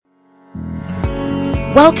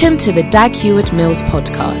Welcome to the Dag Heward-Mills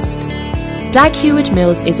podcast. Dag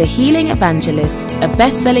Heward-Mills is a healing evangelist, a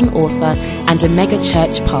best-selling author, and a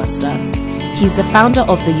mega-church pastor. He's the founder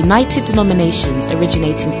of the United Denominations,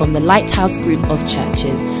 originating from the Lighthouse Group of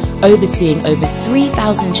churches, overseeing over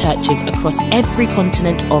 3,000 churches across every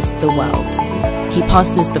continent of the world. He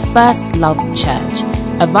pastors the First Love Church,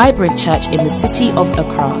 a vibrant church in the city of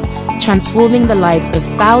Accra, transforming the lives of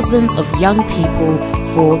thousands of young people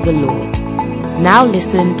for the Lord. Now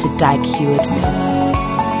listen to Dag Heward-Mills.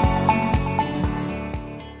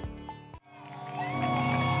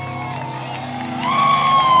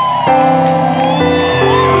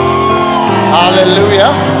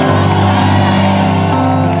 Hallelujah.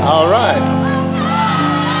 All right.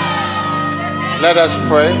 Let us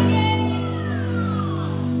pray.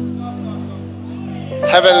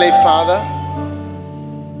 Heavenly Father,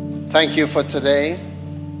 thank you for today.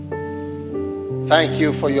 Thank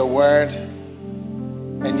you for your word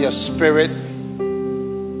and your spirit.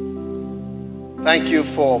 Thank you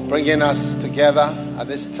for bringing us together at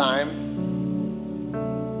this time.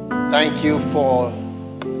 Thank you for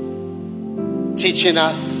teaching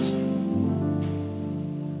us.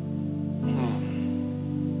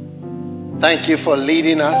 Thank you for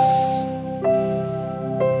leading us.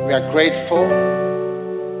 We are grateful.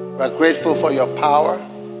 We are grateful for your power,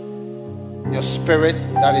 your spirit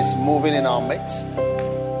that is moving in our midst.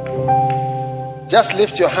 Just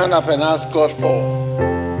lift your hand up and ask God for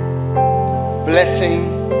blessing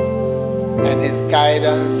and his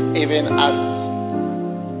guidance even as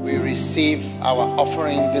we receive our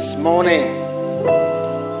offering this morning.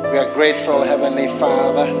 We are grateful, Heavenly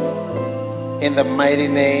Father, in the mighty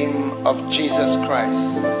name of Jesus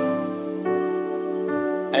Christ.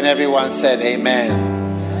 And everyone said amen.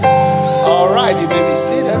 All right, you may be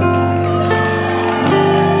seated.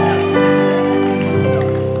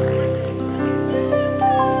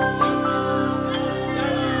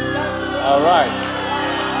 All right.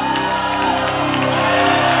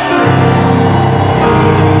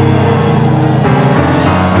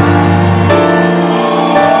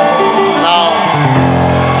 Now,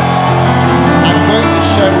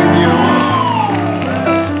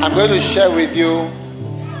 I'm going to share with you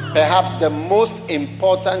perhaps the most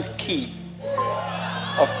important key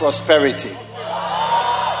of prosperity.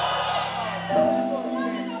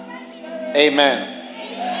 Amen.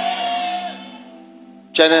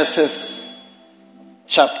 Genesis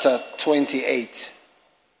chapter 28.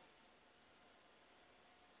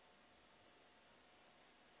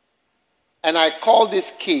 And I call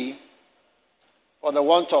this key, for the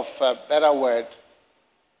want of a better word,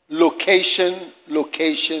 location,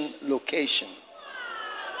 location, location.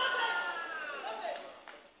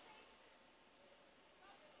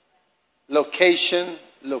 Location,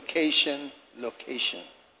 location, location.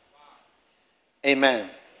 Amen.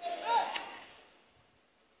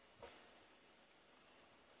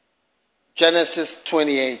 Genesis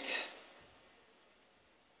 28.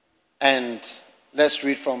 And let's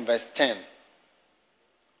read from verse 10.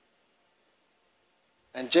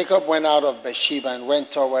 And Jacob went out of Beersheba and went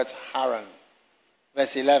towards Haran.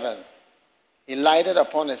 Verse 11. He lighted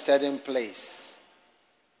upon a certain place,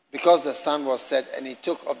 because the sun was set, and he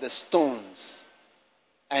took of the stones,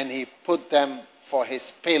 and he put them for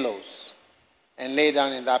his pillows, and lay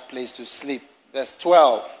down in that place to sleep. Verse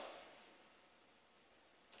 12.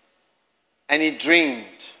 And he dreamed,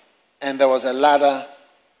 and there was a ladder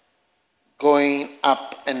going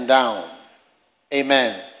up and down.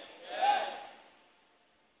 Amen.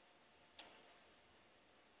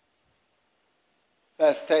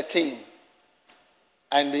 Verse 13.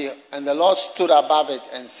 And the Lord stood above it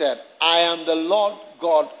and said, I am the Lord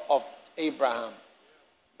God of Abraham,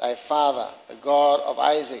 thy father, the God of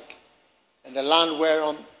Isaac, and the land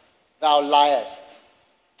whereon thou liest.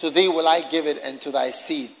 To thee will I give it, and to thy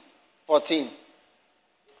seed. 14.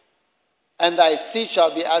 And thy seed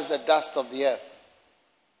shall be as the dust of the earth.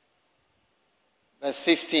 Verse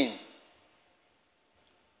 15.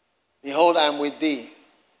 Behold, I am with thee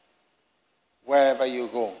wherever you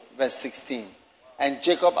go. Verse 16. And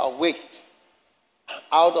Jacob awaked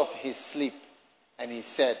out of his sleep, and he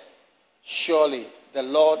said, surely the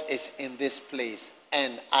Lord is in this place,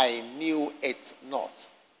 and I knew it not.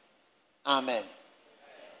 Amen.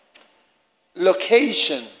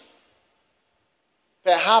 Location.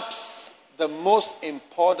 Perhaps the most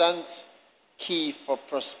important key for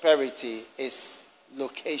prosperity is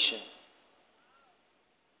location.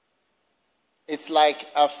 It's like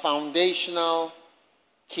a foundational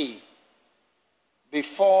key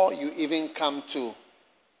before you even come to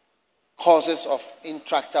causes of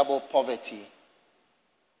intractable poverty.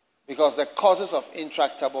 Because the causes of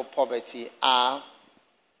intractable poverty are,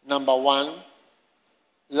 number one,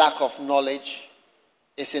 lack of knowledge.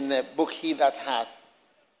 It's in the book He That Hath,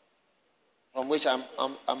 from which I'm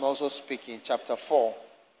also speaking, chapter 4.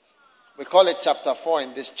 We call it chapter 4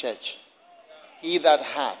 in this church. He that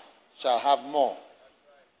hath shall have more.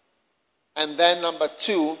 And then number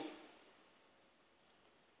two,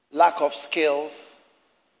 lack of skills.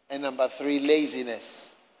 And number three,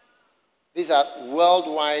 laziness. These are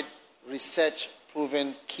worldwide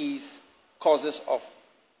research-proven causes of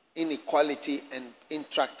inequality and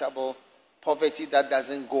intractable poverty that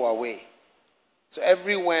doesn't go away. So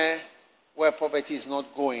everywhere where poverty is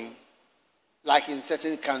not going, like in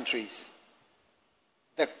certain countries,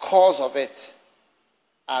 the cause of it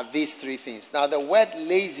are these three things. Now, the word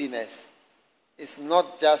laziness is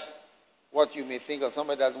not just what you may think of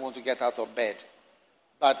somebody doesn't want to get out of bed,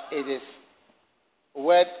 but it is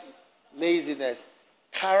word laziness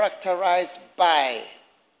characterized by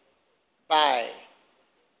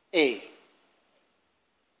a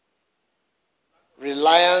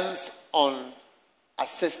reliance on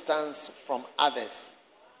assistance from others.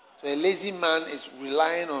 So a lazy man is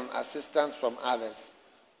relying on assistance from others.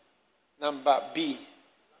 Number B,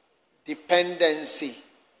 dependency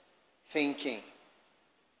thinking.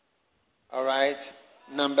 All right.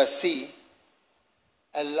 Number C,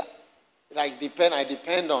 I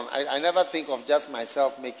depend on. I never think of just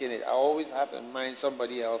myself making it. I always have in mind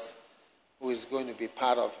somebody else who is going to be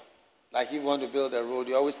part of it. Like if you want to build a road,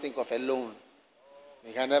 you always think of a loan.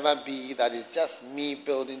 It can never be that it's just me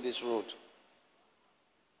building this road.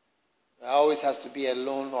 There always has to be a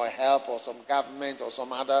loan or help or some government or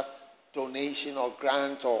some other donation or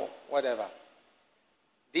grant or whatever.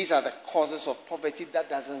 These are the causes of poverty that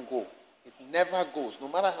doesn't go. It never goes, no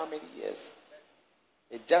matter how many years.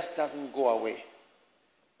 It just doesn't go away.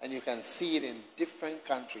 And you can see it in different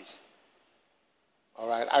countries. All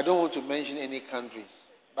right. I don't want to mention any countries,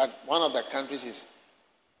 but one of the countries is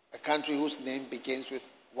a country whose name begins with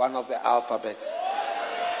one of the alphabets.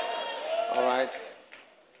 All right.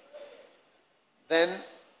 Then,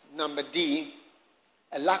 number D,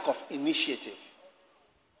 a lack of initiative.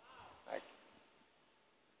 Like,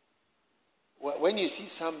 when you see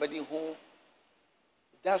somebody who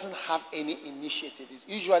doesn't have any initiative, it's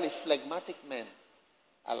usually phlegmatic men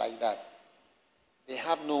are like that. They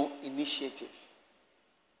have no initiative.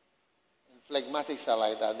 And phlegmatics are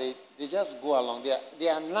like that. They just go along. They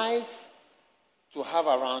are nice to have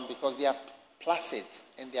around because they are placid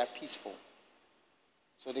and they are peaceful.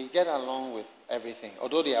 So they get along with everything,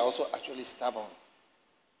 although they are also actually stubborn.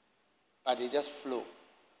 But they just flow.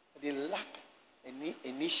 They lack any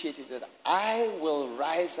initiative that I will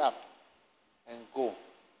rise up and go.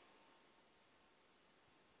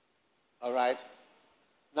 All right?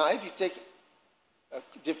 Now, if you take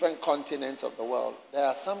different continents of the world, there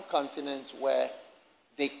are some continents where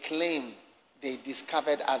they claim they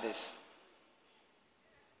discovered others.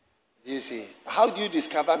 Do you see? How do you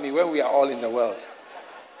discover me when we are all in the world?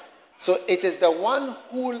 So it is the one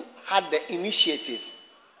who had the initiative,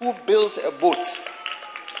 who built a boat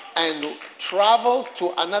and traveled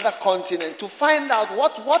to another continent to find out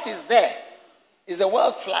what is there. Is the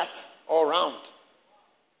world flat or round?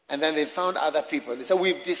 And then they found other people. They said,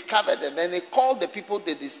 we've discovered. And then they called the people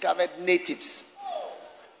they discovered natives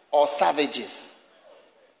or savages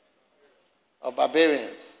or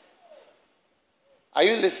barbarians. Are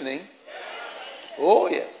you listening? Oh,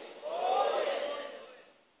 yes.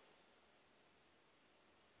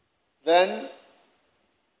 Then,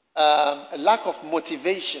 a lack of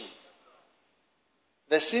motivation.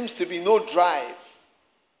 There seems to be no drive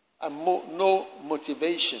and no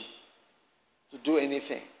motivation to do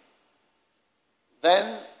anything.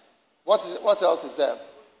 Then, what else is there?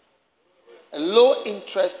 A low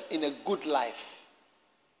interest in a good life.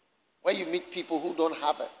 Where you meet people who don't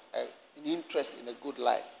have an interest in a good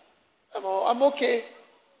life. I'm okay.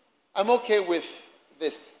 I'm okay with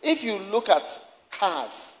this. If you look at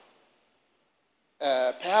cars,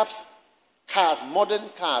 perhaps cars, modern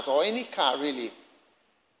cars, or any car really,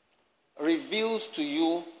 reveals to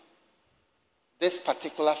you this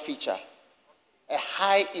particular feature, a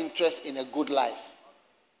high interest in a good life.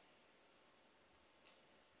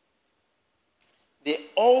 They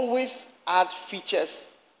always add features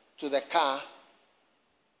to the car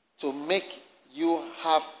to make you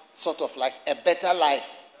have sort of like a better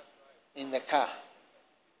life in the car.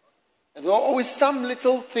 And there's always some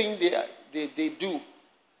little thing they do.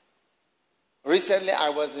 Recently, I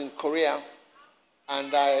was in Korea,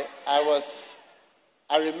 and I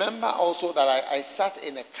remember also that I sat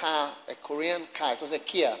in a car, a Korean car. It was a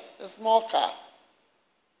Kia, a small car.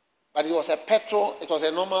 But it was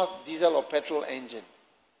a normal diesel or petrol engine.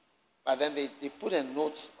 But then they put a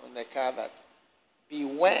note on the car that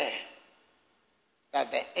beware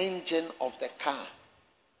that the engine of the car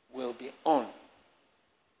will be on,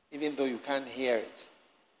 even though you can't hear it.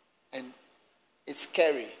 And it's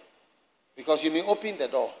scary because you may open the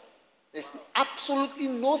door. There's absolutely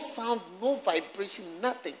no sound, no vibration,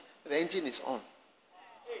 nothing. The engine is on.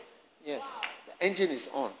 Yes, the engine is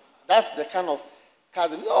on. That's the kind of car.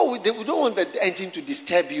 Oh, we don't want the engine to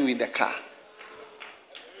disturb you in the car.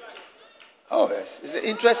 Oh, yes. It's an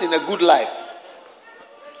interest in a good life.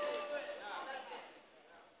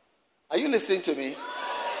 Are you listening to me?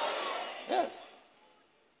 Yes.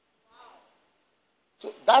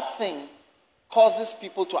 So that thing causes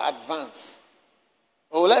people to advance.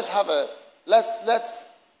 Oh, let's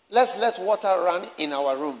let water run in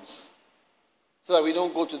our rooms so that we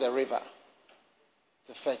don't go to the river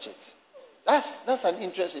to fetch it. That's an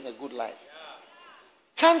interest in a good life.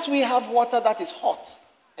 Can't we have water that is hot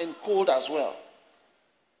and cold as well?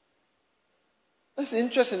 That's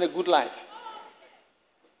interest in a good life.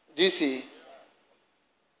 Do you see?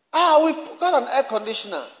 We've got an air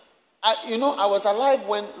conditioner. I was alive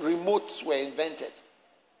when remotes were invented.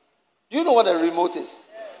 Do you know what a remote is?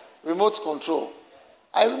 Remote control.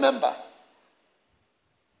 I remember.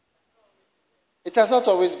 It has not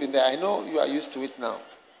always been there. I know you are used to it now.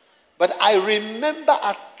 But I remember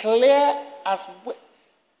as clear as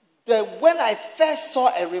when I first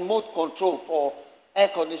saw a remote control for air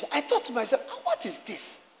conditioning, I thought to myself, what is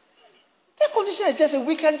this? Air conditioner is just,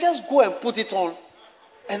 we can just go and put it on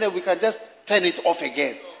and then we can just turn it off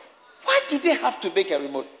again. Why do they have to make a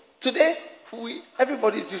remote? Today,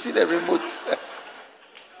 everybody, you see the remote.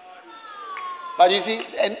 But you see,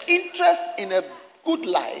 an interest in a good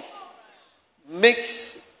life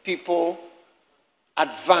makes people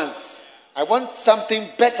advance. I want something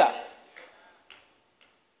better.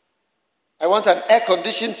 I want an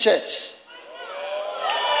air-conditioned church.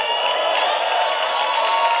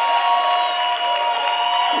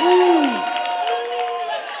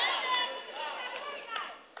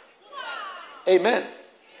 Amen.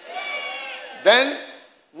 Then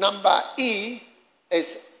number E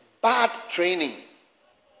is bad training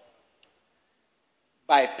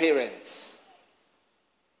by parents.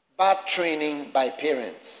 Bad training by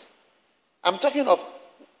parents. I'm talking of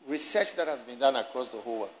research that has been done across the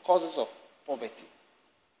whole world. Causes of poverty.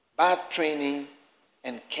 Bad training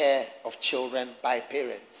and care of children by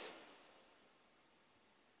parents.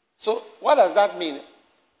 So what does that mean?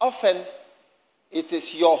 Often it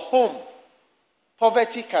is your home.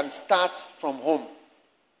 Poverty can start from home.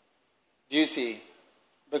 Do you see?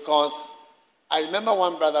 Because I remember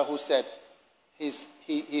one brother who said, he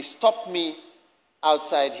stopped me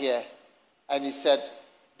outside here and he said,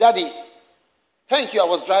 Daddy, thank you, I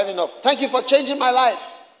was driving off. Thank you for changing my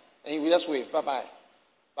life. And he would just wave, bye-bye.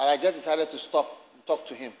 But I just decided to stop and talk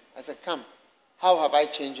to him. I said, come, how have I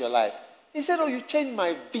changed your life? He said, you changed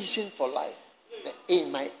my vision for life.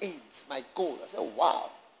 My aims, my goal. I said,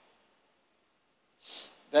 wow.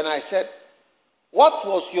 Then I said, what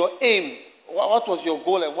was your aim? What was your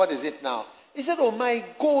goal and what is it now? He said, my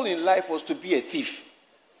goal in life was to be a thief.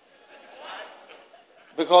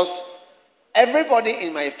 Because everybody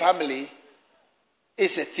in my family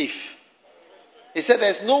is a thief. He said,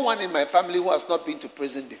 there's no one in my family who has not been to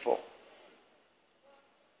prison before.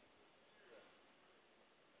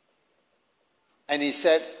 And he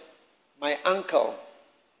said, my uncle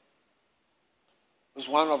was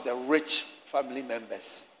one of the rich family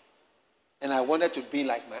members. And I wanted to be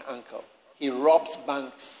like my uncle. He robs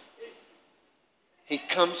banks. He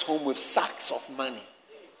comes home with sacks of money.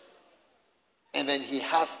 And then he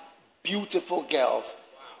has beautiful girls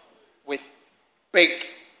with big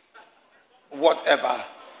whatever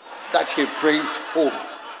that he brings home.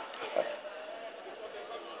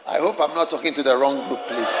 I hope I'm not talking to the wrong group,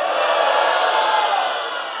 please.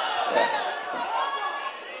 Yeah.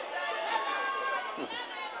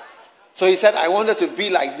 So he said, I wanted to be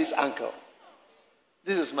like this uncle.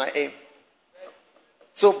 This is my aim.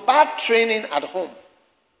 So bad training at home.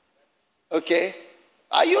 Okay?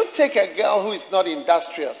 You take a girl who is not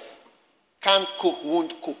industrious, can't cook,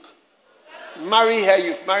 won't cook. Marry her,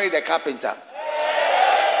 you've married a carpenter.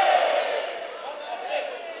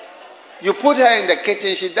 You put her in the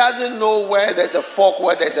kitchen, she doesn't know where there's a fork,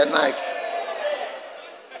 where there's a knife.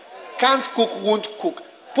 Can't cook, won't cook.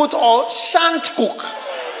 Shan't cook.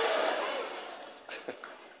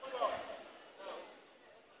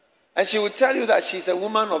 And she will tell you that she's a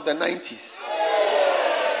woman of the 90s.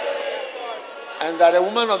 And that a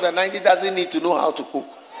woman of the 90s doesn't need to know how to cook.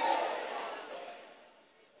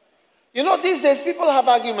 You know, these days people have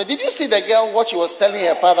arguments. Did you see the girl, what she was telling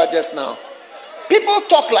her father just now? People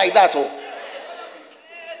talk like that. Oh.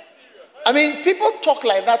 I mean, people talk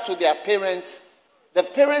like that to their parents. The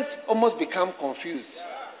parents almost become confused.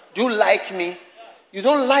 Do you like me? You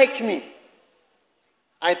don't like me.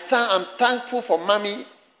 I'm thankful for mommy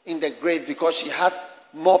in the grave because she has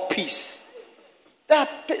more peace. There are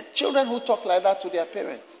children who talk like that to their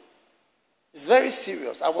parents. It's very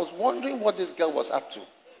serious. I was wondering what this girl was up to.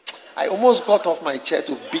 I almost got off my chair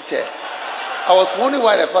to beat her. I was wondering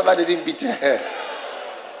why the father didn't beat her.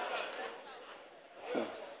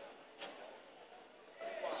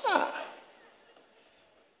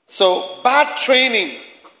 So, bad training.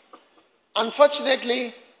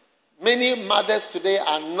 Unfortunately, many mothers today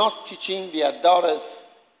are not teaching their daughters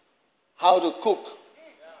how to cook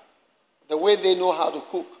the way they know how to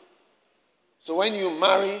cook. So when you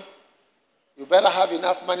marry, you better have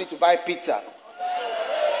enough money to buy pizza.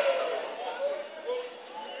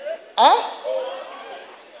 Huh?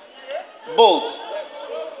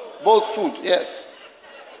 Bold food, yes.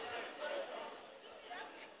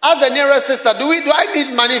 As the nearest sister, do I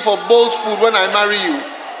need money for bold food when I marry you?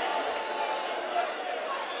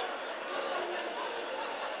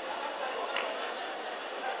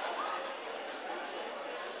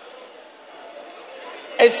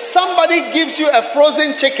 If somebody gives you a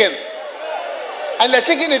frozen chicken and the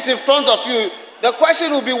chicken is in front of you, the question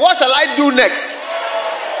will be, what shall I do next?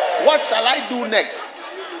 What shall I do next?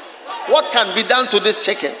 What can be done to this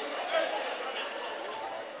chicken?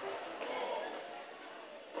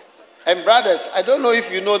 And brothers, I don't know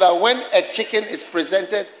if you know that when a chicken is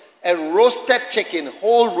presented, a roasted chicken,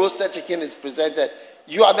 whole roasted chicken is presented,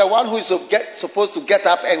 you are the one who is supposed to get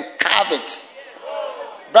up and carve it.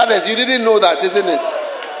 Brothers, you didn't know that, isn't it?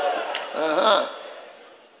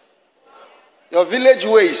 Your village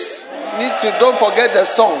ways. Don't forget the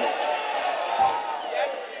songs.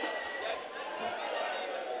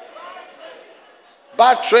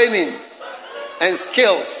 Bad training and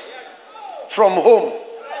skills from home.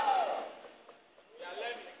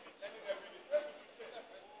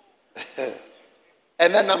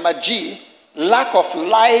 And then number G, lack of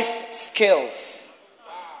life skills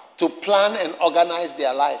to plan and organize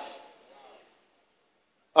their life.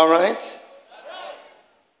 All right?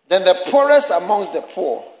 Then the poorest amongst the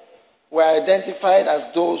poor were identified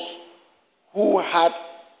as those who had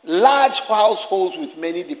large households with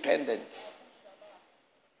many dependents.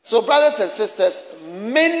 So, brothers and sisters,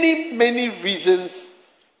 many, many reasons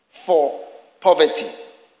for poverty.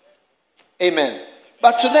 Amen.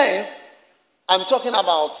 But today, I'm talking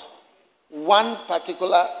about one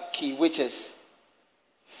particular key, which is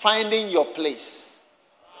finding your place.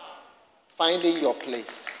 Finding your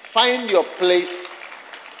place. Find your place.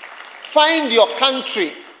 Find your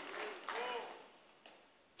country.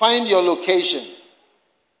 Find your location.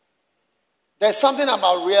 There's something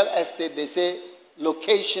about real estate. They say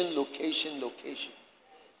location, location, location.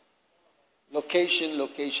 Location,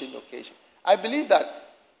 location, location. I believe that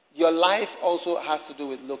your life also has to do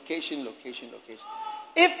with location, location, location.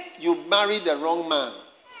 If you marry the wrong man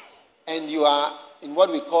and you are in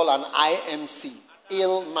what we call an IMC,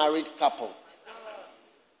 ill-married couple,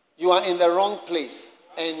 you are in the wrong place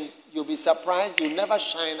and you'll be surprised you never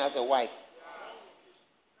shine as a wife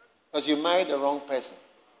because you married the wrong person.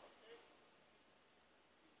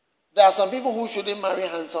 There are some people who shouldn't marry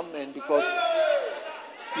handsome men because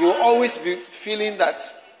you'll always be feeling that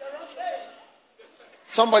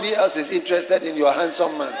somebody else is interested in your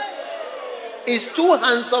handsome man. He's too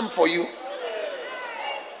handsome for you.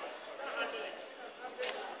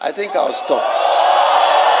 I think I'll stop.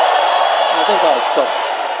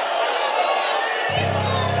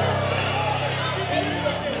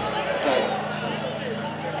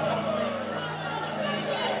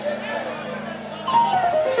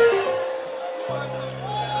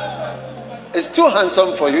 It's too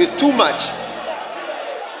handsome for you. It's too much.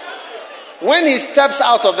 When he steps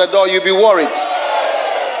out of the door, you'll be worried.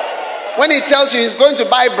 When he tells you he's going to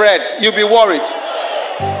buy bread, you'll be worried.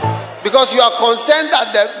 Because you are concerned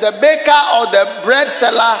that the baker or the bread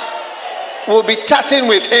seller will be chatting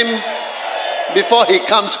with him before he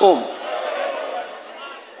comes home.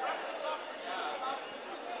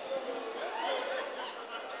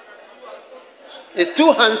 It's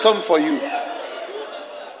too handsome for you.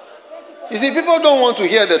 You see, people don't want to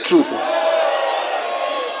hear the truth.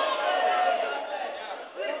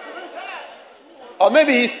 Or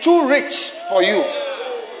maybe he's too rich for you.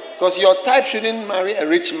 Because your type shouldn't marry a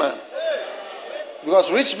rich man. Because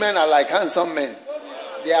rich men are like handsome men.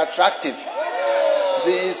 They are attractive.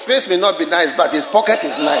 See, his face may not be nice, but his pocket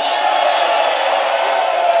is nice.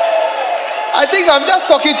 I think I'm just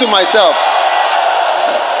talking to myself.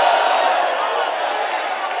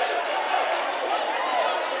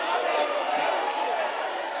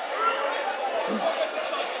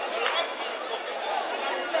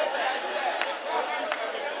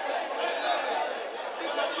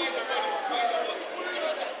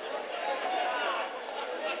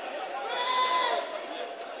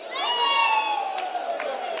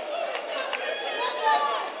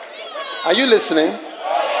 Are you listening?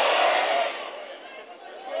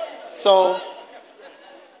 So,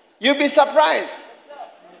 you'll be surprised.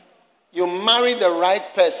 You marry the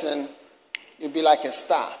right person, you'll be like a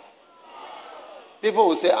star. People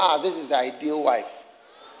will say, this is the ideal wife.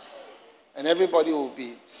 And everybody will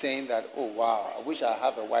be saying that, oh, wow, I wish I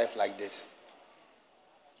have a wife like this.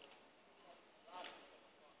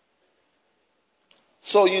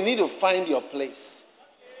 So you need to find your place.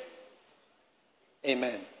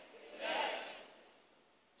 Amen.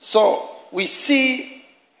 So we see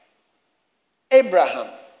Abraham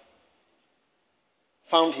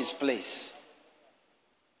found his place.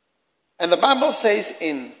 And the Bible says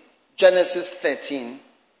in Genesis 13,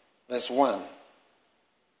 verse 1,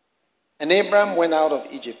 and Abraham went out of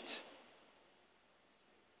Egypt,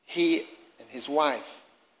 he and his wife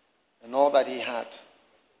and all that he had,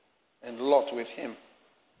 and Lot with him,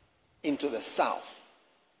 into the south.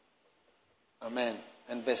 Amen.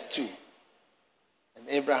 And verse 2, and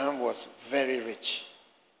Abraham was very rich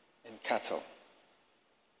in cattle.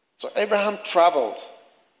 So Abraham traveled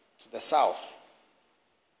to the south,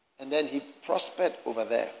 and then he prospered over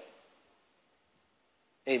there.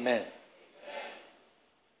 Amen.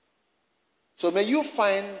 So may you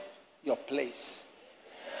find your place.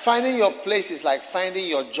 Finding your place is like finding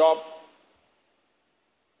your job,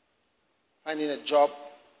 finding a job,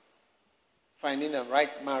 finding a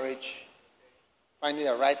right marriage, finding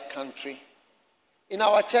the right country. In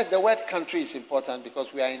our church, the word country is important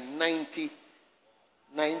because we are in 90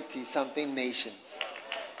 something nations.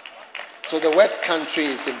 So the word country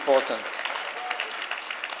is important.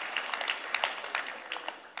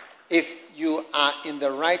 If you are in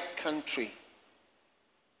the right country,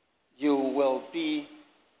 you will be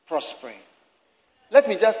prospering. Let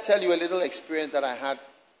me just tell you a little experience that I had.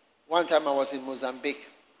 One time I was in Mozambique,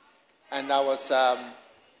 and I was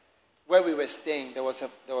where we were staying. There was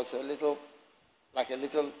a little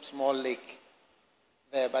small lake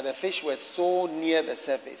there, but the fish were so near the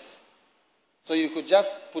surface, so you could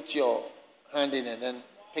just put your hand in and then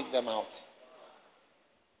pick them out.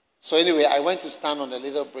 So anyway, I went to stand on a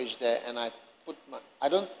little bridge there, and I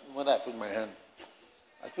don't know whether I put my hand.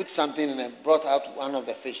 I put something and I brought out one of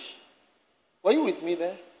the fish. Were you with me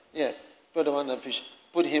there? Yeah. Brought one of the fish.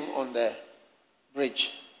 Put him on the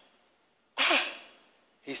bridge.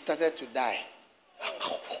 He started to die.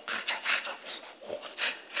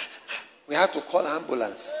 We had to call an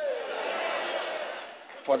ambulance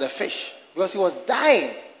for the fish because he was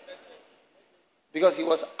dying. Because he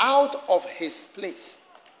was out of his place.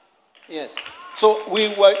 Yes. So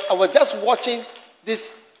I was just watching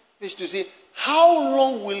this fish to see how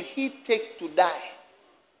long will he take to die.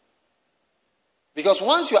 Because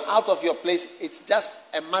once you're out of your place, it's just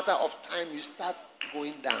a matter of time you start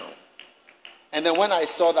going down. And then when I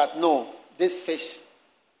saw that, no, this fish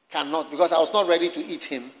cannot, because I was not ready to eat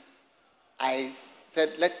him, I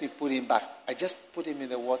said, let me put him back. I just put him in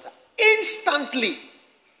the water. Instantly,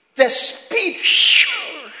 the speed.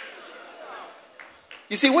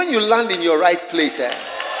 You see, when you land in your right place,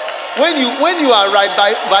 when you are right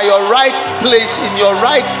by your right place, in your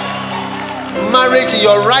right marriage, in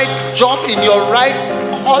your right job, in your right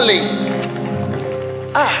calling,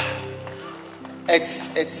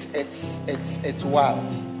 it's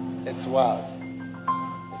wild. It's wild.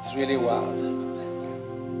 It's really wild.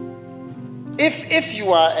 If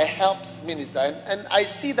you are a helps minister, and I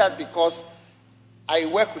see that because I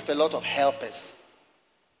work with a lot of helpers.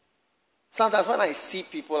 Sometimes when I see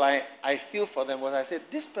people, I feel for them, because I say,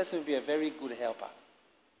 this person will be a very good helper,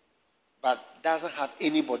 but doesn't have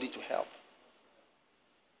anybody to help.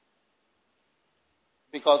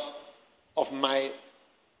 Because of my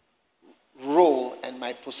role and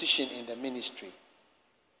my position in the ministry,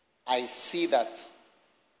 I see that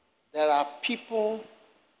there are people,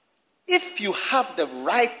 if you have the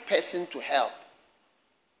right person to help,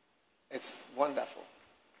 it's wonderful.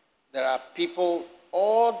 There are people,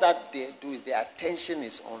 all that they do is their attention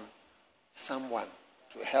is on someone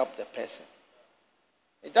to help the person.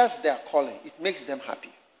 That's their calling. It makes them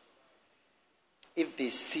happy. If they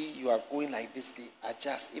see you are going like this, they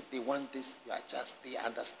adjust. If they want this, you adjust. They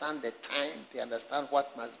understand the time. They understand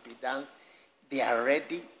what must be done. They are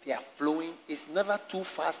ready. They are flowing. It's never too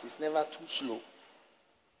fast. It's never too slow.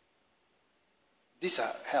 These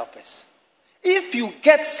are helpers. If you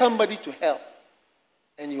get somebody to help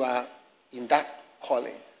and you are in that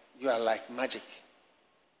calling, you are like magic.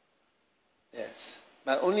 Yes.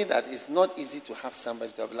 But only that it's not easy to have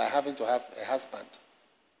somebody to help, like having to have a husband.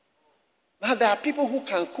 Now there are people who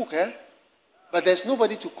can cook, but there's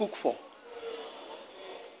nobody to cook for.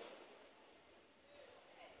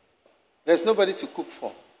 There's nobody to cook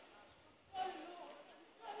for.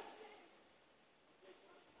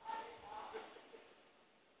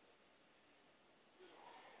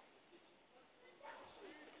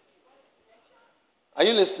 Are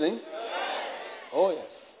you listening? Oh,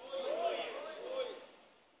 yes.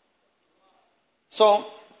 So,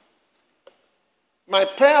 my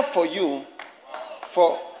prayer for you,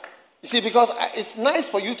 you see, because it's nice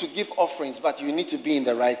for you to give offerings, but you need to be in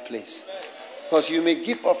the right place. Because you may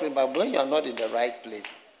give offering, but when you are not in the right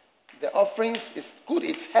place, the offerings is good,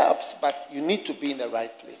 it helps, but you need to be in the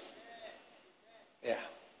right place. Yeah,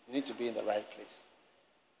 you need to be in the right place.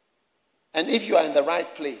 And if you are in the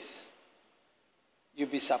right place, you'll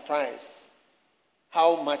be surprised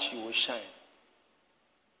how much you will shine.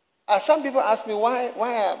 Some people ask me, why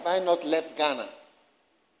have I not left Ghana?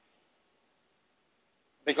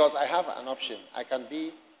 Because I have an option. I can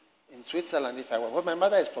be in Switzerland if I want. Well, my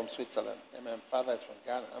mother is from Switzerland and my father is from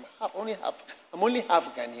Ghana. I'm only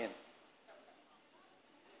half Ghanaian.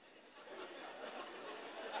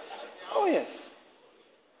 Oh, yes.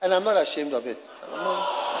 And I'm not ashamed of it.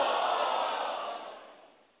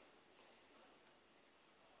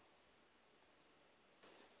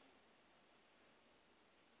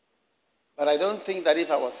 But I don't think that if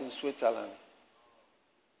I was in Switzerland,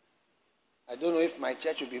 I don't know if my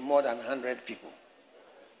church would be more than 100 people.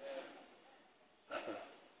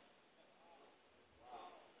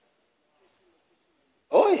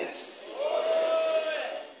 Oh, yes.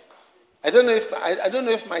 I don't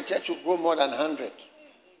know if my church would grow more than 100.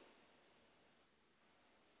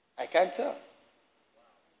 I can't tell.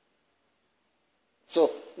 So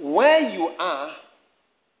where you are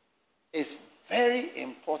is very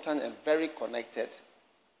important and very connected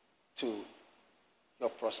to your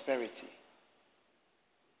prosperity.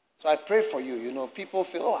 So I pray for you. You know, people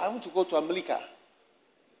feel, oh, I want to go to America.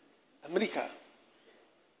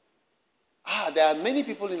 There are many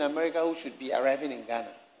people in America who should be arriving in Ghana.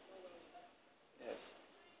 Yes.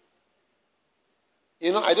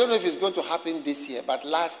 You know, I don't know if it's going to happen this year, but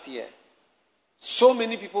last year, so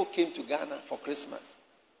many people came to Ghana for Christmas.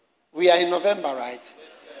 We are in November, right?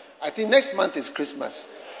 I think next month is Christmas.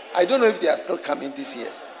 I don't know if they are still coming this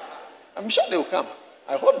year. I'm sure they will come.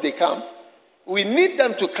 I hope they come. We need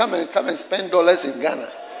them to come and spend dollars in Ghana.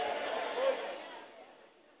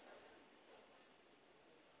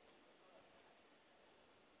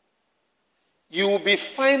 You will be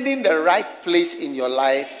finding the right place in your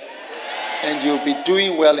life and you'll be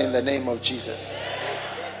doing well in the name of Jesus.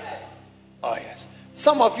 Oh, yes.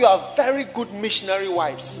 Some of you are very good missionary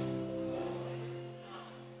wives.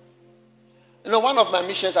 You know, one of my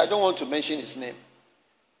missions, I don't want to mention his name,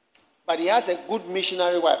 but he has a good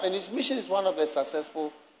missionary wife, and his mission is one of the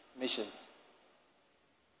successful missions.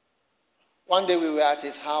 One day we were at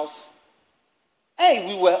his house. Hey,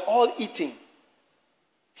 we were all eating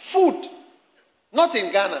food, not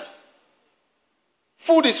in Ghana.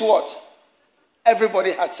 Food is what?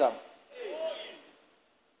 Everybody had some.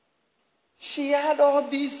 She had all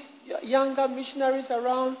these younger missionaries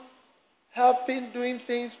around, helping, doing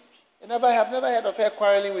things. I've never heard of her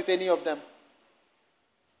quarreling with any of them.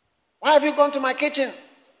 Why have you gone to my kitchen?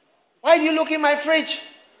 Why do you look in my fridge?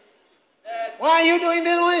 Why are you doing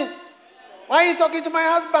this? Why are you talking to my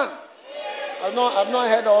husband? I've not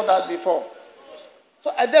heard all that before.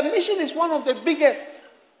 So the mission is one of the biggest.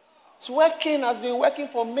 Has been working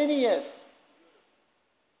for many years.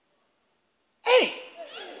 Hey!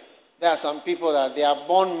 There are some people that they are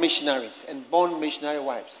born missionaries and born missionary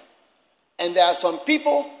wives. And there are some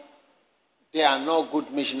people, they are not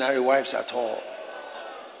good missionary wives at all.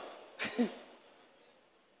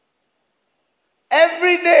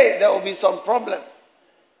 Every day there will be some problem.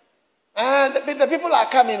 And the people are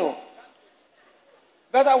coming. Oh.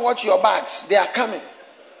 Better watch your bags. They are coming.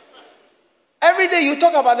 Every day you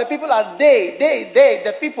talk about the people are they,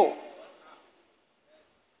 the people.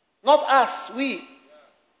 Not us, we.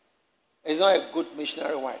 It's not a good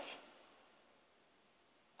missionary wife.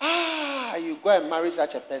 You go and marry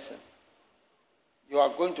such a person. You are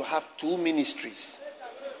going to have two ministries.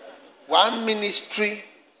 One ministry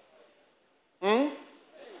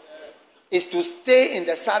is to stay in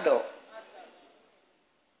the saddle.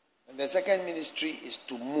 And the second ministry is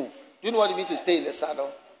to move. Do you know what it means to stay in the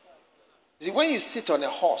saddle? You see, when you sit on a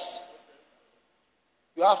horse,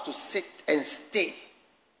 You have to sit and stay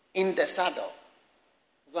in the saddle.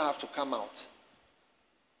 You don't have to come out.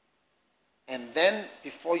 And then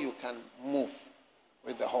before you can move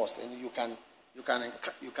with the horse, and you can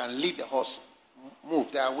lead the horse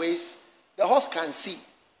move. There are ways the horse can see.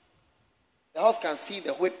 The horse can see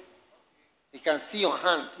the whip. He can see your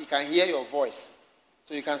hand. He can hear your voice.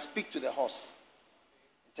 So you can speak to the horse.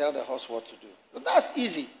 Tell the horse what to do. So that's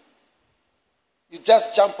easy. You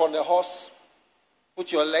just jump on the horse,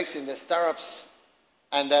 put your legs in the stirrups,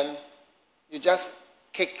 and then you just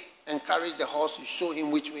kick, encourage the horse. You show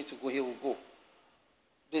him which way to go, he will go.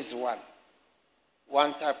 This is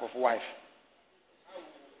one type of wife.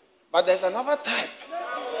 But there's another type.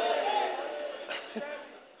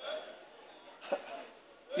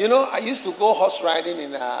 You know, I used to go horse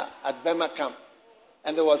riding at Bema Camp,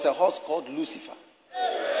 and there was a horse called Lucifer.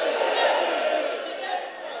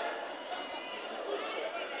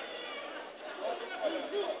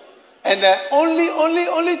 And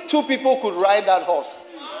only two people could ride that horse.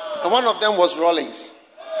 And one of them was Rawlings.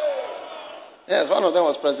 Yes, one of them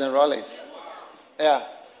was President Rawlings. Yeah.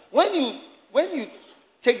 When you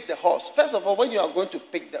take the horse, first of all, when you are going to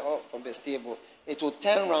pick the horse from the stable, it will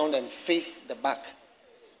turn around and face the back.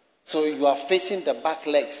 So you are facing the back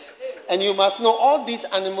legs. And you must know all these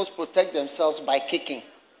animals protect themselves by kicking.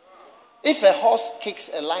 If a horse kicks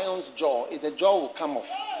a lion's jaw, the jaw will come off.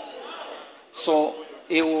 So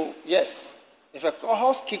it will, yes. If a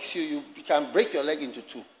horse kicks you, you can break your leg into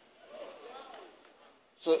two.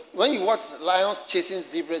 So when you watch lions chasing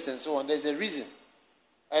zebras and so on, there's a reason.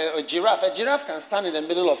 A giraffe can stand in the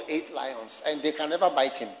middle of 8 lions and they can never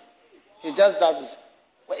bite him. He just does this.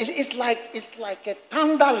 It's like a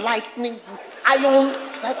thunder lightning iron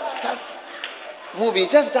that just moving. He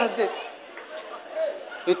just does this.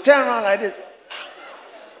 You turn around like this.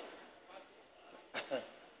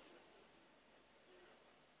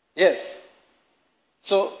 Yes.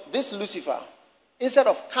 So this Lucifer, instead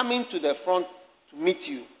of coming to the front to meet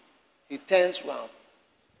you, he turns round.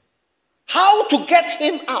 How to get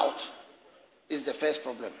him out is the first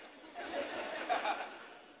problem.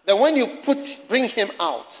 Then when you bring him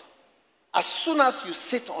out, as soon as you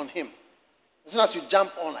sit on him, as soon as you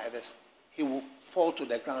jump on like this, he will fall to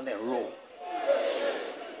the ground and roll.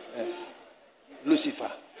 Yes.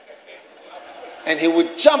 Lucifer. And he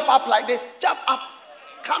would jump up like this, jump up,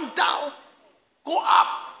 come down, go up,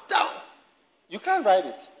 down. You can't ride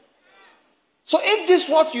it. So if this is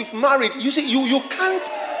what you've married, you see, you can't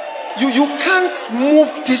move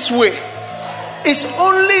this way. It's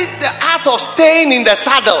only the art of staying in the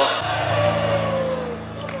saddle.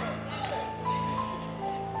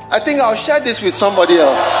 I think I'll share this with somebody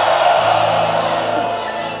else.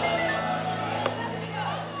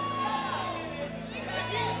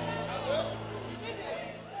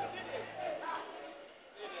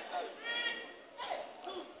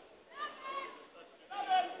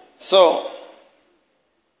 So,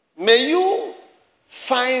 may you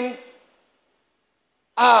find,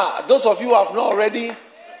 those of you who have not already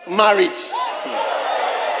married.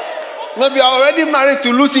 Maybe you are already married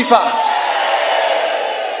to Lucifer.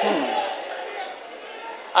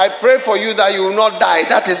 I pray for you that you will not die.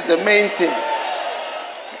 That is the main thing.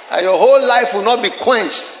 And your whole life will not be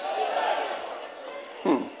quenched.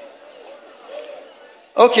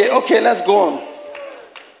 Okay, let's go on.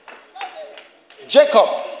 Jacob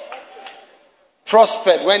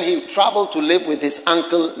prospered when he traveled to live with his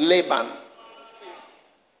uncle Laban.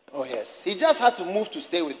 Oh yes. He just had to move to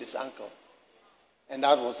stay with his uncle. And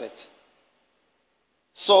that was it.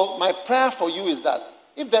 So my prayer for you is that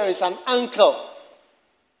if there is an uncle,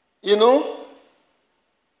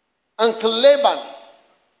 Uncle Laban,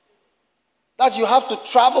 that you have to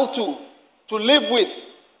travel to live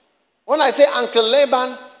with. When I say Uncle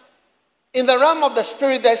Laban, in the realm of the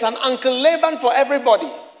spirit, there's an Uncle Laban for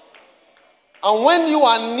everybody. And when you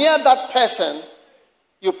are near that person,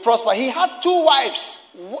 you prosper. He had 2 wives.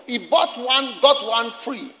 He bought one, got one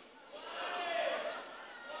free.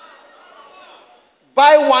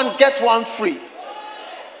 Buy one, get one free.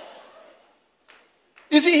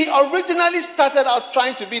 You see, he originally started out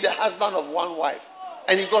trying to be the husband of 1 wife.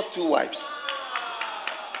 And he got 2 wives.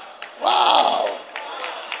 Wow.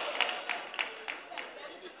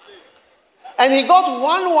 And he got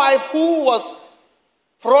 1 wife who was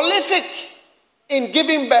prolific in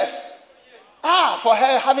giving birth. For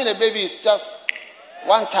her, having a baby is just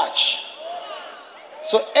one touch.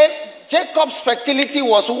 So Jacob's fertility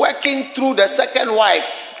was working through the second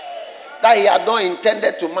wife that he had not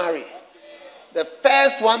intended to marry. The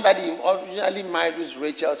first one that he originally married was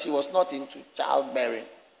Rachel. She was not into childbearing.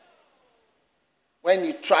 When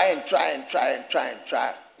you try,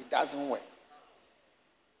 it doesn't work.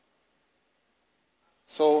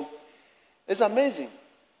 So it's amazing.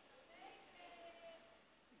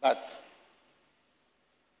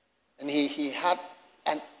 And he had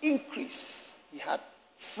an increase. He had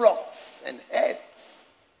flocks and herds,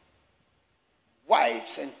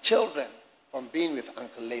 wives and children from being with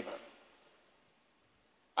Uncle Laban.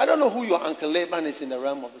 I don't know who your Uncle Laban is in the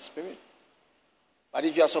realm of the spirit. But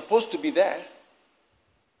if you are supposed to be there,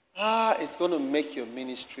 it's going to make your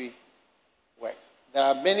ministry work. There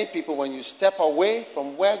are many people, when you step away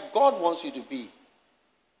from where God wants you to be, you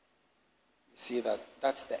see that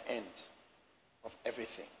that's the end of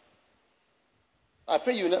everything. I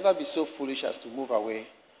pray you never be so foolish as to move away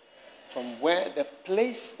from where the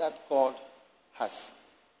place that God has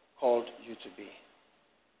called you to be.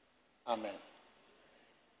 Amen.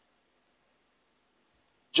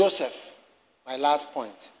 Joseph, my last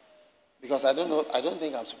point, because I don't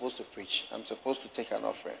think I'm supposed to preach. I'm supposed to take an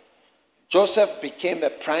offering. Joseph became the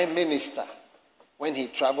prime minister when he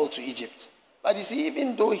traveled to Egypt. But you see,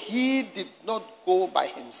 even though he did not go by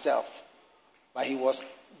himself, but he was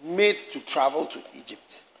made to travel to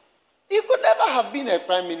Egypt. He could never have been a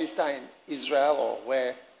prime minister in Israel or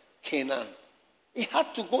where Canaan. He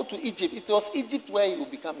had to go to Egypt. It was Egypt where he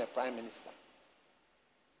would become a prime minister.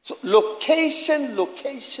 So location.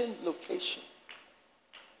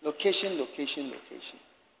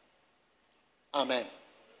 Amen.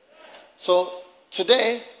 So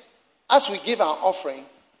today, as we give our offering,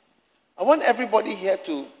 I want everybody here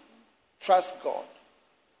to trust God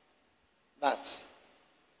that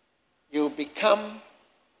you become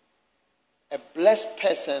a blessed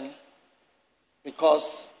person,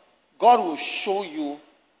 because God will show you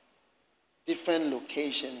different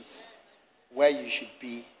locations where you should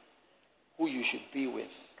be, who you should be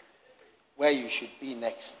with, where you should be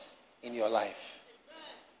next in your life.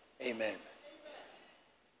 Amen.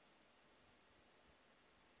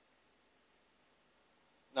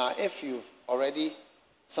 Now, if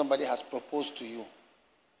somebody has proposed to you,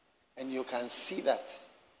 and you can see that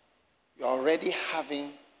you're already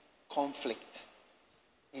having conflict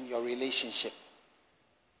in your relationship.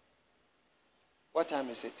 What time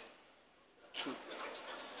is it? 2.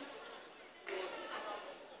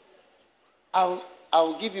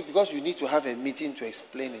 I'll give you, because you need to have a meeting to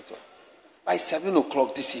explain it. By 7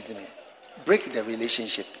 o'clock this evening, break the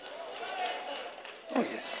relationship. Oh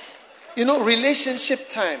yes. You know, relationship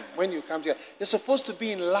time, when you come together, you're supposed to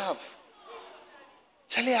be in love.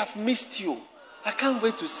 Charlie, I've missed you. I can't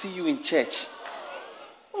wait to see you in church.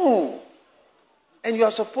 Oh. And you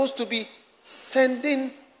are supposed to be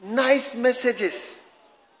sending nice messages.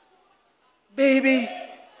 Baby,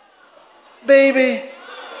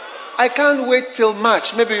 I can't wait till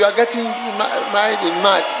March. Maybe you are getting married in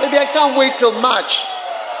March. Maybe I can't wait till March.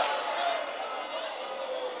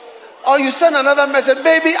 Or you send another message,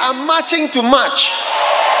 baby, I'm marching to March.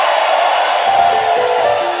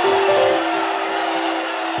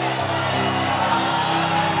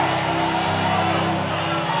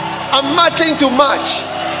 I'm marching to March.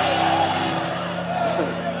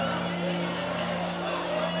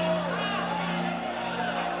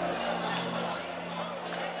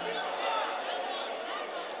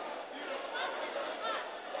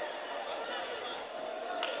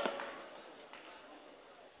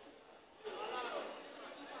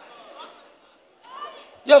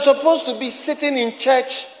 You're supposed to be sitting in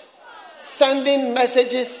church, sending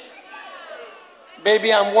messages.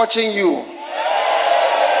 Baby, I'm watching you.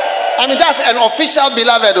 I mean, that's an official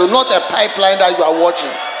beloved, not a pipeline that you are watching.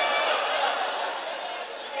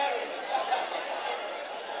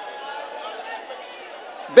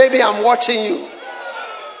 Baby, I'm watching you.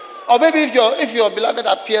 Or maybe if your beloved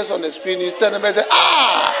appears on the screen, you send a message.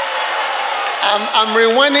 I'm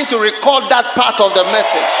rewinding to record that part of the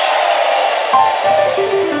message.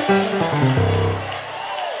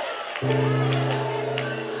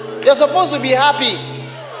 You're supposed to be happy.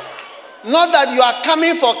 Not that you are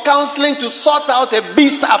coming for counseling to sort out a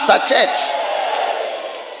beast after church.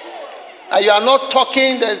 And you are not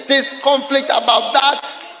talking, there's this conflict about that.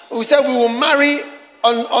 We said we will marry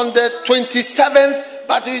on the 27th,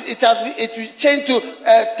 but it will change to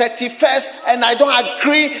 31st, and I don't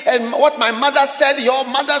agree. And what my mother said, your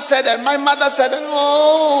mother said, and my mother said, and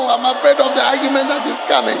I'm afraid of the argument that is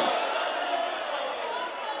coming.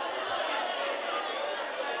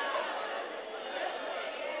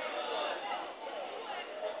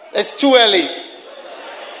 It's too early.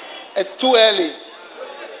 It's too early.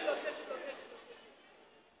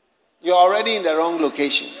 You're already in the wrong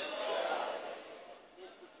location.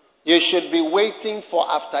 You should be waiting for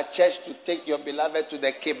after church to take your beloved to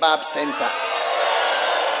the kebab center.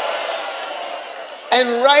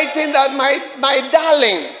 And writing that, my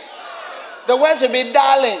darling, The word should be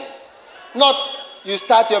darling. Not you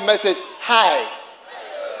start your message, hi.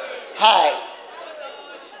 Hi.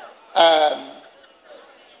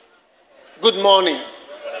 Good morning.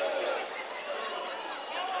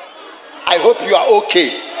 I hope you are okay.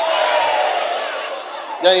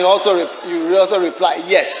 Then you also reply,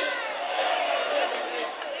 yes.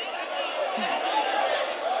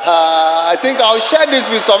 I think I'll share this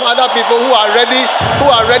with some other people who are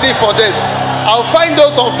ready for this. I'll find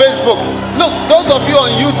those on Facebook. Look, those of you on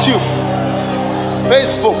YouTube,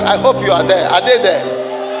 Facebook, I hope you are there. Are they there?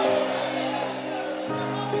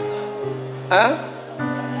 Huh?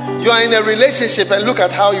 You are in a relationship and look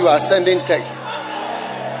at how you are sending texts.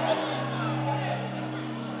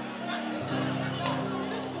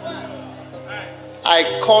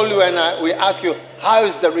 I call you and we ask you, how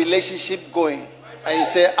is the relationship going? And you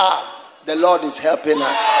say, the Lord is helping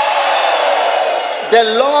us. The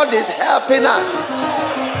Lord is helping us.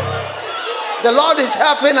 The Lord is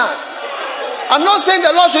helping us. I'm not saying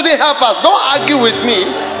the Lord shouldn't help us. Don't argue with me.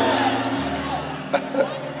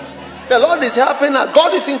 The Lord is helping us.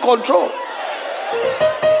 God is in control.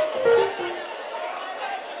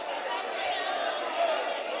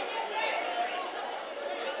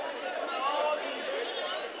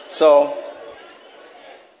 So,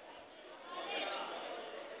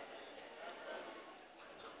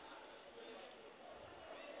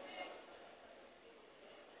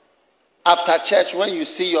 after church, when you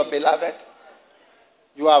see your beloved,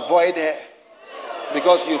 you avoid her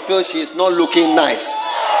because you feel she is not looking nice.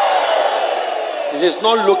 She is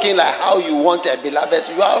not looking like how you want a beloved.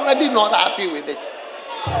 You are already not happy with it.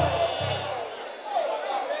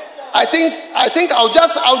 I think I'll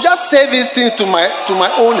just say these things to my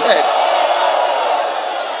own head.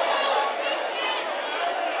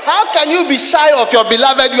 How can you be shy of your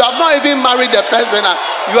beloved? You have not even married the person.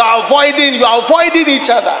 You are avoiding each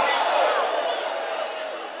other.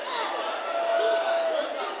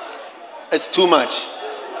 It's too much.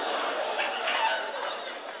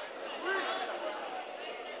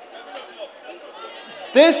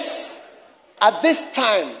 At this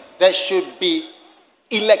time, there should be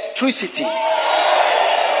electricity.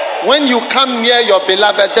 When you come near your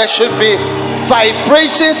beloved, there should be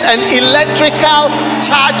vibrations and electrical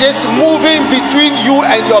charges moving between you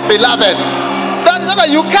and your beloved. That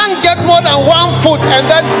you can't get more than 1 foot and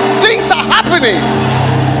then things are happening.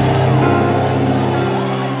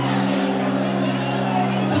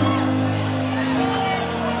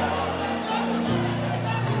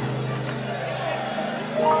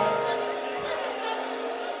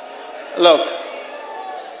 Look,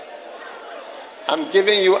 I'm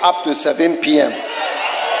giving you up to 7 p.m.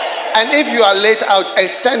 And if you are late, I'll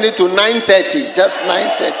extend it to 9:30. Just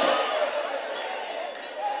 9:30.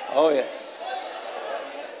 Oh, yes.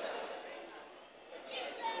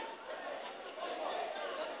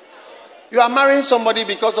 You are marrying somebody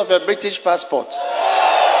because of a British passport.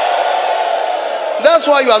 That's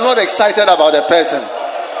why you are not excited about the person.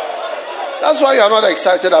 That's why you are not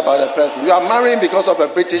excited about the person. You are marrying because of a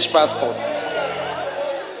British passport.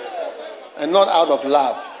 And not out of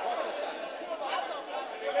love.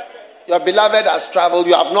 Your beloved has traveled.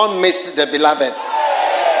 You have not missed the beloved.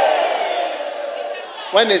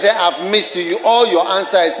 When they say, I've missed you, all your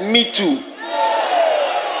answer is, me too.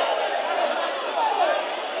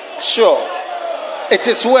 Sure. It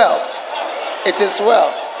is well. It is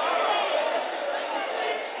well.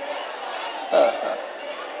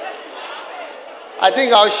 I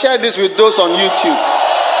think I'll share this with those on YouTube.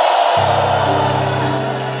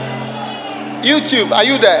 YouTube, are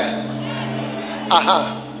you there?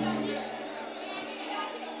 Aha.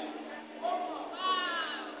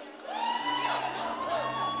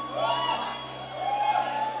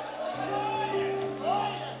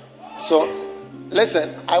 So,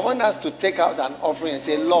 listen, I want us to take out an offering and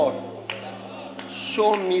say, Lord,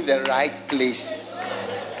 show me the right place.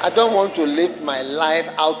 I don't want to live my life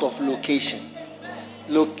out of location.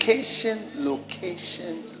 Location.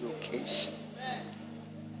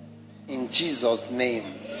 In Jesus' name.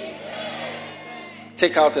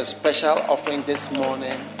 Take out a special offering this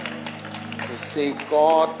morning to say,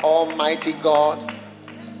 God, Almighty God,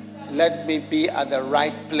 let me be at the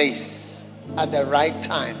right place at the right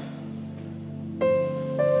time.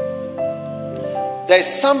 There's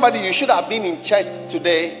somebody, you should have been in church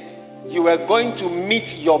today. You were going to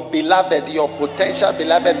meet your beloved, your potential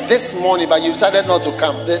beloved this morning, but you decided not to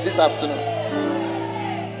come this afternoon.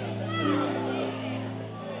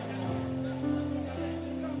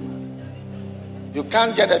 You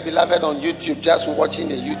can't get a beloved on YouTube just watching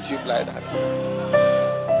the YouTube like that.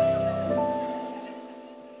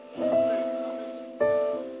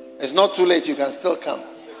 It's not too late, you can still come.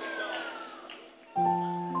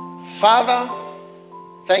 Father,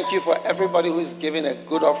 thank you for everybody who is giving a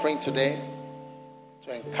good offering today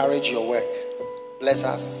to encourage your work. Bless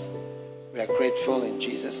us. We are grateful. In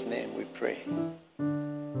Jesus' name we pray.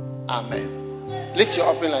 Amen. Lift your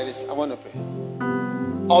offering like this. I want to pray.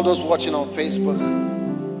 All those watching on Facebook,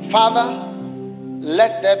 Father,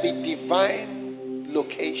 let there be divine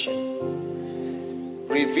location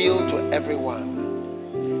revealed to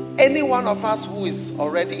everyone. Any one of us who is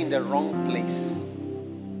already in the wrong place,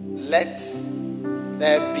 let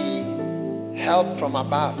there be help from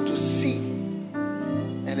above to see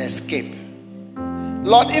and escape.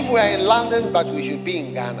 Lord, if we are in London but we should be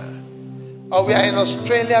in Ghana, or we are in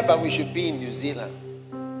Australia but we should be in New Zealand,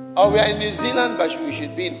 or we are in New Zealand but we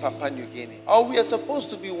should be in Papua New Guinea, or we are supposed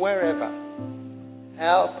to be wherever,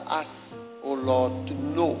 help us, O Lord, to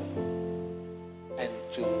know and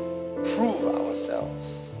to prove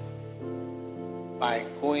ourselves by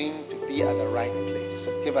going to be at the right place.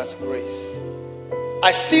 Give us grace.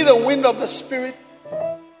 I see the wind of the Spirit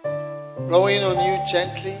blowing on you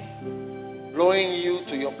gently, blowing you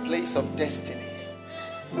to your place of destiny.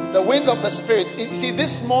 The wind of the Spirit. You see,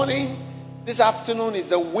 this morning, this afternoon is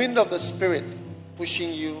the wind of the Spirit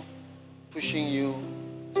pushing you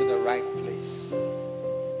to the right place.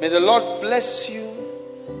 May the Lord bless you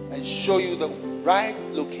and show you the right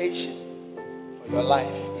location for your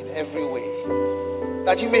life in every way,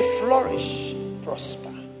 that you may flourish, prosper,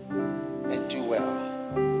 and do well.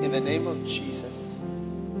 In the name of Jesus,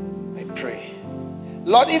 I pray.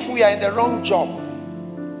 Lord, if we are in the wrong job,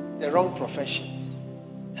 the wrong profession,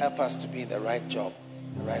 help us to be in the right job,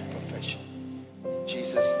 the right profession. In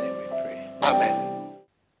Jesus' name we pray. Amen.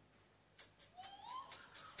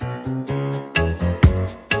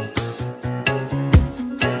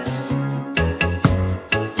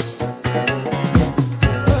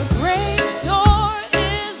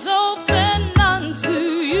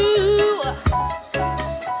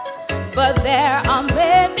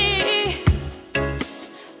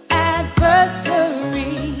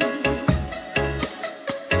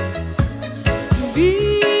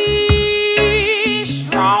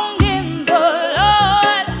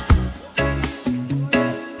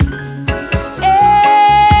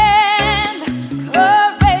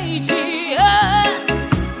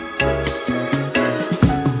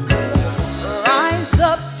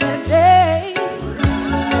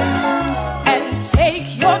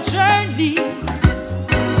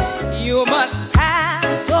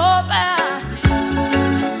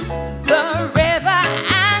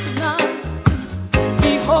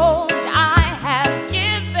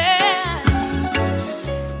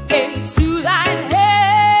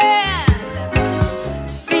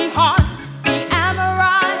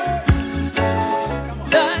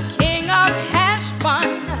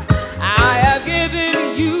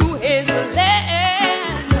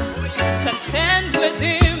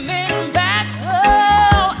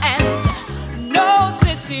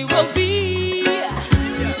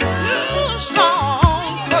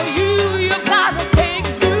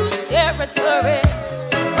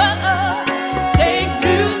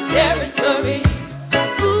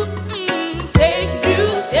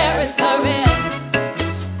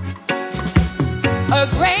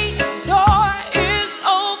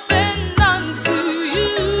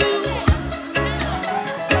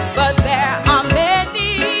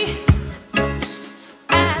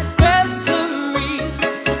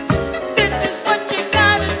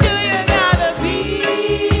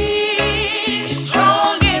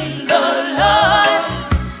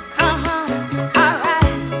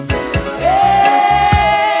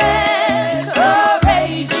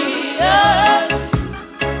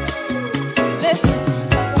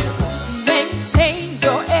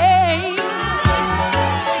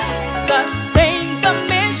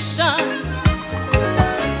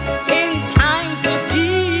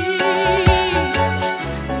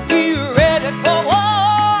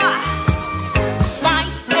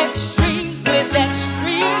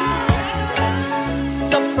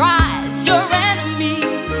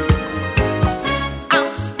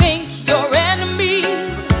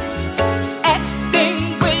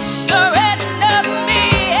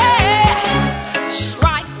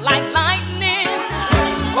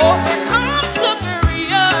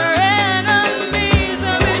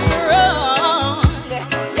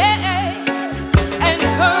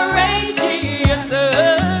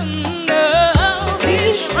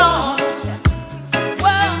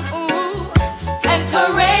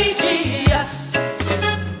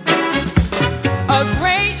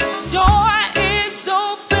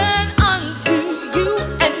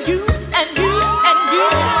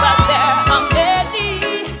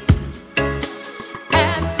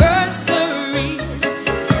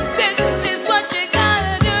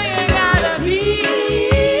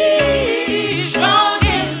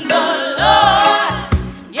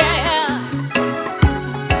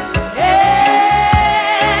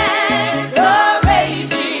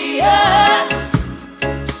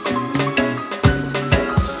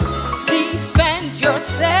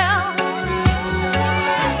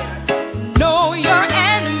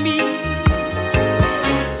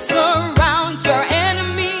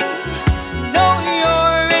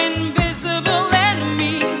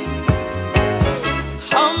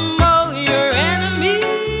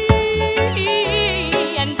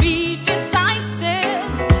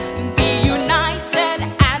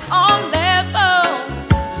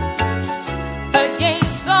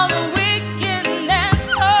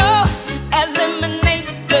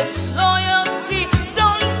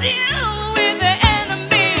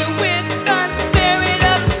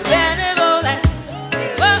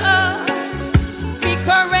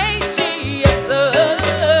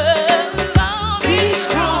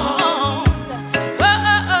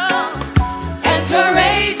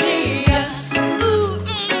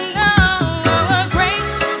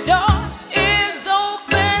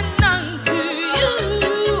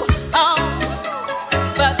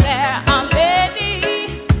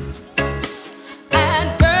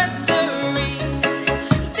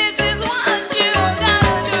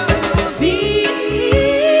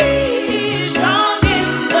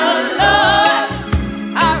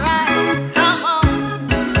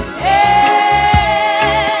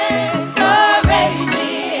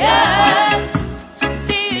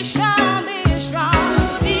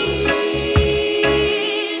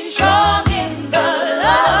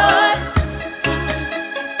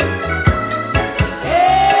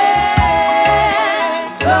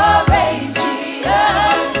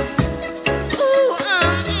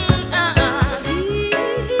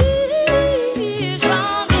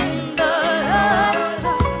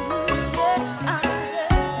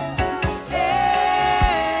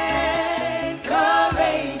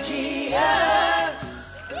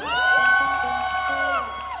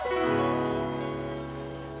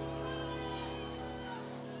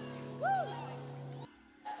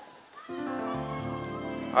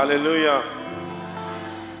 Hallelujah.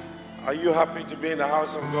 Are you happy to be in the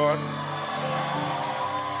house of God?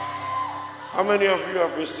 How many of you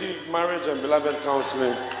have received marriage and beloved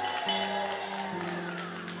counseling?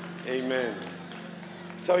 Amen.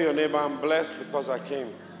 Tell your neighbor, I'm blessed because I came.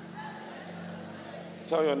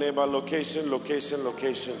 Tell your neighbor, location, location,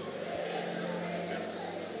 location.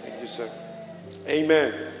 Thank you, sir.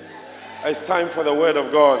 Amen. It's time for the word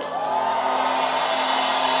of God.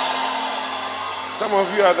 Some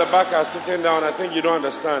of you at the back are sitting down. I think you don't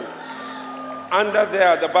understand. Under there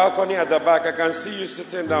at the balcony at the back, I can see you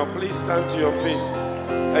sitting down. Please stand to your feet.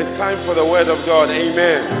 It's time for the word of God.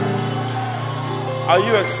 Amen. Are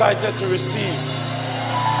you excited to receive?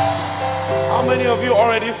 How many of you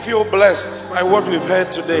already feel blessed by what we've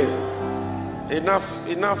heard today? Enough.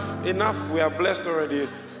 We are blessed already.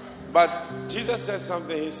 But Jesus said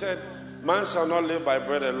something. He said, man shall not live by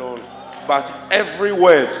bread alone, but every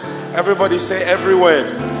word. Everybody say every word.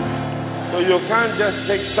 So you can't just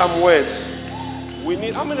take some words. We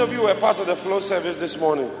need. How many of you were part of the flow service this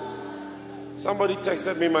morning? Somebody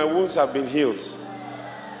texted me, my wounds have been healed.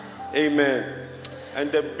 Amen.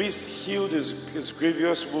 And the beast healed his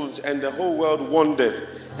grievous wounds, and the whole world wondered.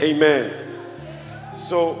 Amen.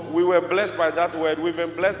 So we were blessed by that word. We've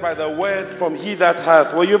been blessed by the word from He that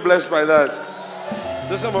hath. Were you blessed by that?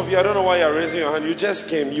 So some of you, I don't know why you're raising your hand. You just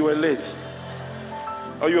came. You were late.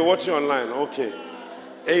 Or you were watching online. Okay.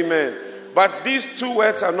 Amen. But these two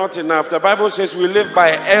words are not enough. The Bible says we live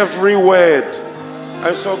by every word.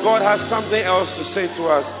 And so God has something else to say to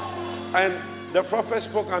us. And the prophet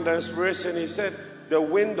spoke under inspiration. He said, the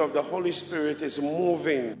wind of the Holy Spirit is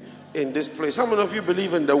moving in this place. How many of you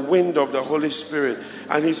believe in the wind of the Holy Spirit?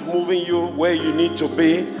 And He's moving you where you need to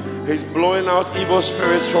be. He's blowing out evil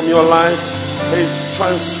spirits from your life. He's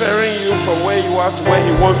transferring you from where you are to where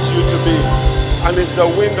He wants you to be. And it's the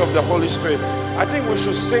wind of the Holy Spirit. I think we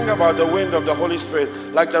should sing about the wind of the Holy Spirit,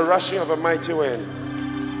 like the rushing of a mighty wind.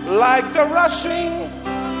 Like the rushing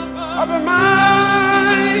of a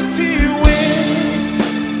mighty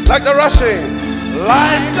wind. Like the rushing.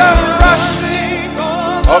 Like the rushing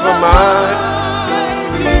of a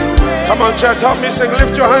mighty wind. Come on, church, help me sing.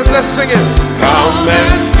 Lift your hands, let's sing it. Come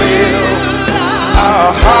and fill our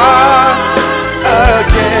hearts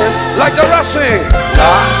again. Like the rushing.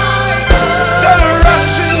 Like the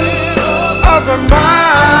rushing of a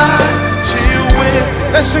mighty wind.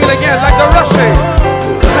 Let's sing it again. Like the rushing.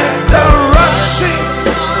 Like the rushing.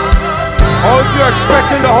 All of you are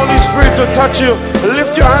expecting the Holy Spirit to touch you.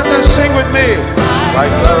 Lift your hands and sing with me.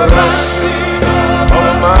 Like the rushing of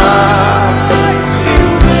a mighty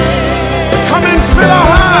wind. Come and fill our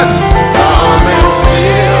hearts. Come and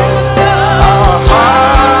fill our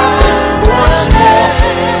hearts once more.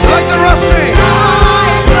 Like the rushing.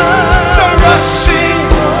 The rushing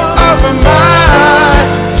of a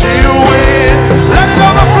mighty wind. Let it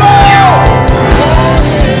overflow.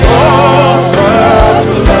 Overflow.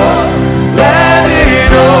 Let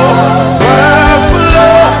it overflow.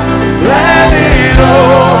 Let it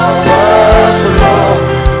overflow.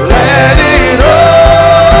 Let it overflow.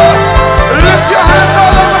 Lift your hands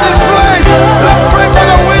all over this place. Let's pray for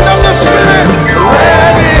the wind of the Spirit.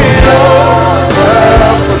 Let it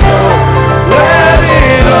overflow. Let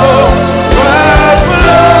it overflow.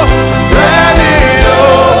 Let it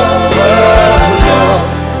overflow.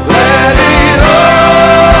 Let it overflow.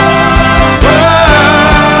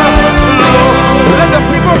 Let the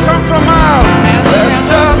people come from miles. Let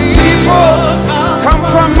the people come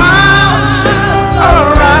from miles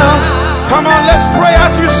around. Come on, let's pray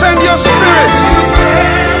as you send your Spirit.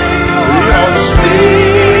 Your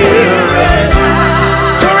Spirit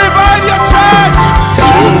to revive your church. To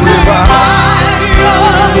revive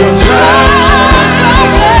your church.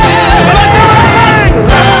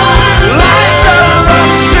 Like the rushing. Like the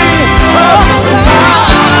rushing of the mighty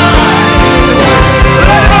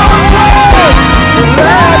wind.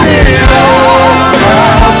 Let it overflow.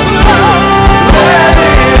 Let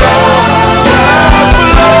it overflow. Let it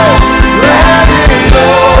overflow. Let it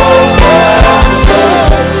overflow.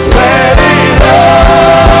 Let it overflow.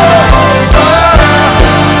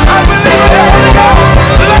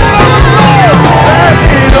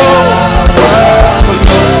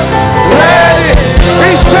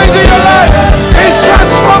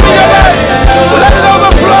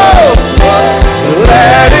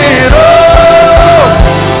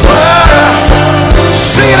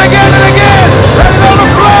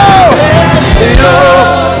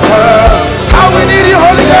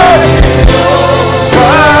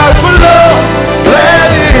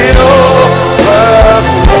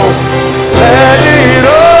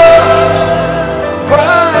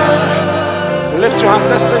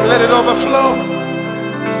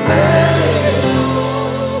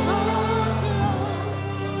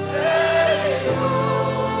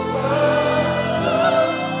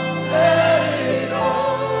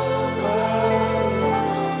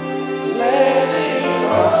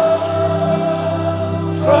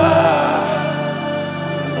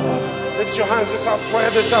 hands. It's our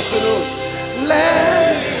prayer this afternoon.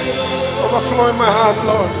 Let it overflow in my heart,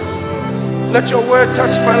 Lord. Let your word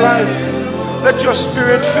touch my life. Let your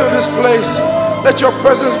spirit fill this place. Let your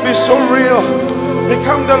presence be so real.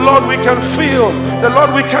 Become the Lord we can feel, the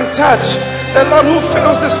Lord we can touch, the Lord who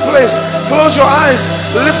fills this place. Close your eyes,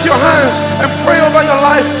 lift your hands, and pray over your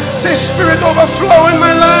life. Say, Spirit, overflow in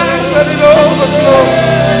my life. Let it overflow.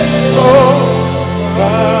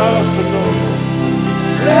 Overflow.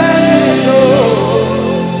 Let it overflow.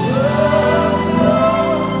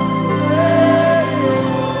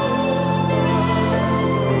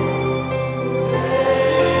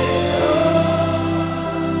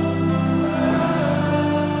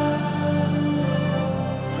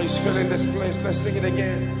 He's filling this place. Let's sing it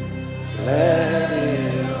again. Let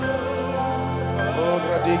it. Oh,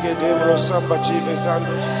 Radige Debro Samba Chive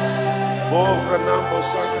Sandos. Bovra Nambo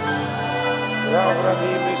Sanga.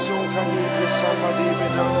 Rabrani Misunkani Samba Dive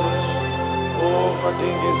Nambos. Oh,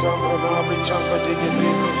 Vadinge Zambro Nabi Chamba Dige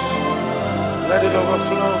Negros. Let it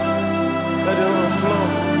overflow. Let it overflow.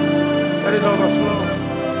 Let it overflow.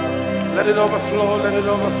 Let it overflow. Let it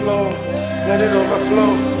overflow. Let it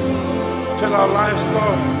overflow. Fill our lives,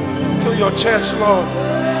 Lord. Fill your church, Lord.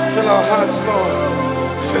 Fill our hearts, Lord.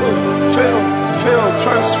 Fill,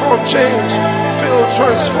 transform, change. Fill,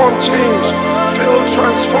 transform, change. Fill,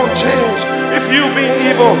 transform, change. If you, being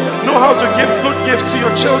evil, know how to give good gifts to your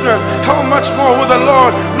children, how much more will the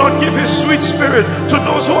Lord not give his sweet spirit to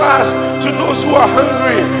those who ask, to those who are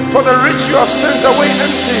hungry? For the rich you have sent away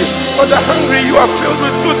empty, for the hungry you are filled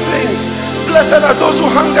with good things. Blessed are those who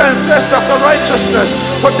hunger and thirst after righteousness,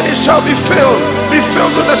 for they shall be filled. Be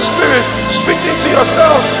filled with the Spirit, speaking to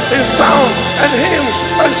yourselves in sounds and hymns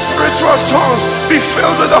and spiritual songs. Be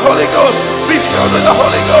filled with the Holy Ghost. Be filled with the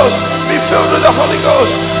Holy Ghost. Be filled with the Holy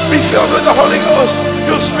Ghost. Be filled with the Holy Ghost.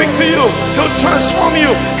 He'll speak to you. He'll transform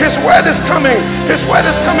you. His word is coming. His word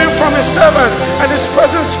is coming from his servant, and his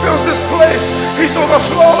presence fills this place. He's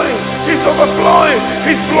overflowing. He's overflowing.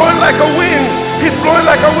 He's blowing like a wind. He's blowing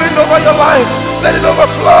like a wind over your life. Let it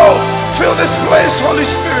overflow. Fill this place, Holy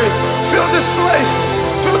Spirit. Fill this place.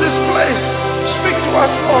 Fill this place. Speak to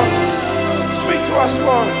us, Lord. Speak to us,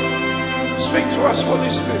 Lord. Speak to us, Holy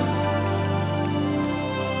Spirit.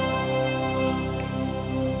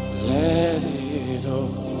 Let it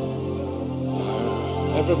over.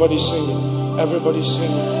 Everybody sing it. Everybody sing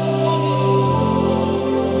it.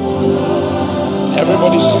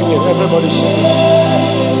 Everybody sing it. Everybody sing it.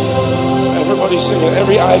 Everybody sing it.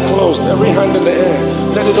 Every eye closed, every hand in the air.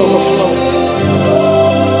 Let it overflow.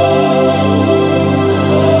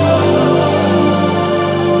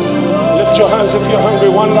 Lift your hands if you're hungry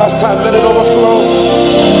one last time. Let it overflow.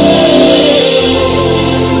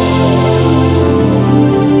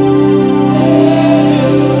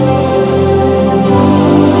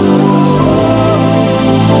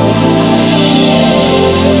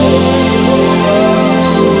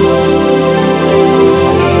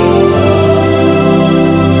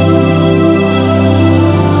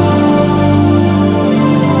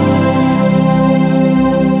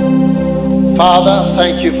 Father,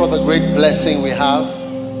 thank you for the great blessing we have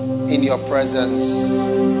in your presence.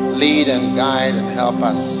 Lead and guide and help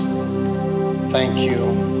us. Thank you.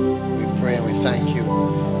 We pray and we thank you.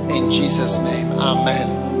 In Jesus' name, amen.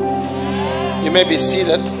 You may be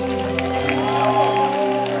seated.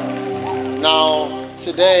 Now,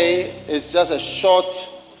 today is just a short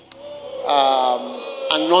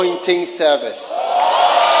anointing service.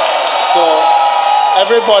 So,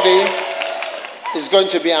 everybody is going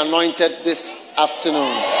to be anointed this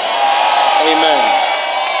afternoon. Amen.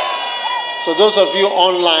 So those of you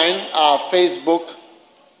online, Facebook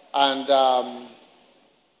and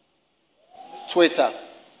Twitter,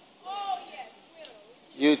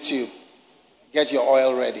 YouTube, get your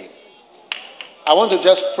oil ready. I want to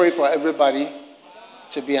just pray for everybody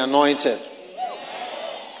to be anointed.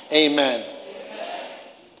 Amen.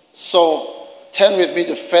 So turn with me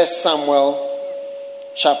to 1 Samuel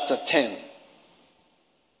chapter 10.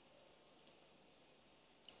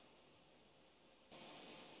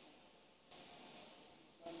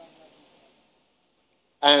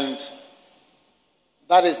 And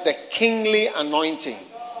that is the kingly anointing.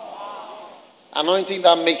 Anointing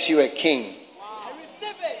that makes you a king.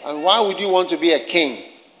 And why would you want to be a king?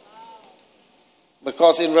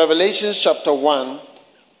 Because in Revelation chapter 1,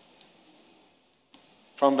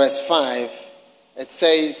 from verse 5, it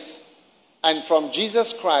says, and from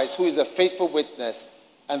Jesus Christ, who is the faithful witness,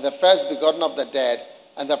 and the first begotten of the dead,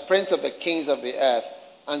 and the prince of the kings of the earth,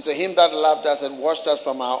 and to him that loved us and washed us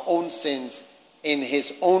from our own sins in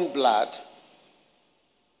his own blood,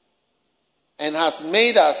 and has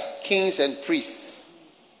made us kings and priests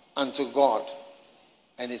unto God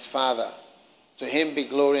and his Father. To him be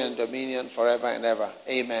glory and dominion forever and ever.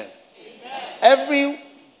 Amen. Every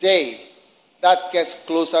day that gets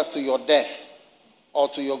closer to your death or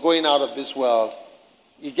to your going out of this world,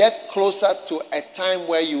 you get closer to a time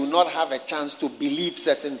where you will not have a chance to believe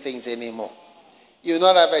certain things anymore. You will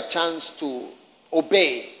not have a chance to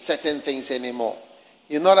obey certain things anymore.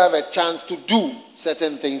 You will not have a chance to do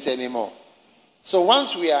certain things anymore. So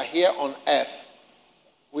once we are here on earth,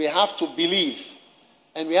 we have to believe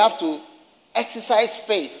and we have to exercise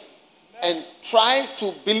faith and try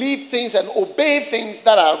to believe things and obey things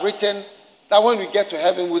that are written, that when we get to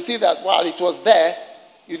heaven, we'll see that while it was there,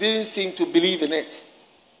 you didn't seem to believe in it.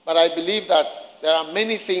 But I believe that there are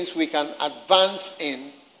many things we can advance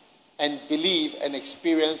in and believe and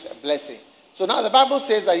experience a blessing. So now the Bible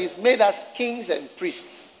says that he's made us kings and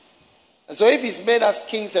priests. And so if he's made us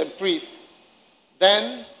kings and priests,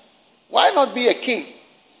 then why not be a king?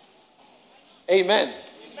 Amen.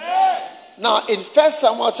 Amen. Now in 1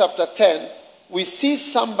 Samuel chapter 10, we see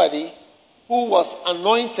somebody who was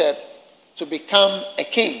anointed to become a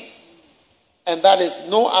king. And that is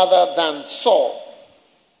no other than Saul.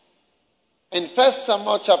 In 1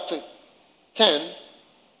 Samuel chapter 10,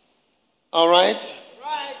 all right?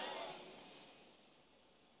 Right.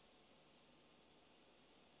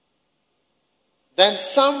 Then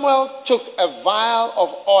Samuel took a vial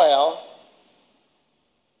of oil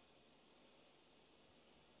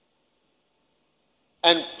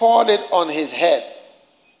and poured it on his head.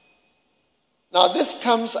 Now this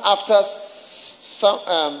comes after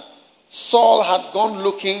Saul had gone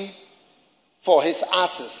looking for his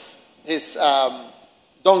asses, his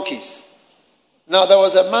donkeys. Now there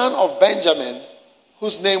was a man of Benjamin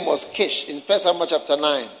whose name was Kish in 1 Samuel chapter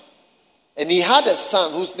 9. And he had a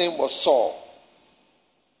son whose name was Saul.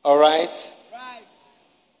 All right? Right.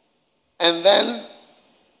 And then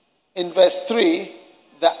in verse 3,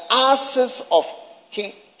 the asses of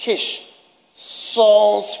King Kish,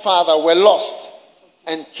 Saul's father, were lost.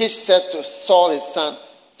 And Kish said to Saul his son,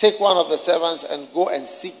 take one of the servants and go and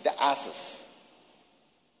seek the asses.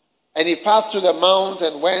 And he passed through the mount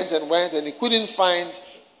and went, and he couldn't find.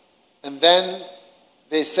 And then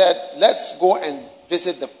they said, let's go and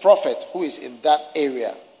visit the prophet who is in that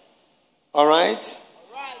area. All right?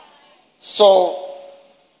 So,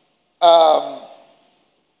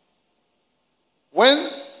 when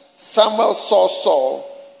Samuel saw Saul,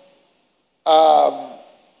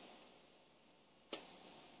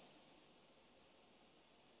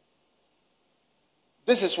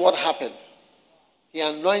 this is what happened. He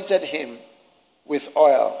anointed him with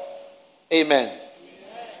oil. Amen.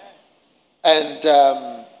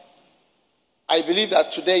 And I believe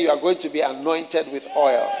that today you are going to be anointed with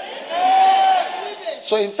oil.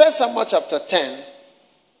 So in 1 Samuel chapter 10,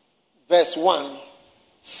 verse 1,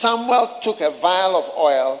 Samuel took a vial of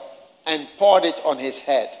oil and poured it on his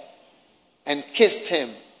head and kissed him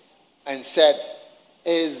and said,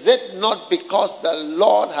 is it not because the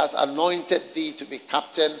Lord has anointed thee to be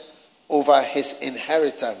captain over his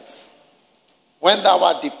inheritance? When thou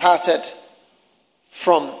art departed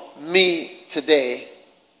from me today,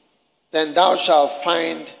 then thou shalt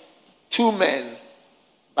find 2 men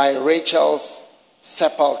by Rachel's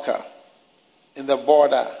sepulchre in the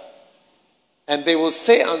border. And they will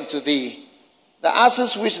say unto thee, the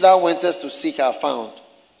asses which thou wentest to seek are found.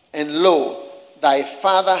 And lo, thy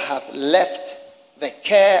father hath left the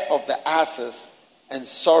care of the asses and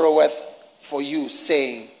sorroweth for you,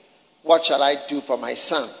 saying, what shall I do for my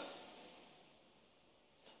son?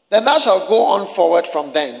 Then thou shalt go on forward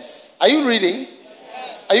from thence. Are you reading?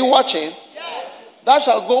 Yes. Are you watching? Yes. Thou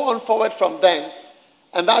shalt go on forward from thence,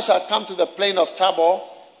 and thou shalt come to the plain of Tabor,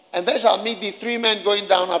 and there shall meet thee 3 men going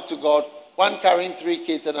down up to God, one carrying 3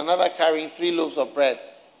 kids, and another carrying 3 loaves of bread,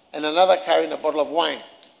 and another carrying a bottle of wine.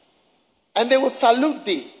 And they will salute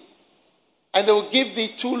thee, and they will give thee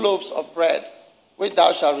 2 loaves of bread, which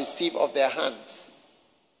thou shalt receive of their hands.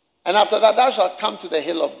 And after that thou shalt come to the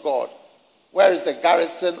hill of God, where is the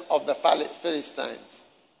garrison of the Philistines.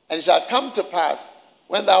 And it shall come to pass,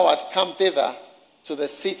 when thou art come thither to the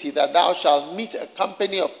city, that thou shalt meet a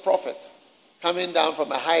company of prophets coming down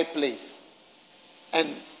from a high place, and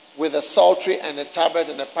with a psaltery and a tabret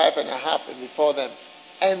and a pipe and a harp before them,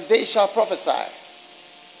 and they shall prophesy.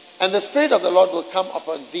 And the Spirit of the Lord will come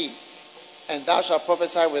upon thee, and thou shalt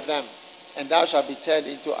prophesy with them, and thou shalt be turned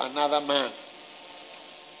into another man.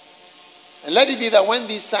 And let it be that when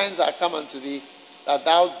these signs are come unto thee, that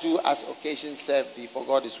thou do as occasion serve thee, for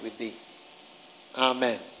God is with thee.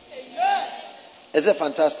 Amen. Amen. Is it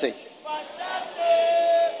fantastic? Fantastic.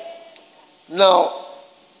 Now,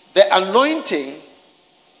 the anointing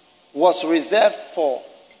was reserved for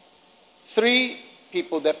three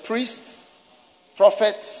people: the priests,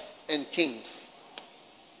 prophets, and kings.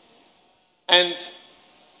 And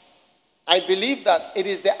I believe that it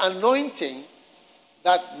is the anointing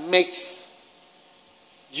that makes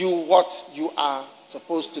you what you are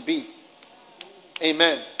supposed to be.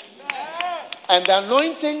 Amen. And the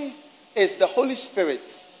anointing is the Holy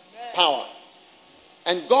Spirit's power.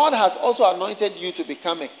 And God has also anointed you to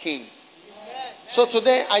become a king. So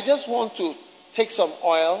today I just want to take some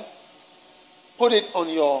oil, put it on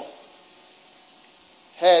your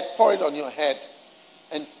head, pour it on your head,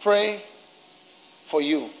 and pray for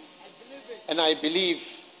you. And I believe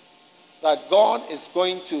that God is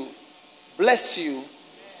going to bless you,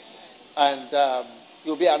 and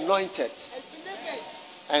you'll be anointed.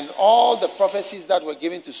 And all the prophecies that were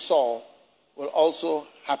given to Saul will also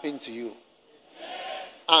happen to you.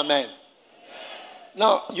 Amen.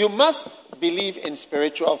 Now, you must believe in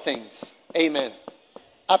spiritual things. Amen.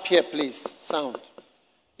 Up here, please. Sound.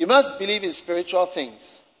 You must believe in spiritual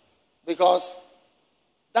things, because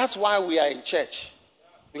that's why we are in church.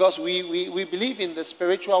 Because we believe in the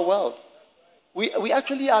spiritual world. We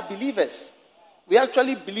actually are believers. We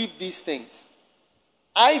actually believe these things.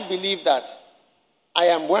 I believe that I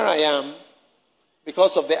am where I am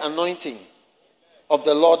because of the anointing of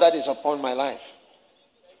the Lord that is upon my life.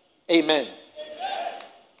 Amen.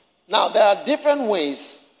 Now, there are different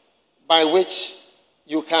ways by which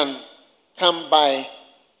you can come by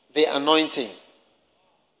the anointing.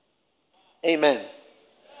 Amen.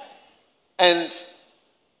 And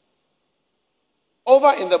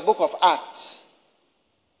over in the book of Acts,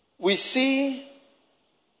 we see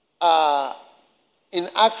in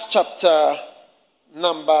Acts chapter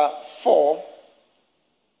number 4,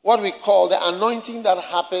 what we call the anointing that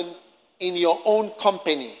happened in your own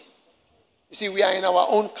company. You see, we are in our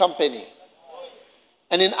own company.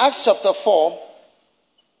 And in Acts chapter 4,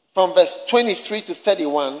 from verse 23 to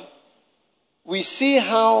 31, we see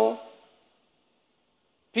how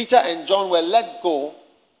Peter and John were let go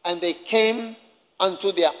and they came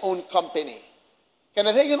unto their own company.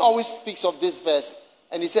 Kenneth Hagin always speaks of this verse,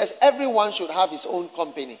 and he says everyone should have his own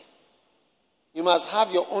company. You must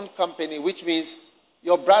have your own company, which means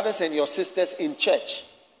your brothers and your sisters in church.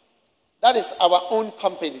 That is our own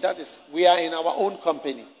company. That is, we are in our own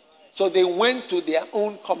company. So they went to their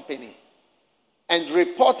own company and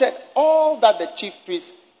reported all that the chief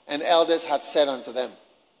priests and elders had said unto them.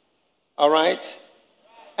 All right?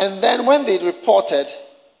 And then when they reported,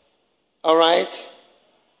 all right,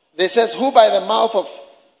 they says, who by the mouth of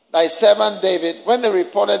thy servant David, when they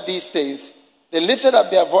reported these things, they lifted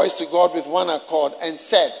up their voice to God with one accord and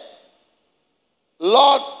said,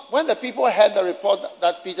 Lord, when the people heard the report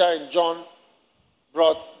that Peter and John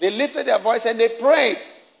brought, they lifted their voice and they prayed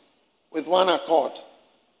with one accord.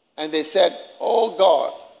 And they said, O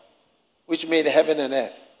God, which made heaven and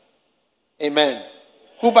earth. Amen.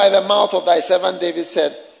 Who by the mouth of thy servant David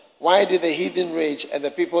said, why did the heathen rage and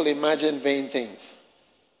the people imagine vain things?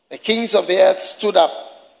 The kings of the earth stood up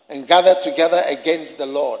and gathered together against the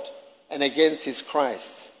Lord and against his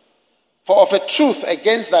Christ. For of a truth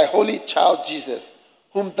against thy holy child Jesus,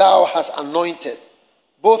 whom thou hast anointed,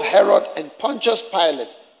 both Herod and Pontius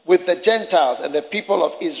Pilate with the Gentiles and the people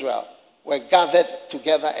of Israel were gathered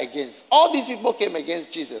together against. All these people came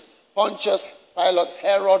against Jesus. Pontius Pilate,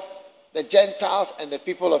 Herod, the Gentiles, and the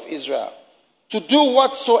people of Israel. To do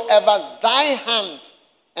whatsoever thy hand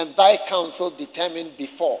and thy counsel determined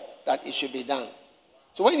before that it should be done.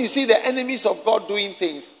 So when you see the enemies of God doing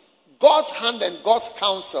things, God's hand and God's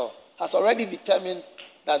counsel has already determined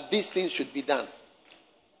that these things should be done.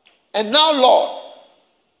 And now, Lord,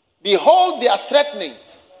 behold their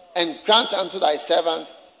threatenings, and grant unto thy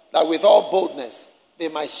servants that with all boldness they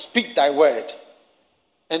might speak thy word,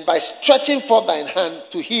 and by stretching forth thine hand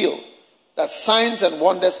to heal, that signs and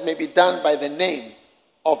wonders may be done by the name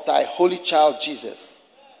of thy holy child Jesus.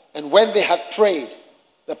 And when they had prayed,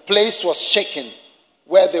 the place was shaken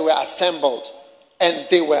where they were assembled, and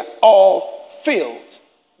they were all filled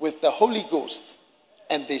with the Holy Ghost,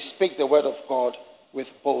 and they spake the word of God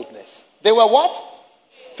with boldness. They were what?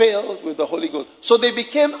 Filled with the Holy Ghost. So they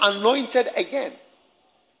became anointed again.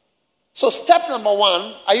 So step number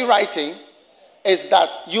 1, are you writing? Is that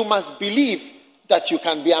you must believe that you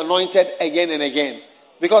can be anointed again and again.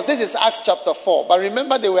 Because this is Acts chapter 4. But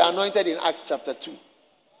remember, they were anointed in Acts chapter 2.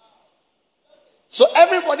 So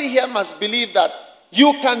everybody here must believe that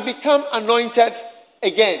you can become anointed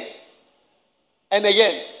again. And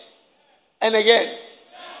again. And again.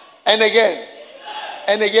 And again.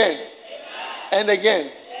 And again. And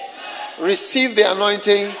again. Receive the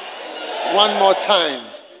anointing one more time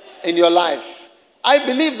in your life. I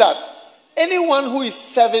believe that anyone who is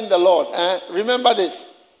serving the Lord, remember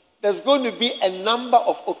this. There's going to be a number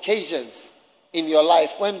of occasions in your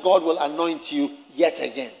life when God will anoint you yet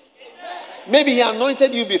again. Maybe he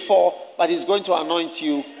anointed you before, but he's going to anoint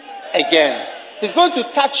you again. He's going to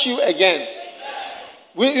touch you again.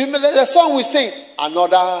 The song we sing,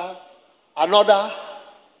 another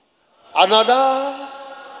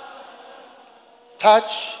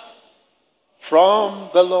touch from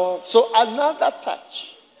the Lord. So another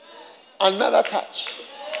touch.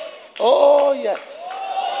 Oh yes.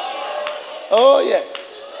 Oh yes.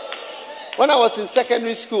 When I was in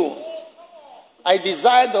secondary school, I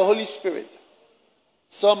desired the Holy Spirit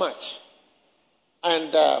so much.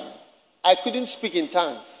 And I couldn't speak in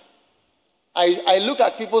tongues. I look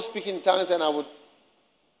at people speaking in tongues and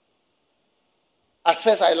at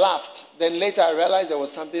first I laughed. Then later I realized there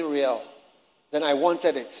was something real. Then I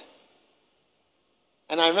wanted it.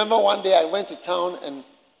 And I remember one day I went to town and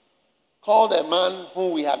called a man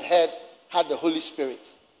whom we had heard had the Holy Spirit.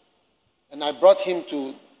 And I brought him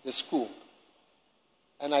to the school.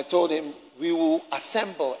 And I told him, we will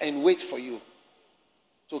assemble and wait for you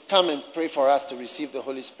to come and pray for us to receive the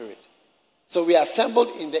Holy Spirit. So we assembled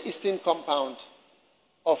in the eastern compound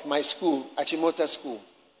of my school, Achimota School.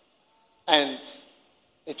 And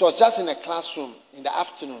it was just in a classroom in the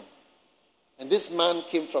afternoon. And this man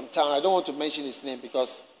came from town. I don't want to mention his name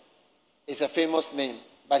because it's a famous name.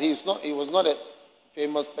 But he was not a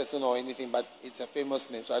famous person or anything, but it's a famous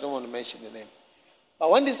name, so I don't want to mention the name. But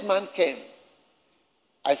when this man came,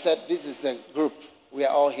 I said, this is the group. We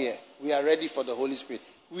are all here. We are ready for the Holy Spirit.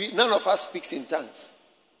 None of us speaks in tongues.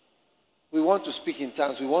 We want to speak in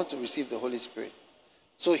tongues. We want to receive the Holy Spirit.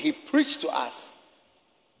 So he preached to us.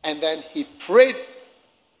 And then he prayed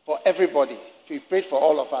for everybody. He prayed for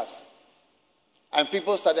all of us. And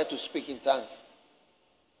people started to speak in tongues.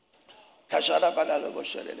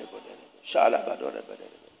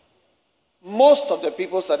 Most of the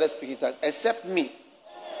people started speaking in tongues, except me.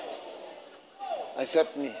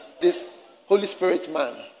 This Holy Spirit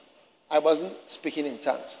man, I wasn't speaking in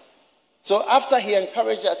tongues. So after he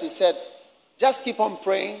encouraged us, he said, just keep on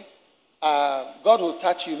praying. God will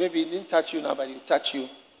touch you. Maybe he didn't touch you now, but he'll touch you.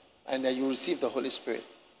 And then you receive the Holy Spirit.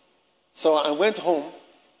 So I went home,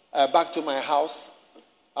 back to my house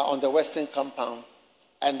on the western compound.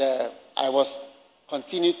 And I was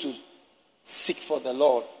continued to seek for the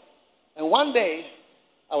Lord. And one day,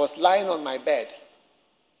 I was lying on my bed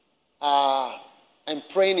and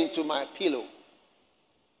praying into my pillow.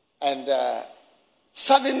 And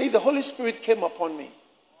suddenly, the Holy Spirit came upon me.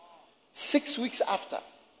 6 weeks after.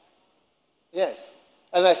 Yes.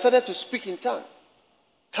 And I started to speak in tongues.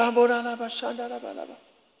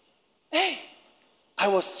 Hey! I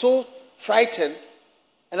was so frightened,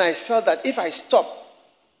 and I felt that if I stop,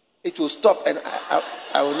 it will stop, and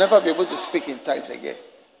I will never be able to speak in tongues again.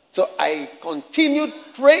 So I continued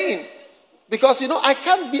praying. Because, I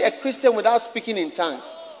can't be a Christian without speaking in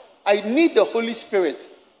tongues. I need the Holy Spirit.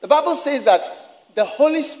 The Bible says that the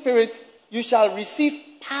Holy Spirit, you shall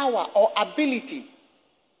receive power or ability.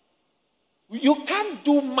 You can't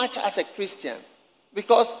do much as a Christian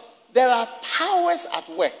because there are powers at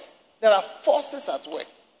work. There are forces at work.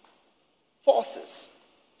 Forces.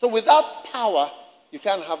 So without power, you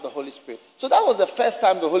can't have the Holy Spirit. So that was the first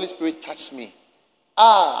time the Holy Spirit touched me.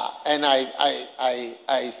 And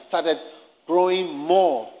I started growing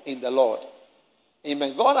more in the Lord.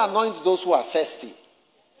 Amen. God anoints those who are thirsty.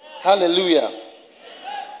 Hallelujah.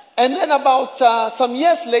 And then about some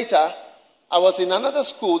years later, I was in another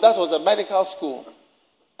school. That was a medical school.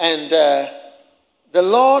 And the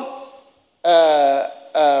Lord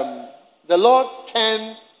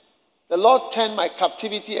turned my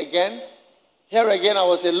captivity again. Here again, I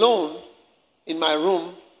was alone in my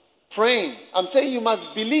room praying. I'm saying you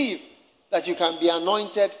must believe that you can be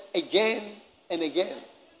anointed again and again.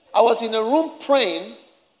 I was in a room praying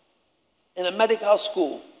in a medical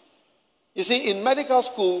school. You see, in medical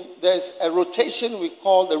school, there's a rotation we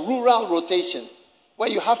call the rural rotation, where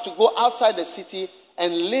you have to go outside the city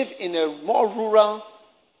and live in a more rural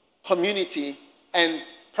community and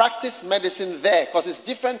practice medicine there, because it's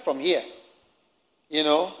different from here.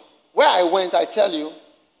 Where I went, I tell you,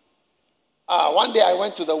 one day I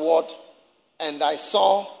went to the ward and I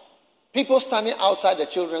saw people standing outside the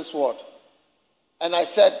children's ward. And I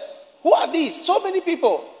said, who are these? So many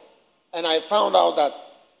people. And I found out that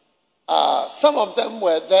some of them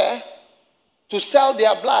were there to sell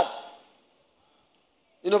their blood.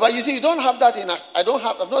 But you see, you don't have that I've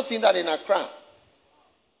not seen that in Accra.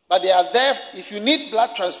 But they are there. If you need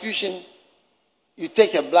blood transfusion, you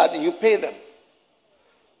take your blood and you pay them.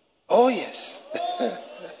 Oh, yes.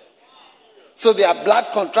 So they are blood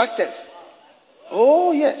contractors.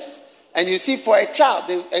 Oh, yes. And you see, for a child,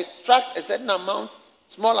 they extract a certain amount,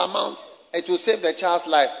 small amount, it will save the child's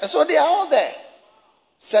life. And so they are all there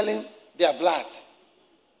selling their blood.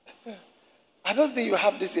 I don't think you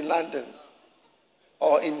have this in London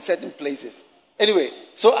or in certain places. Anyway,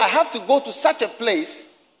 so I have to go to such a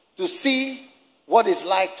place to see what it's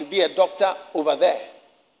like to be a doctor over there.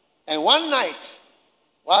 And one night,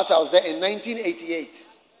 whilst I was there in 1988,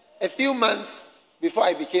 a few months before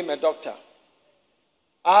I became a doctor,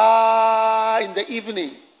 in the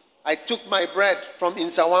evening, I took my bread from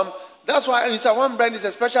Insawam. That's why Insawam bread is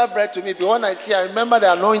a special bread to me. But when I see, I remember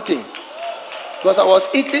the anointing. Because I was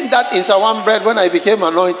eating that Insawam bread when I became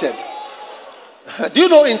anointed. Do you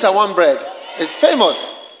know Insawam bread? It's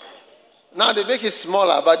famous. Now they make it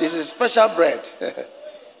smaller, but it's a special bread.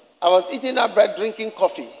 I was eating that bread, drinking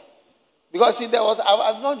coffee. Because see,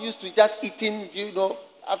 I'm not used to just eating, I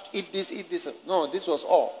have to eat this. No, this was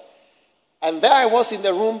all. And there I was in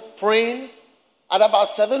the room praying. At about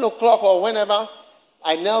 7 o'clock or whenever,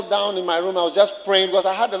 I knelt down in my room. I was just praying because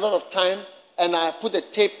I had a lot of time. And I put the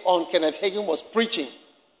tape on. Kenneth Hagin was preaching.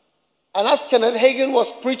 And as Kenneth Hagin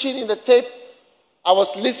was preaching in the tape, I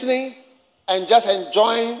was listening and just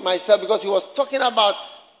enjoying myself because he was talking about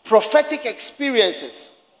prophetic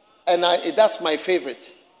experiences. And that's my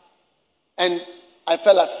favorite. And I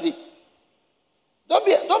fell asleep. Don't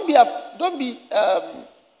be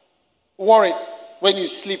worried when you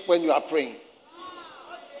sleep when you are praying.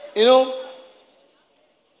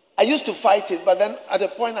 I used to fight it, but then at a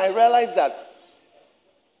point I realized that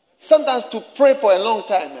sometimes to pray for a long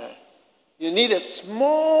time, you need a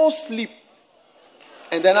small sleep.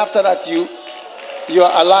 And then after that, you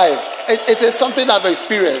are alive. It is something I've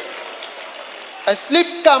experienced. A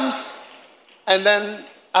sleep comes, and then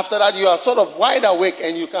after that, you are sort of wide awake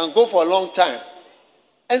and you can go for a long time.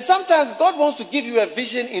 And sometimes God wants to give you a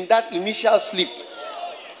vision in that initial sleep.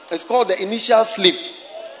 It's called the initial sleep.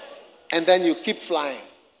 And then you keep flying.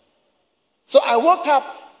 So I woke up,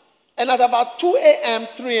 and at about 2 a.m.,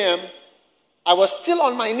 3 a.m., I was still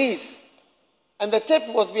on my knees. And the tape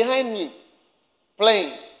was behind me,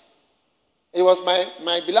 playing. It was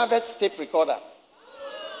my beloved's tape recorder.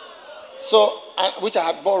 Which I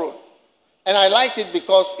had borrowed. And I liked it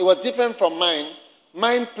because it was different from mine.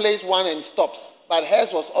 Mine plays one and stops. But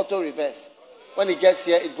hers was auto-reverse. When it gets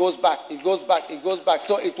here, it goes back, it goes back, it goes back.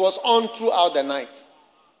 So it was on throughout the night.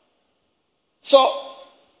 So,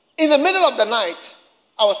 in the middle of the night,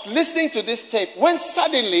 I was listening to this tape when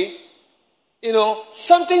suddenly,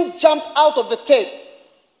 something jumped out of the tape.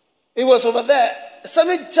 It was over there.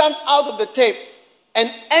 Something jumped out of the tape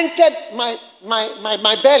and entered my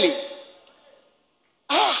belly.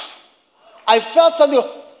 I felt something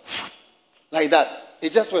like that.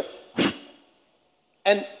 It just went.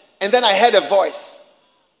 And then I heard a voice.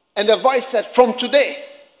 And the voice said, "From today,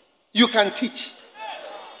 you can teach."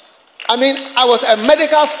 I was a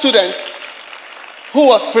medical student who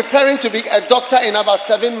was preparing to be a doctor in about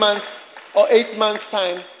 7 months or 8 months'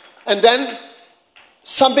 time. And then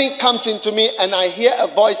something comes into me and I hear a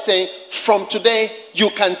voice saying, "From today, you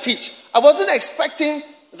can teach." I wasn't expecting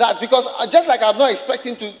that because just like I'm not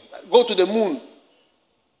expecting to go to the moon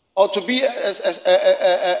or to be an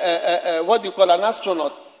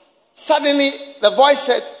astronaut. Suddenly, the voice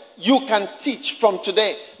said, "You can teach from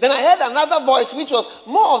today." Then I heard another voice, which was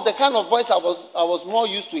more of the kind of voice I was more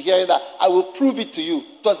used to hearing, that I will prove it to you.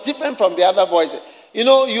 It was different from the other voices.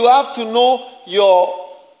 You have to know your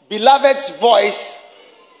beloved's voice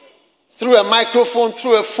through a microphone,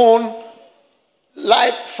 through a phone,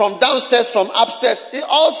 live, from downstairs, from upstairs. It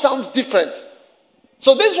all sounds different.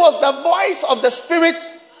 So this was the voice of the Spirit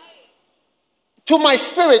to my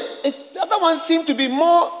spirit. The other one seemed to be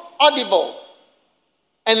more audible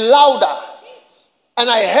and louder. And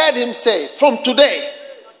I heard him say, from today,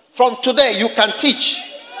 you can teach."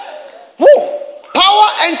 Woo! Power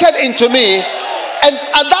entered into me. And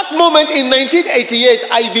at that moment in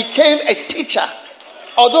 1988, I became a teacher.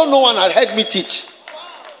 Although no one had heard me teach.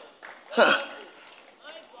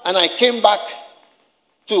 And I came back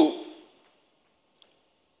to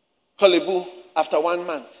Korle Bu after 1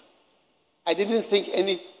 month. I didn't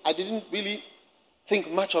really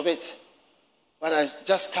think much of it. But I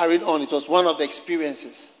just carried on. It was one of the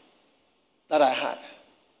experiences that I had.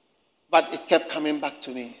 But it kept coming back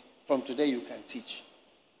to me. From today you can teach.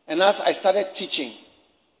 And as I started teaching,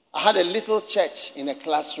 I had a little church in a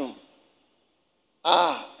classroom.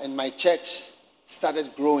 And my church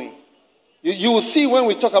started growing. You will see when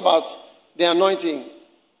we talk about the anointing.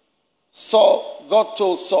 God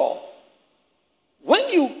told Saul, "When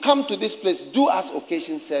you come to this place, do as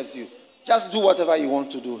occasion serves you. Just do whatever you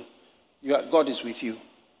want to do. God is with you.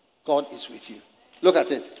 God is with you." Look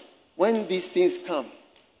at it. When these things come,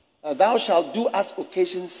 thou shalt do as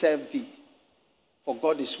occasion serve thee, for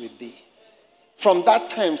God is with thee. From that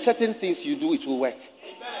time, certain things you do, it will work.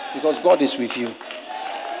 Because God is with you.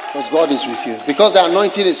 Because God is with you. Because the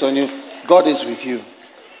anointing is on you, God is with you.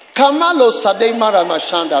 Kamalo Sadema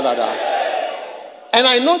Ramashandalada. And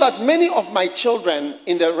I know that many of my children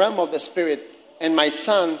in the realm of the spirit and my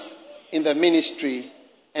sons in the ministry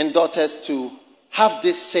and daughters too have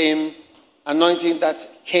this same anointing that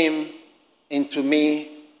came into me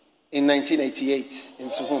in 1988 in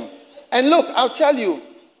Suhum. And look, I'll tell you,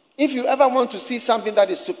 if you ever want to see something that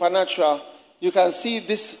is supernatural, you can see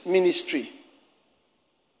this ministry.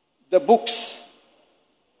 The books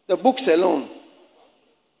alone.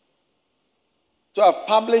 To have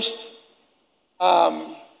published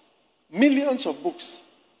millions of books.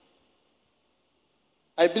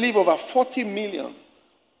 I believe over 40 million.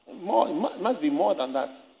 More, it must be more than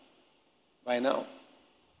that by now.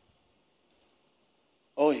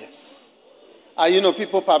 Oh, yes.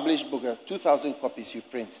 People publish books, 2,000 copies you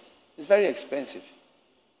print. It's very expensive.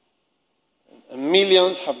 And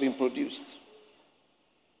millions have been produced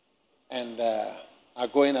and are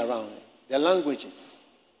going around. The languages.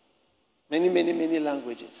 Many, many, many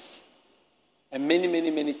languages. And many, many,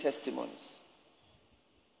 many testimonies.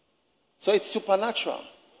 So it's supernatural.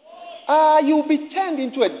 You'll be turned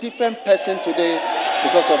into a different person today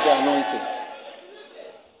because of the anointing.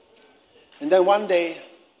 And then one day,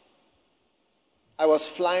 I was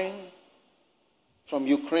flying from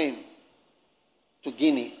Ukraine to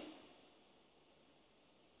Guinea.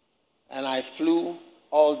 And I flew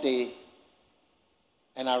all day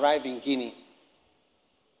and arrived in Guinea.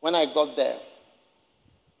 When I got there,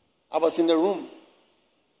 I was in the room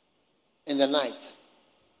in the night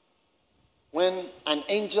when an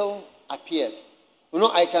angel appeared.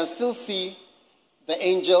 I can still see the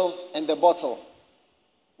angel and the bottle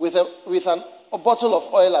with a bottle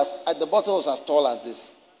of oil. The bottle was as tall as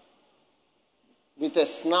this, with a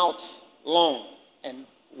snout long and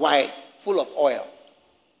wide, full of oil.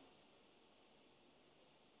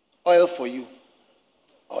 Oil for you.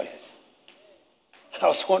 Oh, yes. I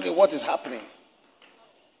was wondering what is happening.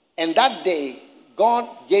 And that day, God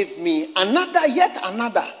gave me yet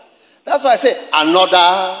another. That's why I say,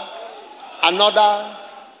 another.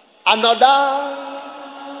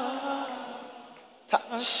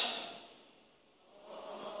 Touch.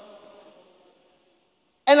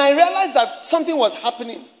 And I realized that something was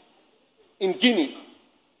happening in Guinea.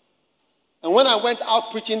 And when I went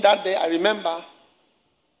out preaching that day, I remember,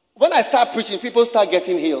 when I start preaching, people start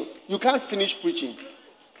getting healed. You can't finish preaching.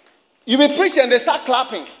 You be preaching and they start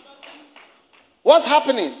clapping. What's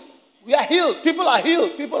happening? We are healed. People are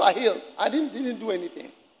healed. People are healed. I didn't do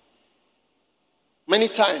anything. Many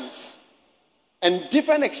times. And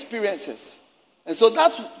different experiences. And so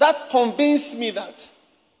that convinced me that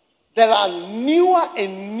there are newer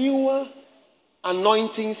and newer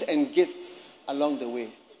anointings and gifts along the way.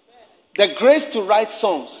 The grace to write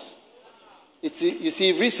songs. You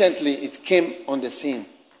see, recently it came on the scene.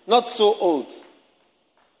 Not so old.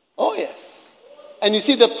 Oh, yes. And you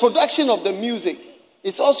see, the production of the music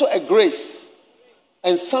is also a grace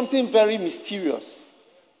and something very mysterious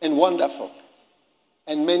and wonderful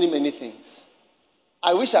and many, many things.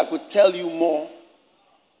 I wish I could tell you more.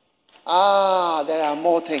 There are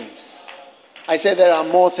more things. I say there are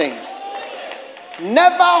more things.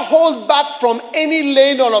 Never hold back from any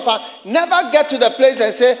laying on of hands. Never get to the place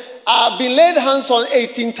and say, I've been laid hands on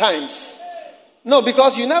 18 times. No,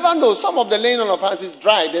 because you never know. Some of the laying on of hands is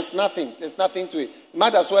dry. There's nothing to it. You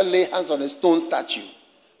might as well lay hands on a stone statue.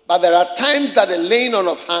 But there are times that the laying on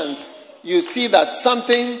of hands, you see that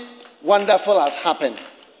something wonderful has happened.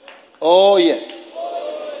 Oh, yes.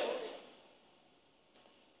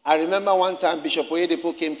 I remember one time Bishop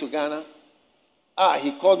Oyedepo came to Ghana.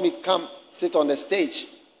 He called me, come sit on the stage.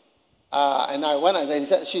 He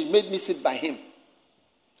said, she made me sit by him.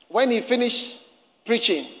 When he finished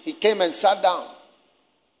preaching, he came and sat down.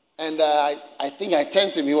 And I think I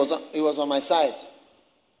turned to him. He was on my side.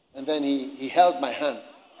 And then he held my hand.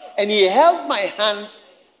 And he held my hand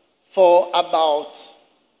for about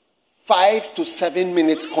 5 to 7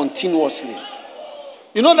 minutes continuously.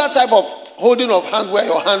 You know that type of holding of hand where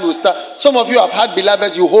your hand will start. Some of you have had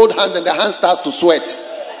beloveds, you hold hand and the hand starts to sweat.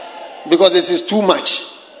 Because this is too much.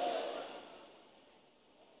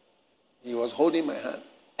 He was holding my hand.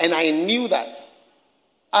 And I knew that.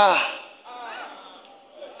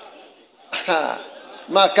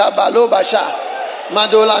 Makabalo Basha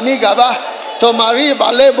Madolami Gaba Tomari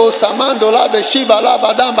Balebo Samandola Beshibala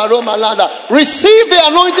Badam Baroma Landa. Receive the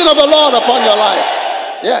anointing of the Lord upon your life.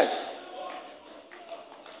 Yes.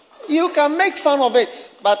 You can make fun of it,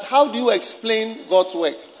 but how do you explain God's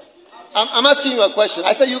work? I'm asking you a question.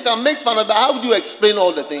 I said you can make fun of it. How do you explain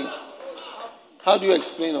all the things? How do you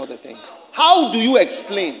explain all the things? How do you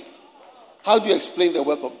explain? How do you explain the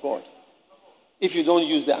work of God if you don't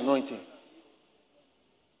use the anointing?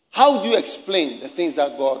 How do you explain the things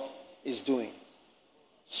that God is doing?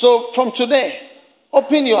 So from today,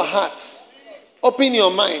 open your heart, open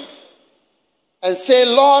your mind, and say,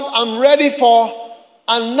 Lord, I'm ready for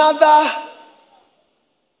another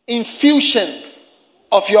infusion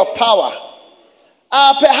of your power.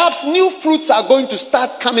 Perhaps new fruits are going to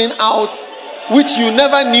start coming out which you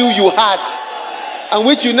never knew you had, and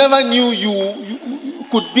which you never knew you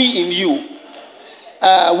could be in you,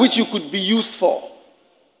 which you could be used for.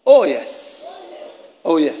 Oh yes.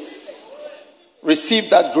 Oh yes. Receive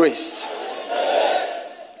that grace.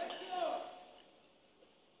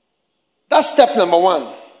 That's step number 1.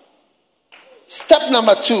 Step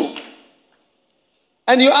number 2.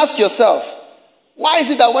 And you ask yourself, why is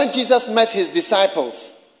it that when Jesus met his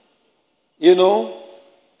disciples, he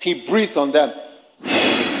breathed on them?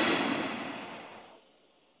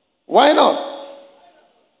 Why not?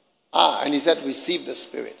 And he said, receive the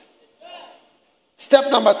Spirit. Step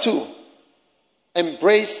number 2,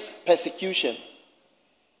 embrace persecution.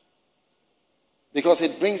 Because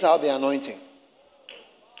it brings out the anointing.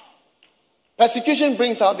 Persecution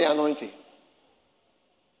brings out the anointing.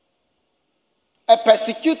 A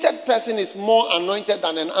persecuted person is more anointed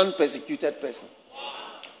than an unpersecuted person.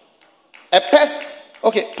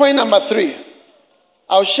 Okay, point number 3.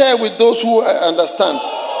 I'll share with those who understand.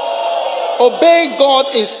 Obey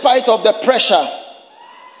God in spite of the pressure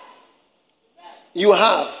you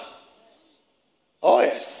have. Oh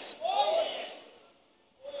yes.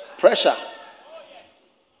 Pressure.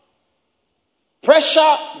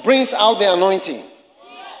 Pressure brings out the anointing.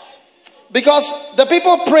 Because the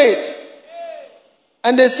people prayed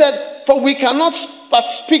and they said, for we cannot but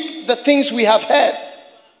speak the things we have heard.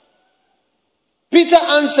 Peter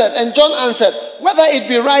answered and John answered, whether it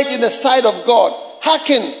be right in the sight of God,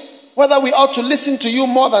 hearken, whether we ought to listen to you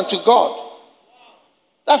more than to God.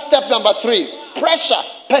 That's step number 3. Pressure.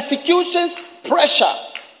 Persecutions, pressure.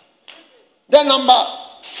 Then number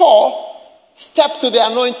 4, step to the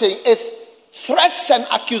anointing is threats and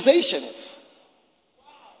accusations.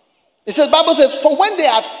 It says, Bible says, for when they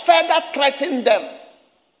had further threatened them,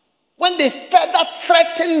 when they further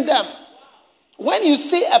threatened them, when you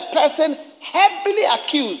see a person heavily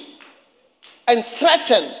accused and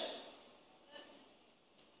threatened,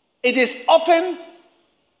 it is often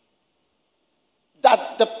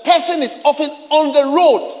that the person is often on the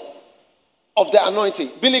road of the anointing.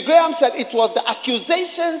 Billy Graham said it was the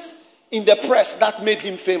accusations in the press that made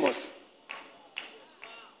him famous.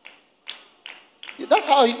 That's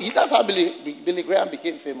how Billy Graham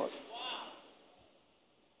became famous.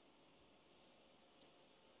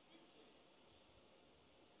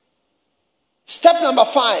 Step number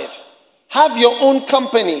 5, have your own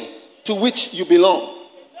company to which you belong.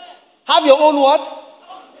 Have your own what?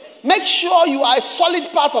 Make sure you are a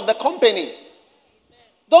solid part of the company.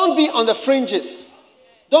 Don't be on the fringes.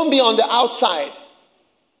 Don't be on the outside.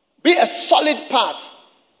 Be a solid part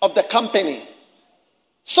of the company.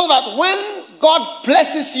 So that when God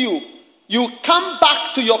blesses you, you come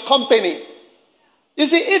back to your company. You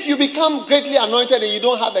see, if you become greatly anointed and you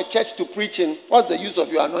don't have a church to preach in, what's the use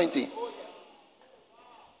of your anointing?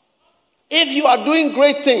 If you are doing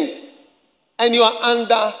great things and you are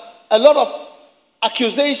under a lot of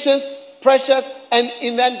accusations, pressures, and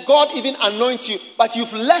then God even anoints you, but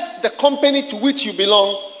you've left the company to which you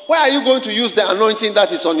belong, where are you going to use the anointing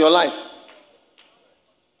that is on your life?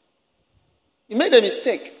 You made a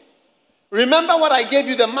mistake. Remember what I gave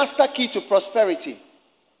you, the master key to prosperity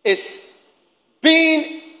is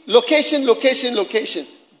being location,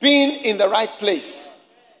 being in the right place.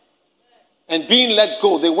 And being let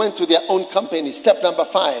go, they went to their own company. Step number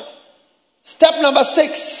 5. Step number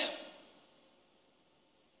 6.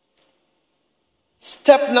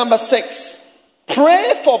 Step number 6.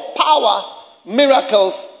 Pray for power,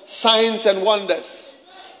 miracles, signs, and wonders.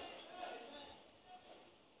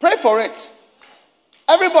 Pray for it.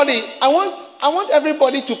 Everybody, I want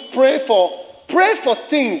everybody to pray for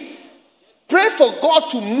things. Pray for God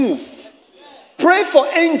to move. Pray for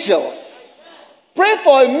angels. Pray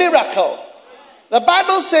for a miracle. The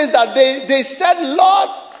Bible says that they said, Lord,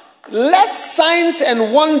 let signs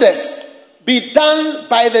and wonders be done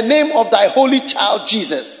by the name of thy holy child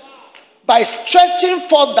Jesus. By stretching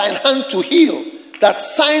forth thine hand to heal, that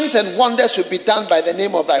signs and wonders will be done by the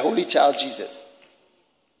name of thy holy child Jesus.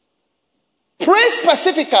 Pray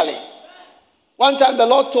specifically. One time the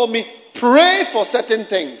Lord told me, pray for certain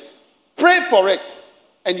things. Pray for it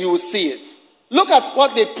and you will see it. Look at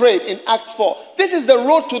what they prayed in Acts 4. This is the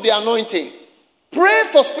road to the anointing. Pray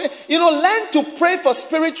for learn to pray for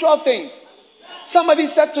spiritual things. Somebody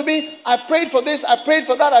said to me, I prayed for this, I prayed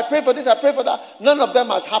for that, I prayed for this, I prayed for that. None of them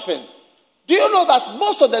has happened. Do you know that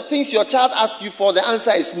most of the things your child asks you for, the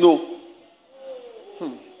answer is no?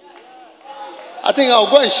 I think I'll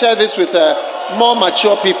go and share this with more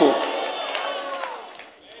mature people.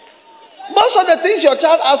 Most of the things your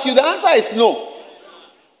child asks you, the answer is no.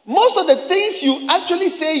 Most of the things you actually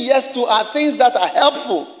say yes to are things that are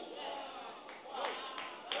helpful.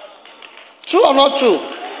 True or not true?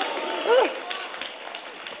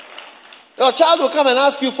 Your child will come and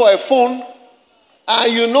ask you for a phone,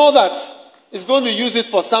 and you know that he's going to use it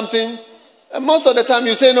for something, and most of the time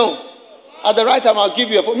you say no. At the right time, I'll give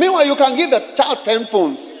you a phone. Meanwhile, you can give the child 10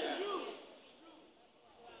 phones.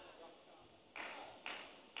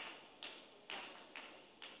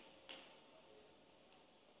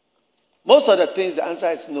 Most of the things, the answer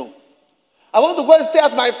is no. I want to go and stay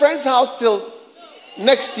at my friend's house till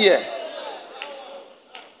next year.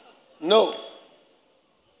 No.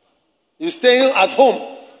 You're staying at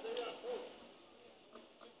home.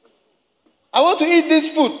 I want to eat this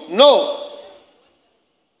food. No.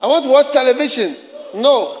 I want to watch television.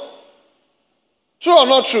 No. True or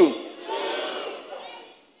not true?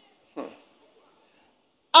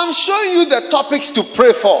 I'm showing you the topics to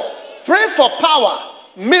pray for. Pray for power,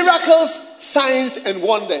 miracles, signs, and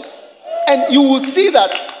wonders. And you will see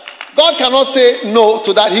that God cannot say no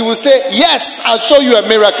to that. He will say, yes, I'll show you a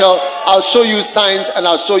miracle, I'll show you signs, and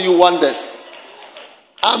I'll show you wonders.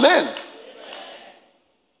 Amen.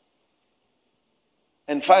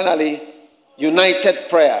 And finally, united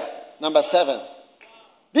prayer. Number 7.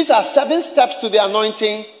 These are 7 steps to the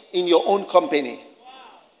anointing in your own company.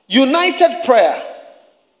 United prayer.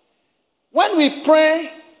 When we pray,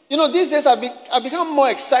 these days I've become more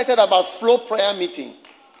excited about flow prayer meeting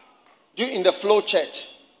in the flow church.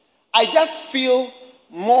 I just feel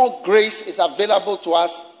more grace is available to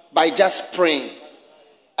us by just praying.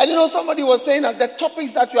 And somebody was saying that the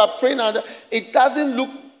topics that you are praying on, it doesn't look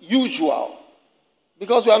usual.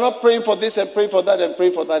 Because we are not praying for this and praying for that and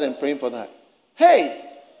praying for that and praying for that. Hey,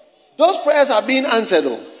 those prayers are being answered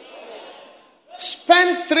though.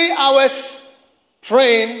 Spend 3 hours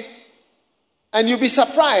praying and you'll be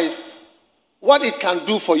surprised what it can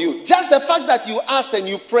do for you. Just the fact that you asked and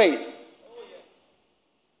you prayed.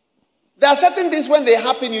 There are certain things when they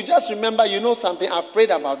happen, you just remember, something, I've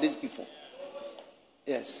prayed about this before.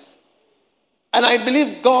 Yes. And I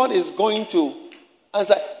believe God is going to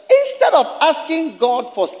answer. Instead of asking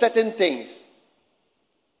God for certain things,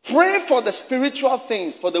 pray for the spiritual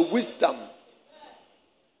things, for the wisdom.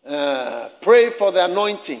 Pray for the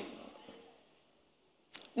anointing.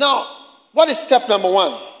 Now, what is step number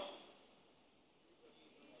 1?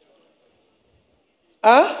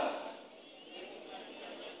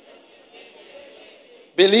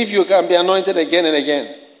 Believe you can be anointed again and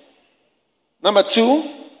again. Number 2,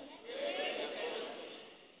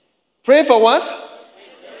 pray for what?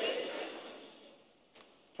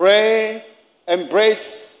 Pray,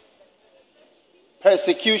 embrace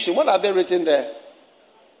persecution. What are they written there?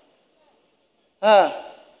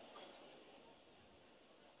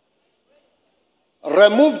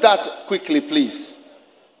 Remove that quickly, please.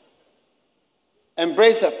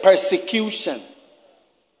 Embrace a persecution.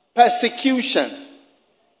 Persecution.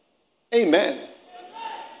 Amen.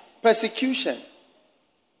 Persecution.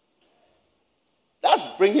 That's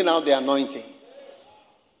bringing out the anointing.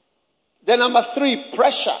 Then number 3,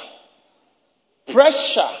 pressure.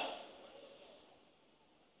 Pressure.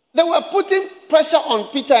 They were putting pressure on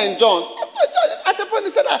Peter and John. At the point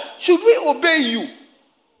they said, should we obey you?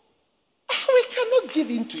 We cannot give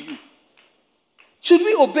in to you. Should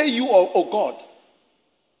we obey you or God?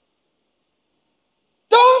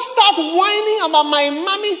 Don't start whining about my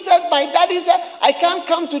mommy said, my daddy said, I can't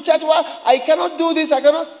come to church. Well, I cannot do this, I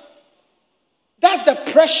cannot. That's the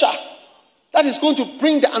pressure that is going to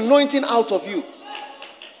bring the anointing out of you.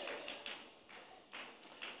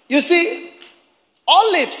 You see,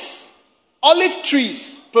 olive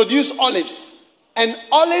trees produce olives, and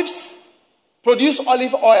olives produce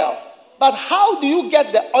olive oil. But how do you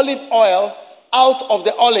get the olive oil out of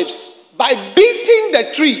the olives? By beating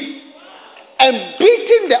the tree and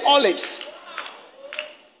beating the olives.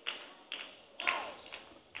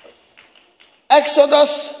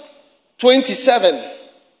 Exodus 27,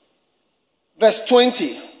 verse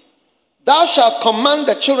 20. Thou shalt command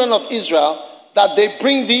the children of Israel that they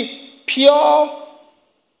bring thee pure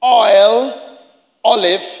olive,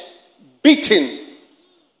 beaten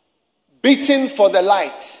for the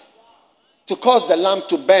light, to cause the lamp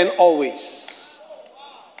to burn always.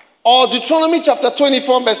 Or Deuteronomy chapter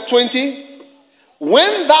 24 verse 20.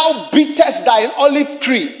 When thou beatest thine olive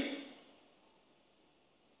tree,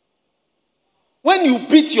 when you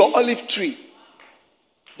beat your olive tree,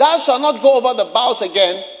 thou shalt not go over the boughs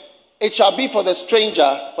again. It shall be for the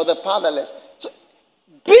stranger, for the fatherless. So,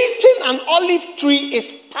 beating an olive tree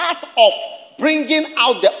is part of bringing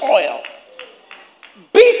out the oil.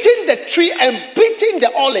 Beating the tree and beating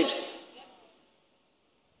the olives.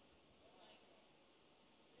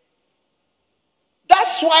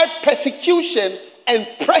 That's why persecution and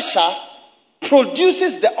pressure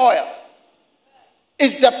produces the oil.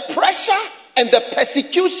 It's the pressure and the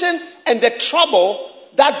persecution and the trouble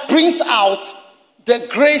that brings out the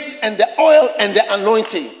grace and the oil and the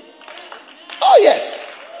anointing. Oh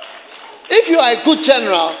yes. If you are a good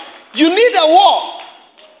general, you need a war.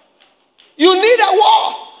 You need a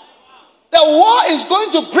war. The war is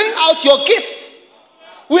going to bring out your gift.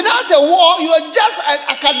 Without a war, you are just an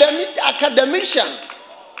academician.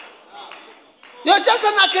 You're just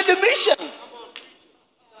an academician.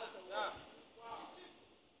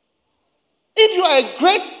 If you are a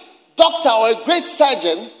great doctor or a great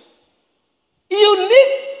surgeon, you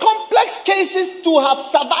need complex cases to have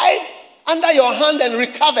survived under your hand and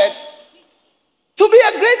recovered. To be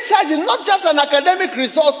a great surgeon, not just an academic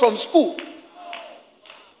result from school.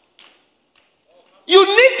 You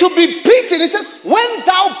need to be beaten. It says, when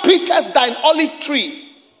thou beatest thine olive tree.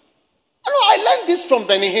 I learned this from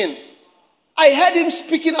Benny Hinn. I heard him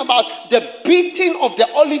speaking about the beating of the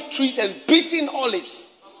olive trees and beating olives.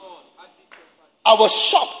 I was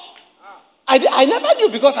shocked. I never knew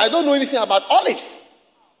because I don't know anything about olives.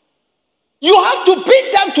 You have to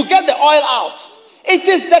beat them to get the oil out. It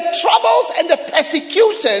is the troubles and the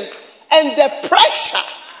persecutions and the pressure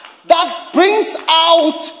that brings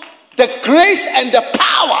out the grace and the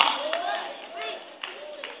power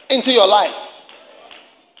into your life.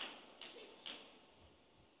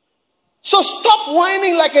 So stop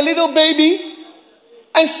whining like a little baby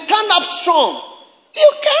and stand up strong.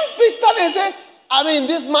 You can't be standing and say,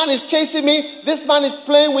 this man is chasing me. This man is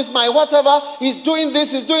playing with my whatever. He's doing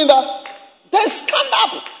this, he's doing that. Then stand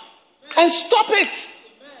up and stop it.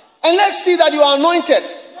 And let's see that you are anointed.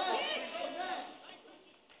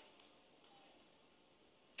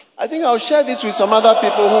 I think I'll share this with some other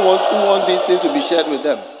people who want these things to be shared with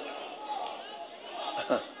them.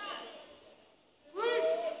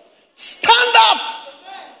 Stand up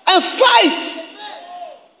and fight.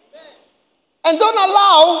 And don't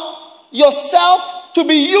allow yourself to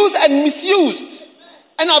be used and misused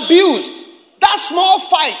and abused. That small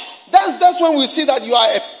fight, that's when we see that you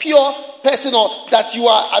are a pure person, or that you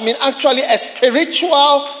are, actually a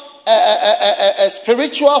spiritual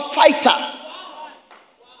fighter.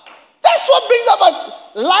 That's what brings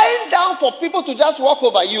about lying down for people to just walk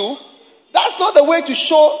over you. That's not the way to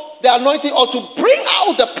show the anointing or to bring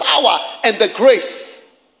out the power and the grace.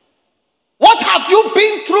 What have you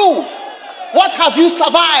been through? What have you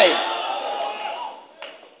survived?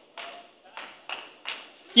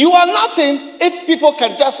 You are nothing if people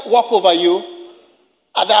can just walk over you.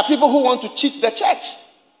 And there are people who want to cheat the church.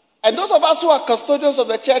 And those of us who are custodians of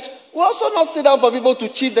the church, we also not sit down for people to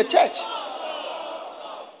cheat the church.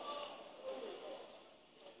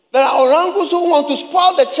 There are orangutans who want to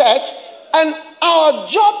spoil the church, and our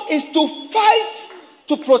job is to fight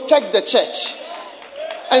to protect the church.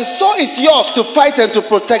 And so is yours to fight and to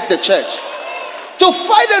protect the church. To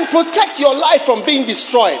fight and protect your life from being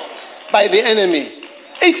destroyed by the enemy.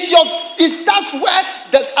 That's where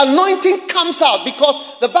the anointing comes out,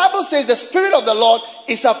 because the Bible says the Spirit of the Lord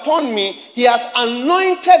is upon me. He has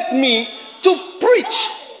anointed me to preach,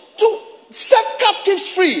 to set captives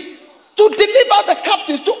free, to deliver the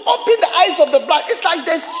captives, to open the eyes of the blind. It's like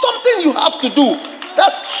there's something you have to do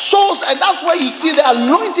that shows, and that's where you see the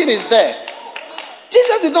anointing is there.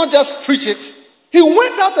 Jesus did not just preach it. He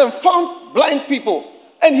went out and found blind people,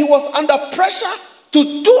 and he was under pressure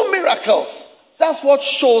to do miracles. That's what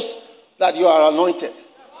shows that you are anointed.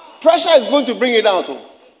 Pressure is going to bring it out.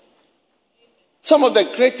 Some of the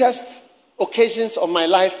greatest occasions of my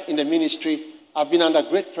life in the ministry, I've been under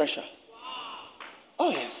great pressure. Oh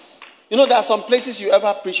yes. There are some places you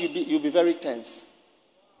ever preach, you'll be very tense.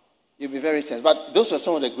 You'll be very tense. But those were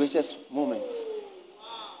some of the greatest moments.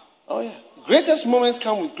 Oh yeah. Greatest moments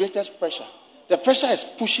come with greatest pressure. The pressure is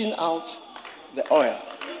pushing out the oil.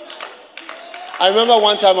 I remember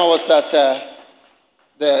one time I was at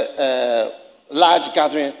the large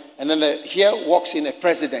gathering, and then here walks in a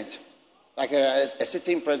president, like a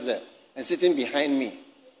sitting president, and sitting behind me.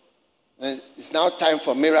 And it's now time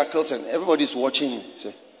for miracles, and everybody's watching you.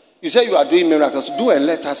 So, you say you are doing miracles, do and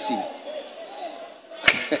let us see.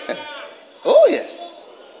 Oh, yes.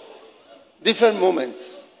 Different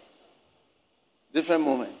moments. Different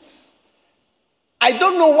moments. I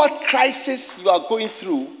don't know what crisis you are going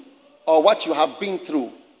through or what you have been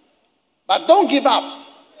through, but don't give up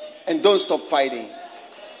and don't stop fighting.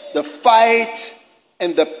 The fight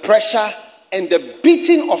and the pressure and the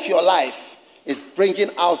beating of your life is bringing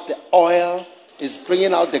out the oil, is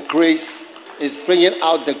bringing out the grace, is bringing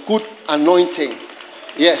out the good anointing.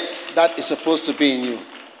 Yes, that is supposed to be in you.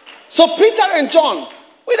 So Peter and John,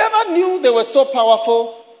 we never knew they were so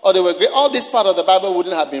powerful or they were great. All this part of the Bible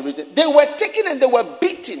wouldn't have been written. They were taken and they were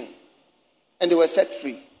beaten and they were set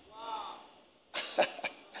free.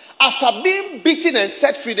 After being beaten and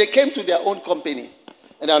set free, they came to their own company.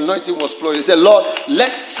 And the anointing was flowing. They said, Lord,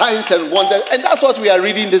 let signs and wonders. And that's what we are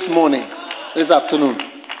reading this morning, this afternoon.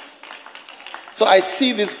 So I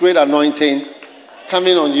see this great anointing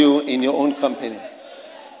coming on you in your own company.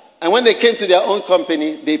 And when they came to their own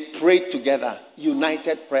company, they prayed together,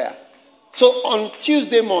 united prayer. So on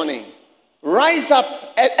Tuesday morning, rise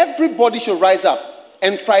up. Everybody should rise up.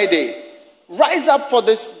 And Friday, rise up for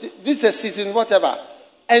this is a season, whatever.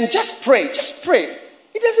 And just pray. Just pray.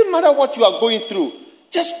 It doesn't matter what you are going through.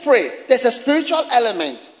 Just pray. There's a spiritual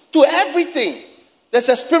element to everything. There's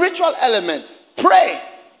a spiritual element. Pray.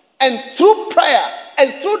 And through prayer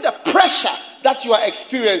and through the pressure that you are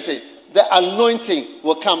experiencing, the anointing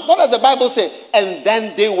will come. What does the Bible say? And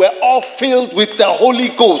then they were all filled with the Holy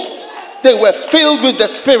Ghost. They were filled with the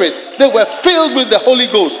Spirit. They were filled with the Holy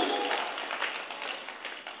Ghost.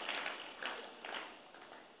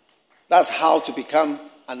 That's how to become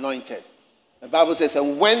anointed. The Bible says,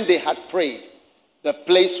 and when they had prayed, the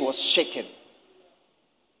place was shaken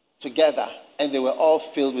together, and they were all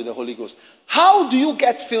filled with the Holy Ghost. How do you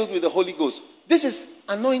get filled with the Holy Ghost? This is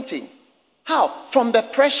anointing. How? From the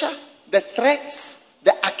pressure, the threats,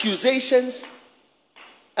 the accusations.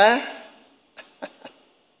 No,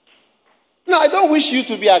 I don't wish you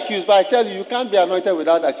to be accused, but I tell you, you can't be anointed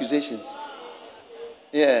without accusations.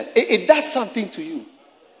 Yeah, it does something to you.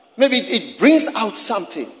 Maybe it brings out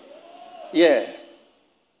something. Yeah.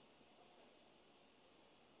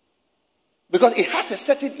 Because it has a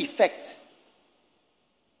certain effect.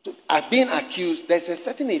 Being accused, there's a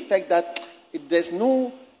certain effect that there's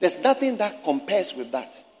nothing that compares with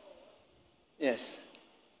that. Yes.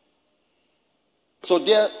 So,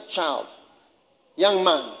 dear child, young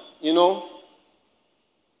man,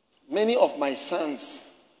 many of my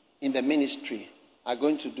sons in the ministry are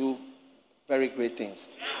going to do very great things.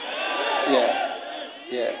 Yeah.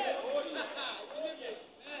 Yeah.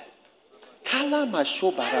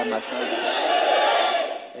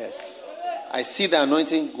 Yes. I see the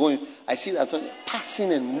anointing going. I see the anointing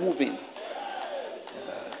passing and moving.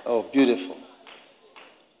 Oh, beautiful.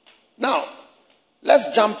 Now,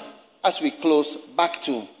 let's jump as we close back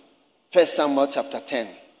to 1 Samuel chapter 10.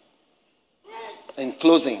 In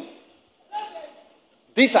closing,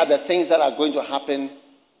 these are the things that are going to happen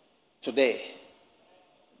today.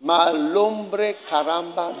 Malombre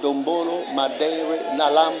karamba dombolo madere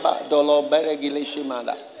nalamba dolobere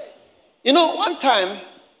gileshimada. One time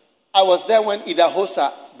I was there when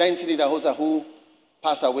Idahosa, Benson Idahosa, who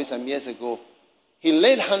passed away some years ago, he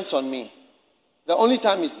laid hands on me. The only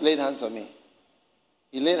time he laid hands on me,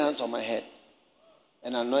 he laid hands on my head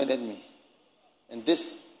and anointed me. And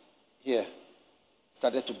this here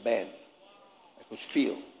started to burn. I could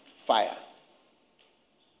feel fire.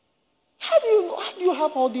 How do you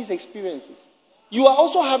have all these experiences? You are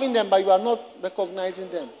also having them, but you are not recognizing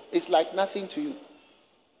them. It's like nothing to you.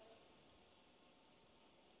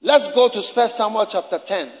 Let's go to 1 Samuel chapter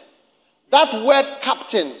 10. That word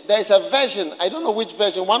captain, there is a version, I don't know which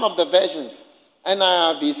version, one of the versions,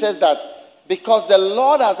 NIV says that because the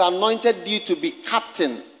Lord has anointed you to be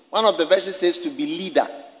captain. One of the versions says to be leader.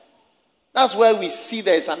 That's where we see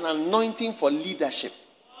there is an anointing for leadership.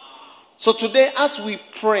 So today as we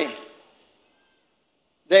pray,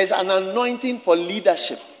 there is an anointing for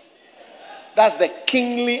leadership. That's the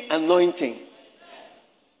kingly anointing.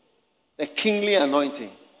 The kingly anointing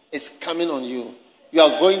is coming on you. You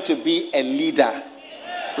are going to be a leader.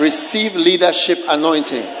 Receive leadership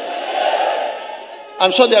anointing.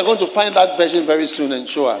 I'm sure they are going to find that version very soon and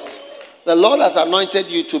show us. The Lord has anointed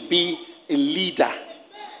you to be a leader.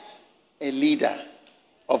 A leader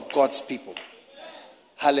of God's people.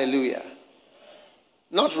 Hallelujah.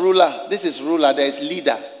 Not ruler. This is ruler. There is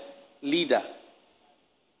leader. Leader.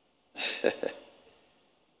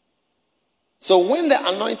 So when the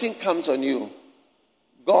anointing comes on you,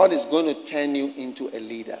 God is going to turn you into a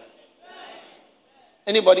leader.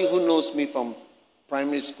 Anybody who knows me from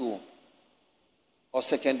primary school or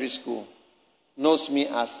secondary school knows me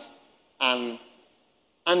as an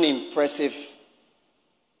unimpressive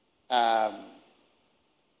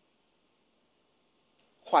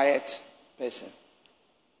quiet person.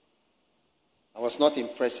 I was not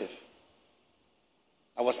impressive.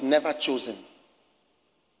 I was never chosen.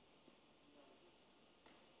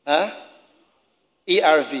 Huh?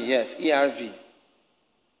 ERV, yes, ERV.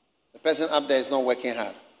 The person up there is not working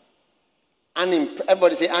hard.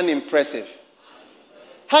 Everybody say unimpressive.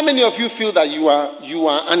 How many of you feel that you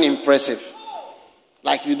are unimpressive?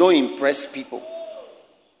 Like you don't impress people?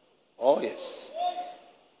 Oh, yes.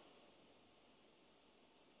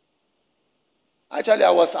 Actually,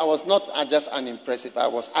 I was not just unimpressive. I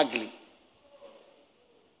was ugly.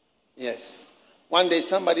 Yes. One day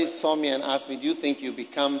somebody saw me and asked me, do you think you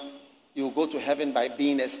go to heaven by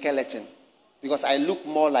being a skeleton? Because I look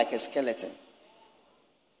more like a skeleton.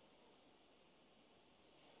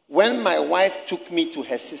 When my wife took me to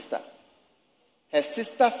her sister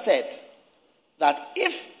said that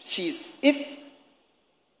if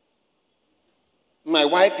my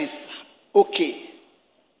wife is okay,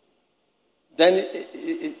 then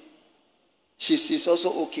she's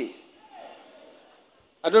also okay.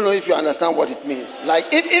 I don't know if you understand what it means. Like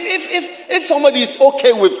if somebody is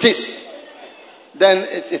okay with this, then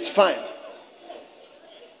it's fine.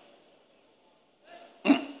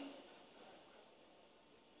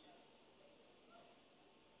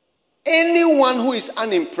 Anyone who is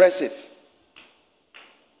unimpressive,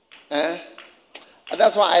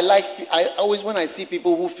 that's why I always, when I see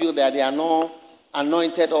people who feel that they are not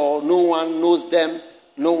anointed or no one knows them,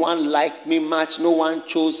 no one liked me much, no one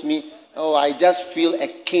chose me, I just feel a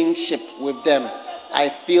kinship with them. I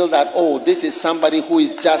feel that, this is somebody who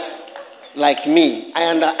is just like me.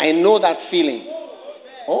 I know that feeling.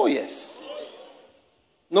 Oh, yes.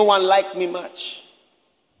 No one liked me much.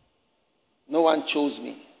 No one chose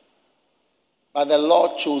me. But the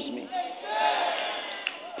Lord chose me.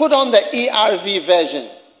 Put on the ERV version,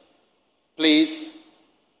 please.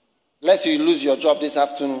 Lest you lose your job this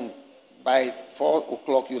afternoon. By 4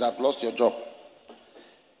 o'clock, you'd have lost your job.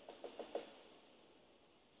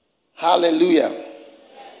 Hallelujah.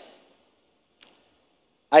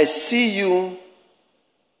 I see you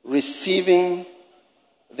receiving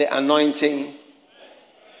the anointing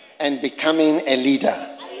and becoming a leader.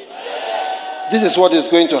 This is what is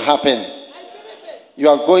going to happen. You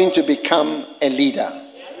are going to become a leader.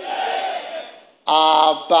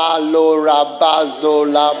 Abalo rabazo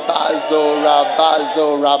labazo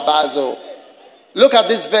rabazo rabazo. Look at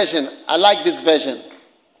this version. I like this version.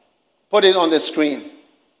 Put it on the screen.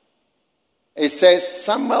 It says,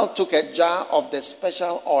 Samuel took a jar of the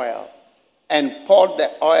special oil and poured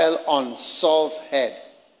the oil on Saul's head.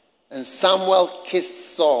 And Samuel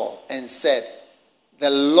kissed Saul and said, the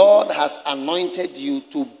Lord has anointed you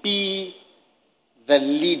to be the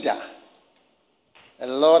leader. The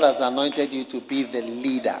Lord has anointed you to be the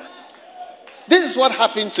leader. This is what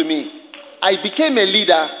happened to me. I became a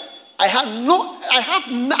leader.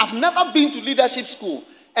 I've never been to leadership school,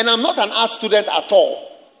 and I'm not an art student at all.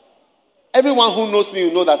 Everyone who knows me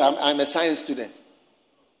will know that I'm a science student.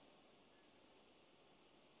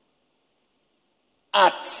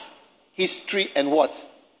 Arts, history, and what?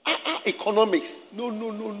 Economics. No.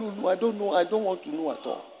 I don't know. I don't want to know at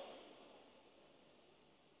all.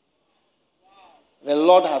 The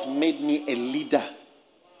Lord has made me a leader.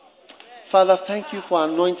 Father, thank you for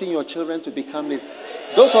anointing your children to become leaders.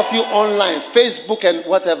 Those of you online, Facebook and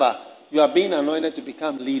whatever, you are being anointed to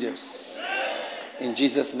become leaders. In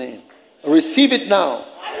Jesus' name. Receive it now.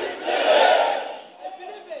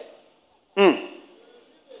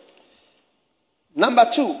 Number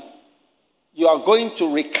 2, you are going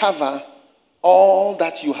to recover all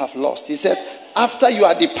that you have lost. He says, after you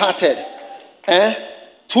are departed,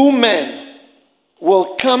 2 men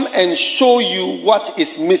will come and show you what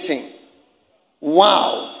is missing.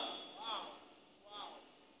 Wow.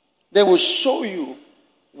 They will show you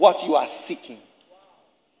what you are seeking.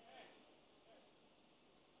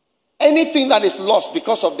 Anything that is lost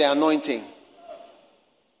because of the anointing,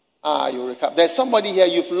 you recover. There's somebody here,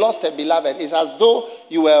 you've lost a beloved. It's as though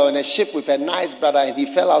you were on a ship with a nice brother and he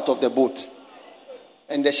fell out of the boat.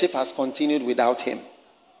 And the ship has continued without him.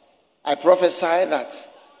 I prophesy that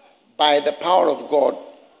by the power of God,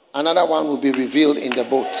 another one will be revealed in the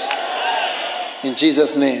boat. In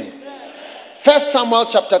Jesus' name. 1 Samuel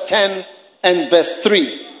chapter 10 and verse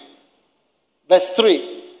 3. Verse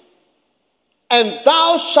 3. And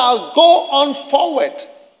thou shalt go on forward.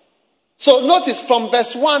 So notice from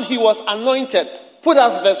verse 1 he was anointed. Put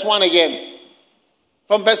us verse 1 again.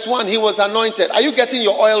 From verse 1 he was anointed. Are you getting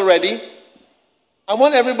your oil ready? I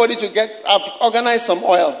want everybody to I've organized some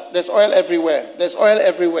oil. There's oil everywhere.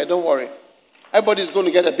 Don't worry. Everybody's going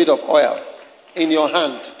to get a bit of oil in your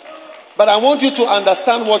hand. But I want you to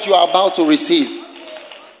understand what you are about to receive.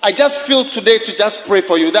 I just feel today to just pray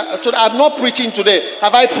for you. I'm not preaching today.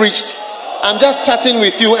 Have I preached? I'm just chatting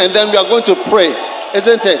with you and then we are going to pray.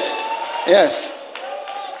 Isn't it? Yes.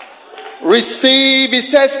 Receive. He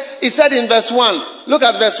said in verse 1. Look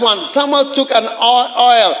at verse 1. Someone took an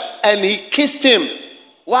oil and he kissed him.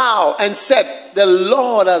 Wow. And said, the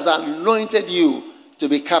Lord has anointed you to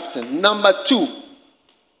be captain. Number 2,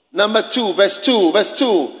 verse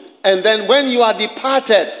 2. And then when you are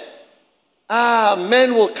departed,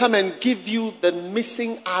 men will come and give you the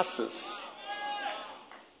missing asses.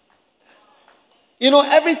 You know,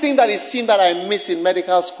 everything that it seemed that I missed in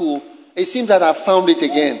medical school, it seems that I found it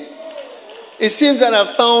again. It seems that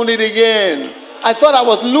I found it again. I thought I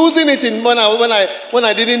was losing it when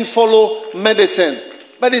I didn't follow medicine.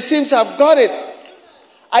 But it seems I've got it.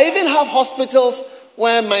 I even have hospitals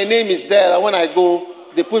where my name is there. That when I go,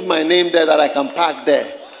 they put my name there that I can park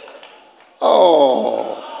there.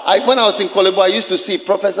 When I was in Kolebo, I used to see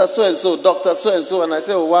Professor so-and-so, Dr. so-and-so, and I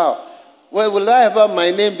say, oh, wow. Well, will I ever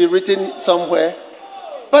my name be written somewhere?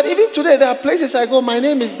 But even today, there are places I go, my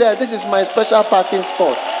name is there. This is my special parking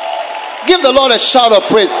spot. Give the Lord a shout of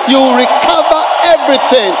praise. You will recover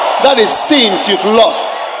everything that it seems you've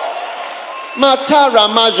lost.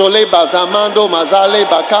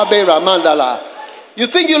 You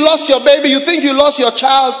think you lost your baby? You think you lost your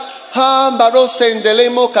child?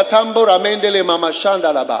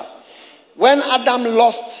 When Adam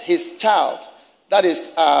lost his child, that is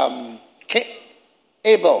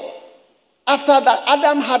Abel. After that,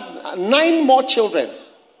 Adam had 9 more children,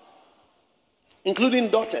 including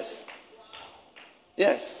daughters.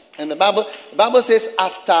 Yes. And the Bible says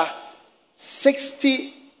after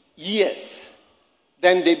 60 years,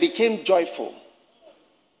 then they became joyful.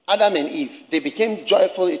 Adam and Eve, they became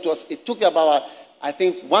joyful. It took about, I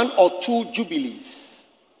think, 1 or 2 jubilees.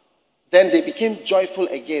 Then they became joyful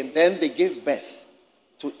again. Then they gave birth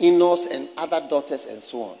to Enos and other daughters and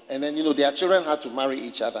so on. And then, their children had to marry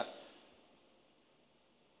each other.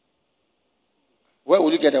 Where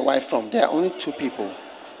will you get a wife from? There are only 2 people.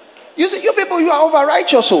 You say, you people, you are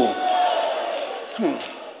over-righteous.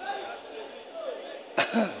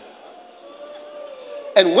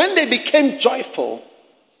 And when they became joyful,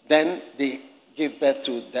 then they gave birth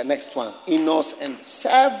to the next one, Enos and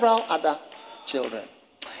several other children.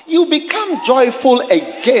 You become joyful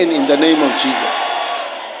again in the name of Jesus.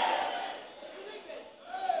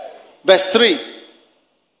 Verse 3.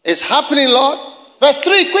 It's happening, Lord. Verse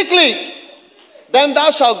 3, quickly. Then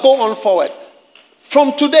thou shalt go on forward.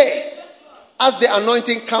 From today, as the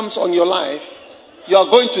anointing comes on your life, you are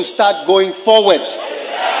going to start going forward.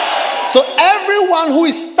 So everyone who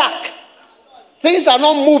is stuck, things are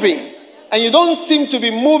not moving, and you don't seem to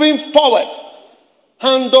be moving forward.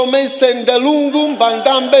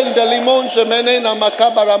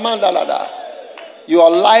 Your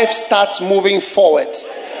life starts moving forward.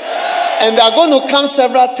 And there are going to come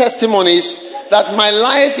several testimonies that my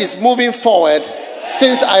life is moving forward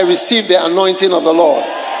since I received the anointing of the Lord.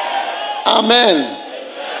 Amen.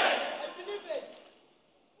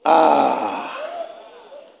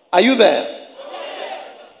 Are you there?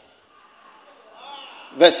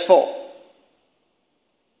 Verse 4.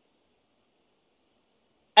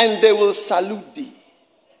 And they will salute thee.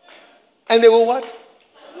 And they will what?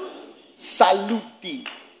 Salute thee.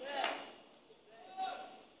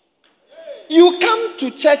 You come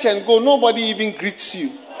to church and go, nobody even greets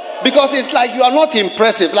you. Because it's like you are not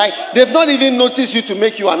impressive. Like they've not even noticed you to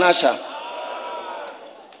make you an usher.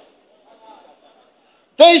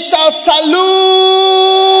 They shall salute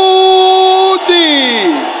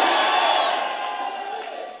thee.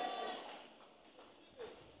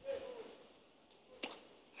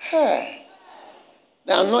 Hey.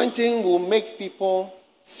 The anointing will make people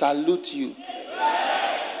salute you.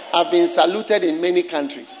 I've been saluted in many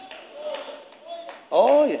countries.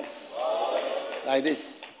 Oh, yes. Like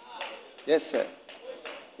this. Yes, sir.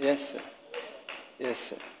 Yes, sir. Yes,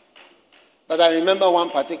 sir. But I remember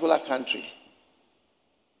one particular country.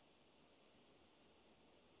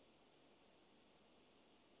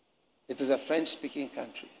 It is a French-speaking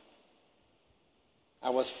country. I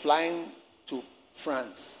was flying to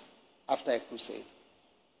France after a crusade.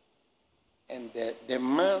 And the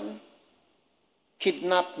man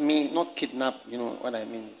kidnapped me, not kidnapped, you know what I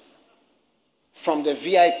mean is, from the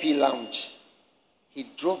VIP lounge. He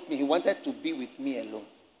drove me, he wanted to be with me alone.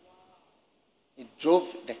 He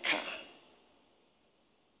drove the car.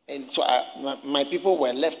 And so my people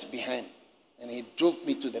were left behind. And he drove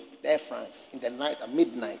me to the Air France in the night, at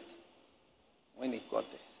midnight, when he got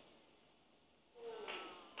there.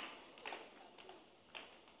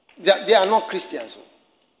 They are not Christians.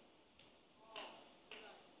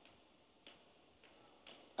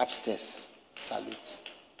 Upstairs, salute.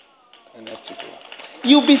 And have to go up.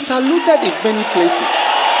 You'll be saluted in many places.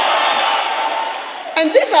 And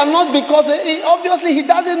these are not because, obviously, he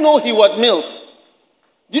doesn't know Heward Mills.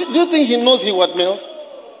 Do you think he knows Heward Mills?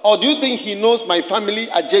 Or do you think he knows my family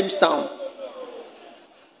at Jamestown?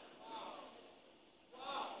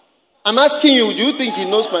 I'm asking you, do you think he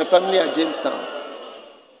knows my family at Jamestown?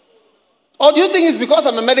 Or do you think it's because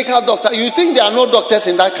I'm a medical doctor? You think there are no doctors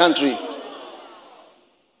in that country?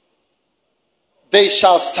 They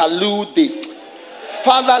shall salute thee.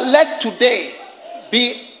 Father, let today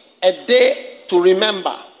be a day to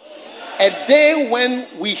remember. A day when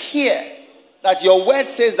we hear that your word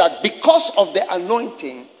says that because of the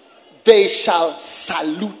anointing, they shall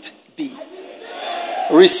salute thee.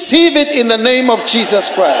 Receive it in the name of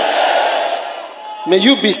Jesus Christ. May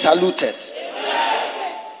you be saluted.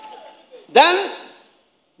 Then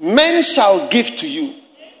men shall give to you.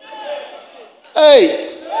 Hey.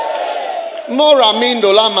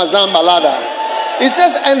 Moramindola mazambalada. It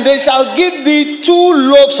says, and they shall give thee 2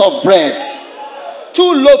 loaves of bread.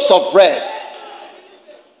 2 loaves of bread.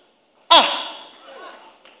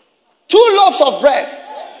 2 loaves of bread.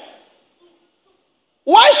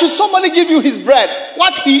 Why should somebody give you his bread?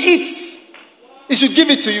 What he eats, he should give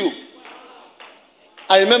it to you.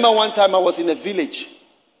 I remember one time I was in a village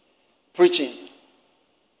preaching,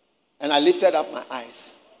 and I lifted up my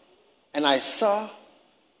eyes, and I saw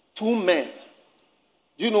 2 men.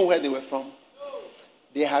 Do you know where they were from?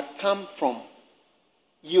 They had come from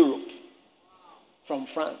Europe, from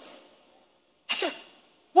France. I said,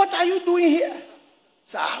 what are you doing here?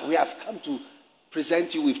 Said, we have come to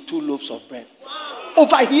present you with 2 loaves of bread. Said,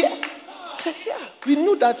 over here? I said, yeah, we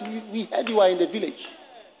knew that. We heard you are in the village.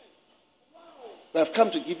 We have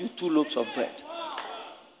come to give you 2 loaves of bread.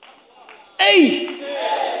 Hey!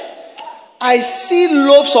 I see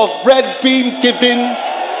loaves of bread being given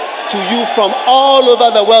to you from all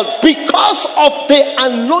over the world because of the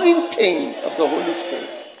anointing of the Holy Spirit.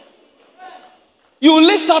 You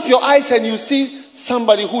lift up your eyes and you see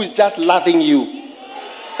somebody who is just loving you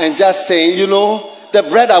and just saying, you know, the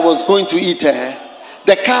bread I was going to eat,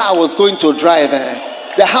 the car I was going to drive,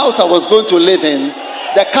 the house I was going to live in,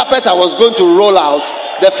 the carpet I was going to roll out,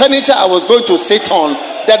 the furniture I was going to sit on,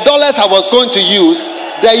 the dollars I was going to use,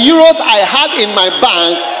 the euros I had in my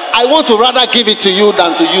bank, I want to rather give it to you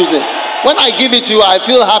than to use it. When I give it to you, I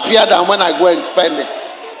feel happier than when I go and spend it.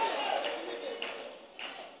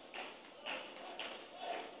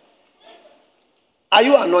 Are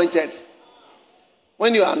you anointed?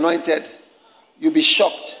 When you are anointed, you'll be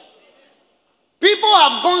shocked. People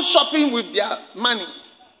have gone shopping with their money.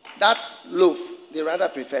 That loaf, they rather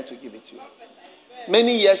prefer to give it to you.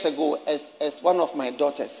 Many years ago, as one of my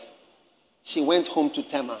daughters, she went home to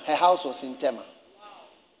Tema. Her house was in Tema.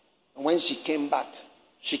 And when she came back,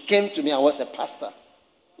 she came to me. I was a pastor.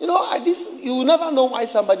 You know, you will never know why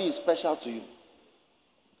somebody is special to you.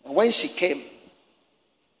 And when she came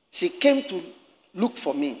to look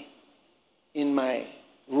for me in my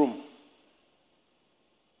room.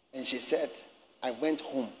 And she said, I went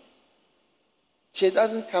home. She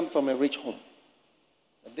doesn't come from a rich home.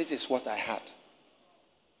 But this is what I had.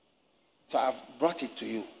 So I've brought it to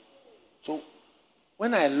you. So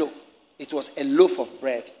when I look, it was a loaf of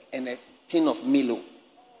bread and a tin of Milo.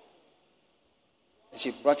 And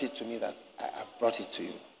she brought it to me that I brought it to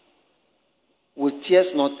you. Will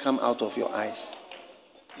tears not come out of your eyes?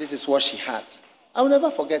 This is what she had. I will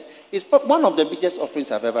never forget. It's one of the biggest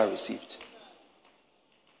offerings I've ever received.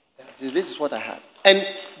 This is what I had. And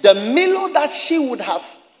the Milo that she would have,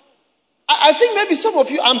 I think maybe some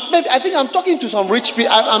of you, I think I'm talking to some rich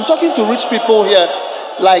people. I'm talking to rich people here.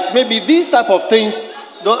 Like maybe these type of things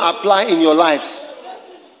don't apply in your lives.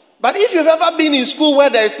 But if you've ever been in school where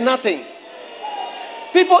there is nothing,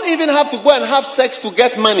 people even have to go and have sex to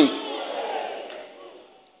get money.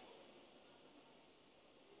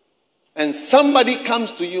 And somebody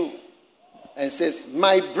comes to you and says,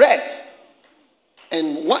 my bread.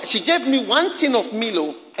 And she gave me 1 tin of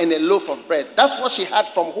Milo and a loaf of bread. That's what she had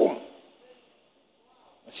from home.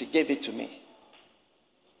 And she gave it to me.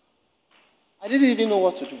 I didn't even know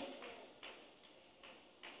what to do.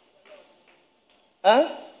 Huh?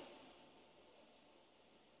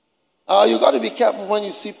 Oh, you got to be careful when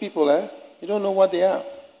you see people, You don't know what they are.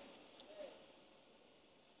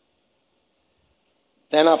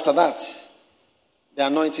 Then after that, the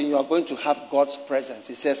anointing, you are going to have God's presence.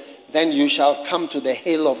 He says, then you shall come to the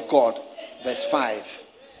hill of God. Verse 5.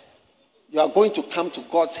 You are going to come to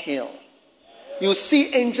God's hill. You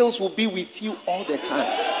see angels will be with you all the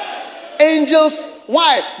time. Angels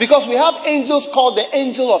Why? Because we have angels called the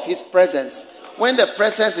angel of his presence. When the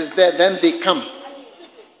presence is there, then they come.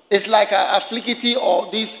 It's like a flickity or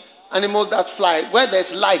these animals that fly. Where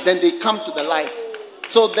there's light, then they come to the light.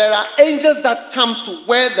 So there are angels that come to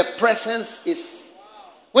where the presence is.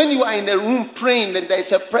 When you are in a room praying, then there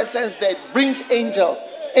is a presence that brings angels.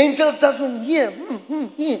 Angels doesn't hear.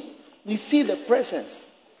 We see the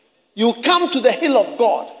presence. You come to the hill of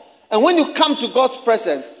God. And when you come to God's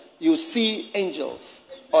presence, you see angels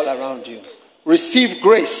all around you. Receive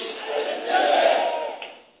grace.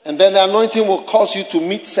 And then the anointing will cause you to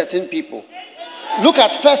meet certain people. Look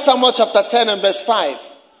at 1 Samuel chapter 10 and verse 5.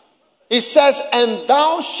 It says, and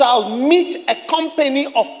thou shalt meet a company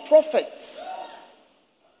of prophets.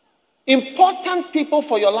 Important people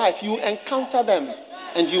for your life. You encounter them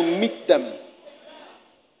and you meet them.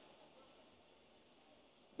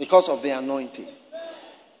 Because of the anointing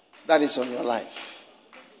that is on your life.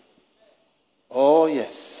 Oh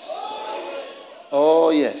yes. Oh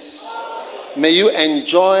yes. May you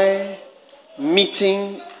enjoy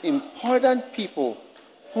meeting important people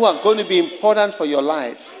who are going to be important for your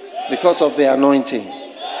life because of the anointing.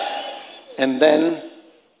 And then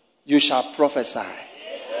you shall prophesy.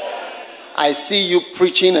 I see you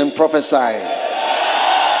preaching and prophesying.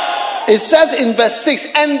 It says in verse 6,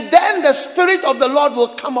 and then the Spirit of the Lord will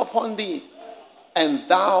come upon thee, and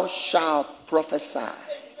thou shalt prophesy.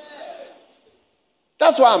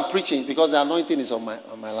 That's why I'm preaching, because the anointing is on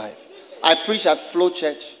my life. I preach at Flow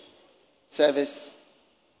Church service.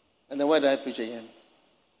 And then where do I preach again?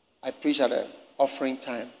 I preach at an offering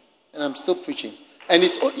time. And I'm still preaching. And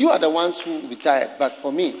you are the ones who retired. But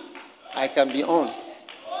for me, I can be on.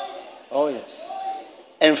 Oh yes.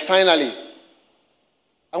 And finally,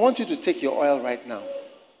 I want you to take your oil right now.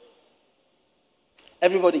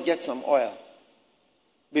 Everybody get some oil.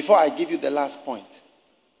 Before I give you the last point.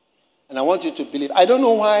 And I want you to believe. I don't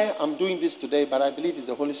know why I'm doing this today, but I believe it's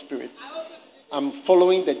the Holy Spirit. I'm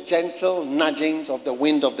following the gentle nudgings of the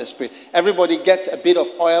wind of the Spirit. Everybody get a bit of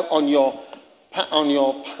oil on your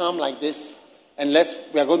palm like this. And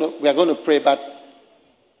we are going to pray, but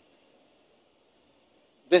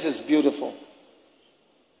this is beautiful.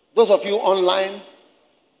 Those of you online,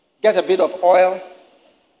 get a bit of oil.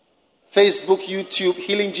 Facebook, YouTube,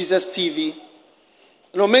 Healing Jesus TV.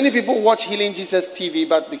 You know, many people watch Healing Jesus TV,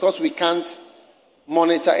 but because we can't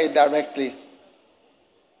monitor it directly,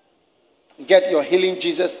 get your Healing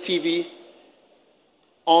Jesus TV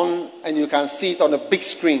on and you can see it on a big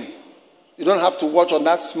screen. You don't have to watch on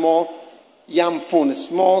that small Yam phone, a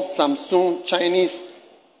small Chinese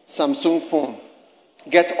Samsung phone.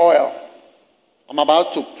 Get oil. I'm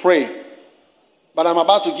about to pray, but I'm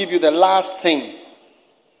about to give you the last thing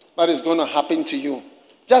that is going to happen to you.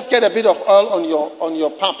 Just get a bit of oil on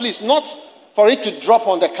your palm. Please, not for it to drop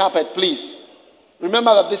on the carpet, please.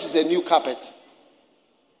 Remember that this is a new carpet.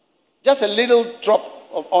 Just a little drop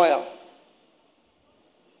of oil.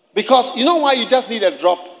 Because, you know why you just need a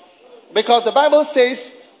drop? Because the Bible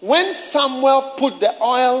says, when Samuel put the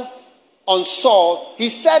oil on Saul, he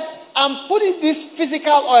said, I'm putting this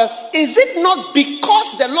physical oil. Is it not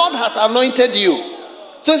because the Lord has anointed you?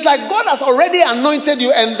 So it's like God has already anointed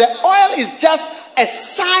you, and the oil is just a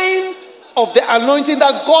sign of the anointing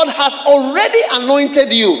that God has already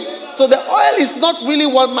anointed you. So the oil is not really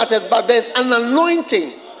what matters, but there's an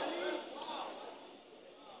anointing.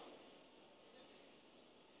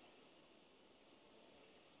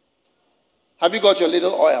 Have you got your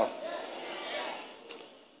little oil?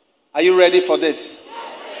 Are you ready for this?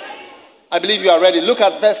 I believe you are ready. Look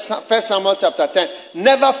at 1 Samuel chapter 10.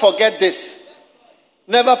 Never forget this.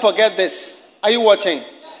 Never forget this. Are you watching?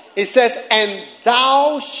 It says, and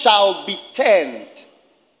thou shalt be turned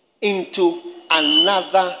into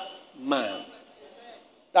another man.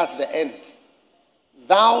 That's the end.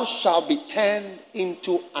 Thou shalt be turned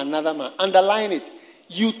into another man. Underline it.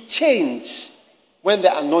 You change when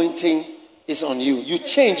the anointing is on you. You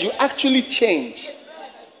change. You actually change.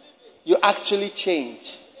 You actually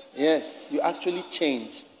change. Yes, you actually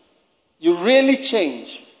change. You really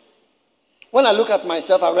change. When I look at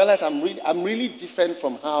myself, I realize I'm really different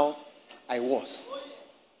from how I was.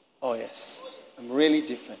 Oh yes, I'm really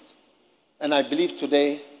different. And I believe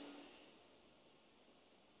today,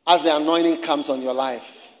 as the anointing comes on your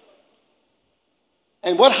life.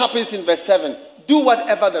 And what happens in verse 7? Do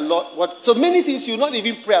whatever the Lord... So many things you not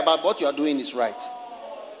even pray about. What you are doing is right.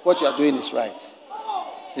 What you are doing is right.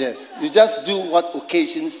 Yes, you just do what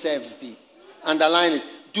occasion serves thee. Underline it.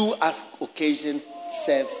 Do as occasion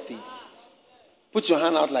serves thee. Put your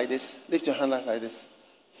hand out like this. Lift your hand out like this.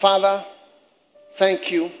 Father,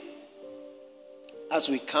 thank you as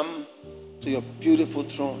we come to your beautiful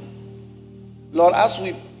throne. Lord, as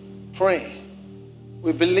we pray,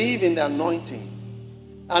 we believe in the anointing.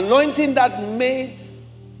 Anointing that made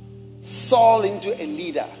Saul into a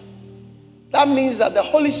leader. That means that the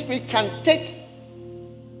Holy Spirit can take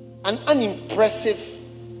an unimpressive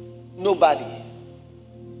nobody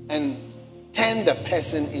and turn the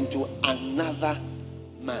person into another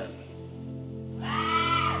man.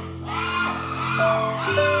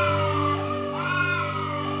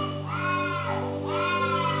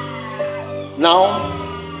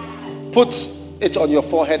 Now, put it on your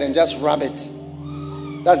forehead and just rub it.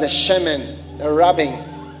 That's the shemen, the rubbing,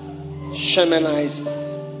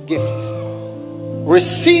 shemenized gift.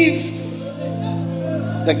 Receive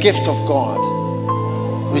the gift of God.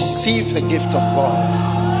 Receive the gift of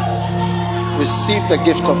God. Receive the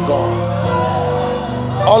gift of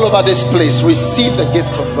God. All over this place, receive the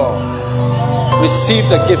gift of God. Receive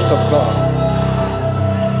the gift of God.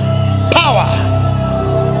 Power,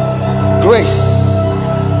 grace,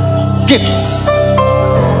 gifts,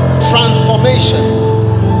 transformation.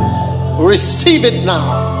 Receive it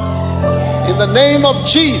now. In the name of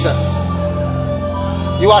Jesus.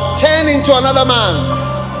 You are turned into another man.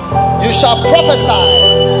 You shall prophesy.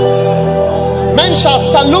 Men shall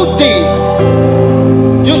salute thee.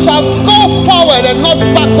 You shall go forward and not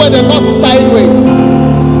backward and not sideways.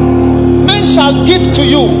 Men shall give to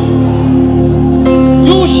you.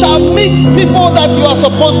 You shall meet people that you are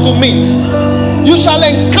supposed to meet. You shall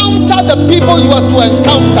encounter the people you are to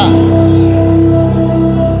encounter.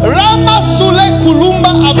 Rama Sule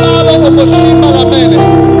Kulumba Abalo Oboshima Lamene.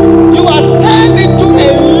 You are turned into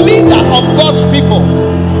a leader of God's people.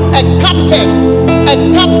 A captain, a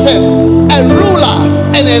ruler,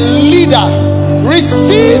 and a leader.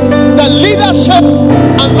 Receive the leadership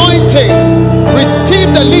anointing.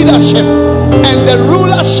 Receive the leadership and the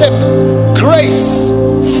rulership grace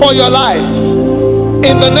for your life.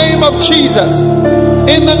 In the name of Jesus.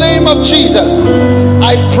 In the name of Jesus.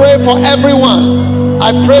 I pray for everyone.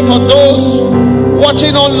 I pray for those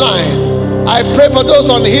watching online. I pray for those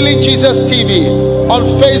on Healing Jesus TV, on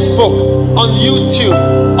Facebook, on YouTube,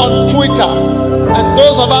 on Twitter, and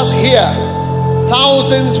those of us here,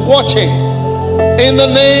 thousands watching. In the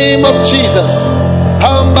name of Jesus.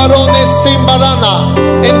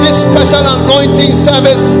 In this special anointing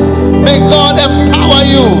service, may God empower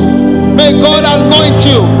you. May God anoint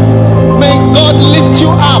you. May God lift you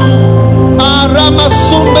up.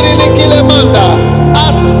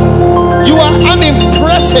 As you are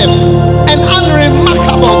unimpressive and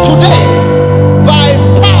unremarkable today, by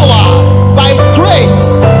power, by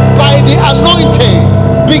grace, by the anointing,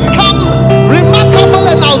 become remarkable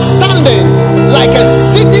and outstanding, like a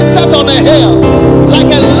city set on a hill, like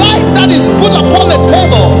a light that is put upon a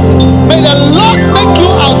table. May the Lord make you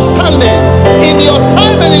outstanding in your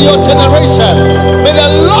time and in your generation. May the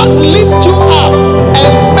Lord lift you up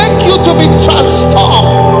and make you to be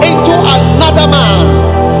transformed into another man.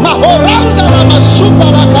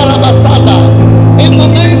 In the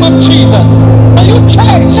name of Jesus, may you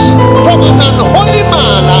change from an unholy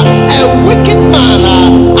man, a wicked man,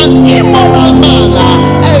 an immoral man,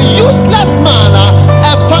 a useless man,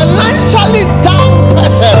 a financially down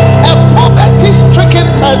person, a poverty-stricken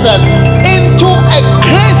person, into a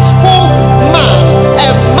graceful man, a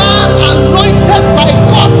man anointed by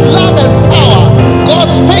God's love and power,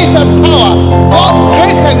 God's faith and power, God's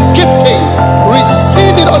grace and giftings.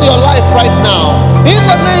 Receive it on your life right now. In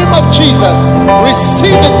the name of Jesus,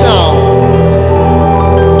 receive it now.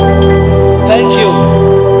 Thank you.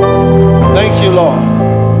 Thank you, Lord.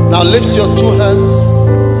 Now lift your two hands.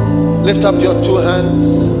 Lift up your two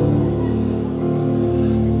hands.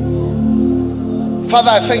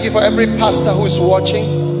 Father, I thank you for every pastor who is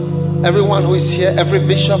watching, everyone who is here, every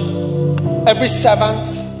bishop, every servant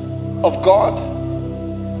of God.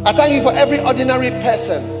 I thank you for every ordinary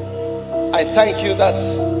person. I thank you that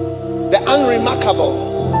the unremarkable,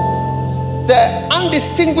 the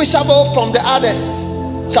undistinguishable from the others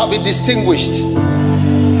shall be distinguished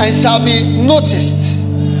and shall be noticed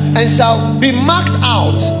and shall be marked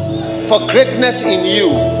out for greatness in you,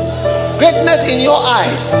 greatness in your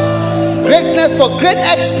eyes, greatness for great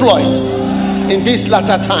exploits in these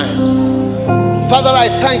latter times. Father, I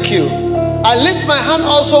thank you. I lift my hand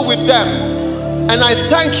also with them, and I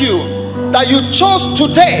thank you that you chose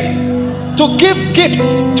today to give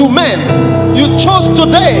gifts to men. You chose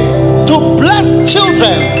today to bless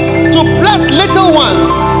children, to bless little ones,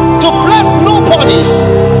 to bless nobodies,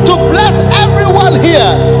 to bless everyone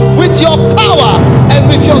here with your power and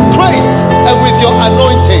with your grace and with your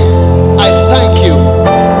anointing. I thank you.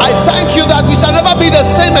 I thank you that we shall never be the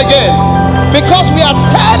same again, because we are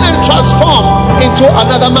turned and transformed into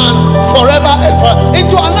another man forever and forever,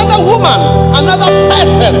 into another woman, another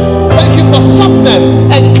person. Thank you for softness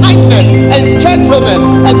and kindness and gentleness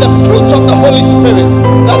and the fruits of the Holy Spirit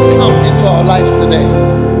that come into our lives today.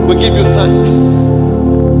 We give you thanks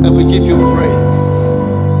and we give you praise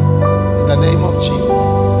in the name of Jesus.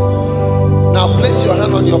 Now place your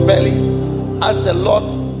hand on your belly. As the Lord,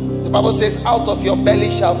 the Bible says, out of your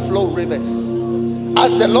belly shall flow rivers.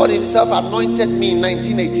 As the Lord himself anointed me in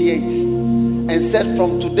 1988 and said,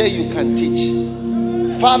 from today you can teach.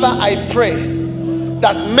 Father, I pray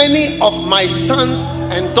that many of my sons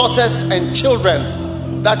and daughters and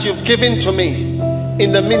children that you've given to me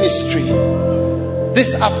in the ministry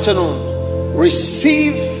this afternoon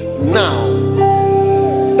receive now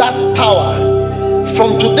that power.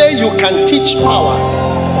 From today you can teach power.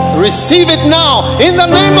 Receive it now in the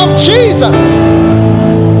name of Jesus.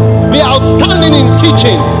 Be outstanding in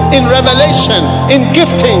teaching, in revelation, in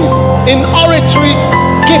giftings, in oratory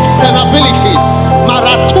gifts and abilities.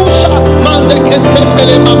 Maratusha mandeke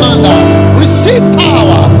sembele mamanda. Receive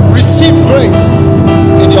power, receive grace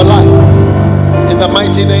in your life. In the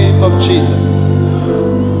mighty name of Jesus.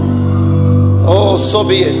 Oh, so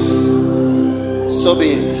be it. So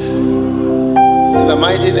be it. In the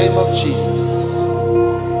mighty name of Jesus.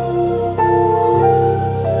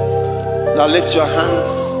 Now lift your hands.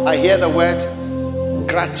 I hear the word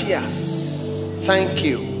gratias. Thank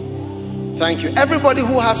you. Thank you. Everybody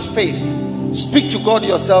who has faith, speak to God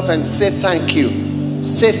yourself and say thank you.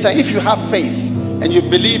 Say thank. If you have faith and you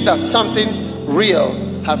believe that something real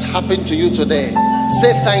has happened to you today,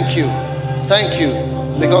 say thank you. Thank you.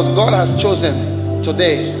 Because God has chosen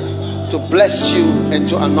today to bless you and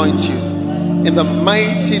to anoint you. In the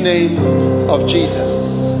mighty name of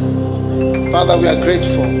Jesus. Father, we are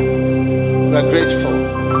grateful. We are grateful.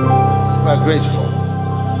 We are grateful.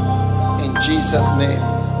 In Jesus' name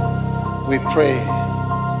we pray.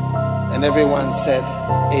 And everyone said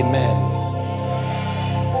amen.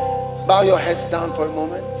 Bow your heads down for a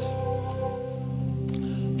moment.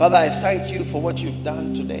 Father, I thank you for what you've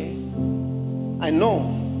done today. I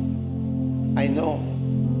know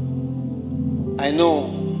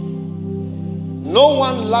no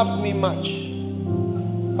one loved me much,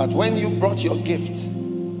 but when you brought your gift,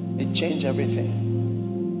 it changed everything.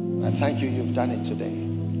 I thank you, you've done it today.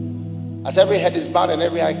 As every head is bowed and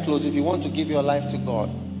every eye closed, if you want to give your life to God,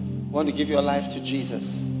 want to give your life to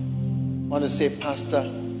Jesus, want to say, Pastor,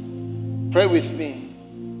 pray with me.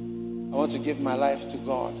 I want to give my life to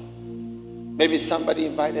God. Maybe somebody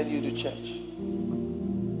invited you to church,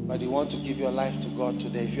 but you want to give your life to God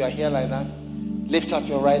today. If you are here like that, lift up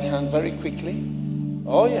your right hand very quickly.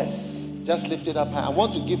 Oh yes, just lift it up high. I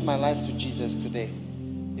want to give my life to Jesus today.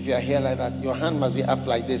 If you are here like that, your hand must be up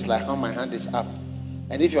like this, like how my hand is up.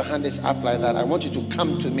 And if your hand is up like that, I want you to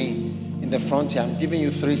come to me in the front here. I'm giving you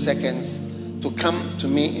 3 seconds to come to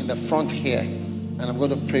me in the front here, and I'm going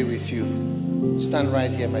to pray with you. Stand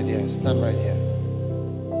right here, my dear. Stand right here.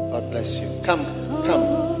 God bless you. Come.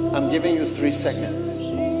 I'm giving you 3 seconds.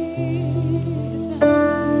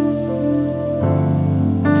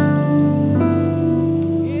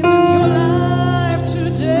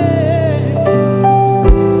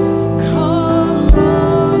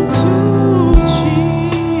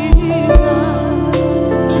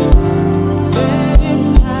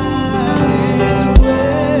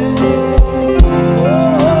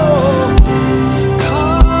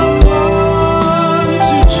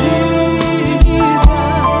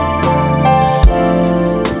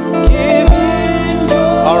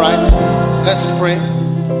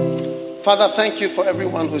 Father, thank you for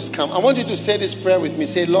everyone who's come. I want you to say this prayer with me.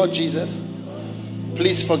 Say, Lord Jesus,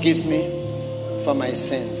 please forgive me for my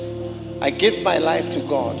sins. I give my life to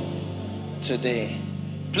God today.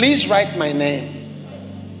 Please write my name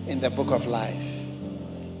in the book of life.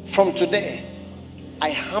 From today,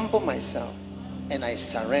 I humble myself and I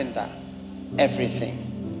surrender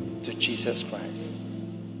everything to Jesus Christ.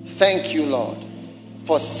 Thank you, Lord,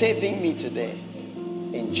 for saving me today.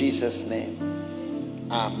 In Jesus' name,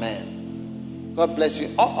 amen. God bless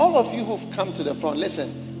you. All of you who've come to the front,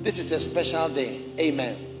 listen, this is a special day.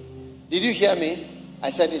 Amen. Did you hear me? I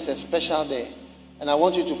said it's a special day. And I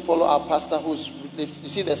want you to follow our pastor who's, you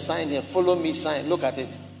see the sign here, follow me sign. Look at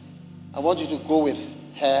it. I want you to go with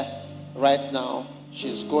her right now.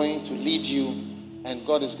 She's going to lead you, and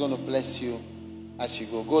God is going to bless you as you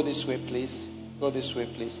go. Go this way, please. Go this way,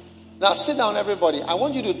 please. Now sit down, everybody. I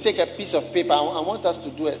want you to take a piece of paper. I want us to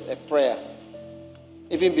do a prayer.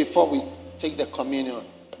 Even before we take the communion.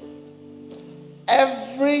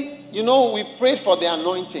 We prayed for the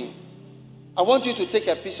anointing. I want you to take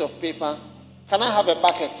a piece of paper. Can I have a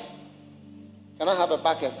bucket? Can I have a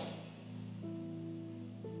bucket?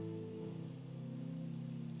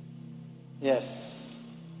 Yes.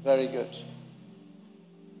 Very good.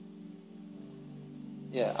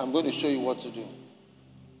 Yeah, I'm going to show you what to do.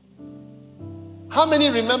 How many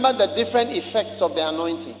remember the different effects of the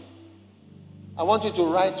anointing? I want you to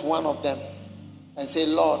write one of them and say,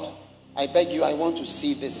 Lord, I beg you, I want to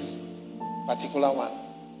see this particular one.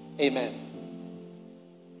 Amen.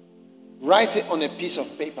 Write it on a piece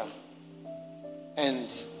of paper.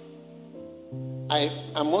 And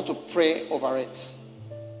I'm going to pray over it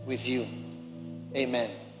with you.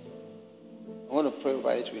 Amen. I want to pray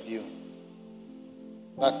over it with you.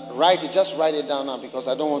 But write it, just write it down now because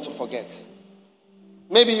I don't want to forget.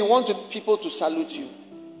 Maybe you want people to salute you.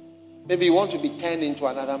 Maybe you want to be turned into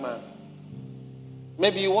another man.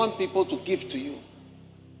 Maybe you want people to give to you.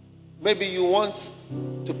 Maybe you want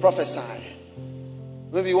to prophesy.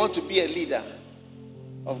 Maybe you want to be a leader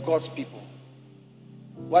of God's people.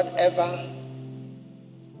 Whatever.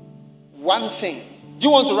 One thing. Do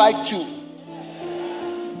you want to write two?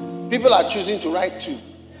 People are choosing to write two.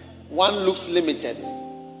 One looks limited.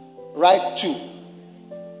 Write two.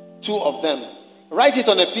 Two of them. Write it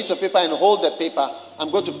on a piece of paper and hold the paper.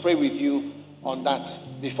 I'm going to pray with you on that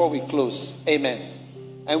before we close. Amen.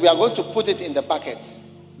 And we are going to put it in the bucket.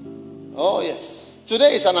 Oh, yes.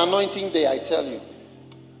 Today is an anointing day, I tell you.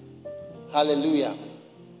 Hallelujah.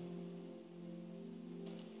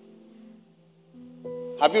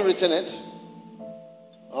 Have you written it?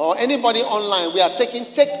 Or anybody online? We are take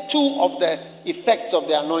two of the effects of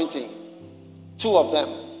the anointing. Two of them.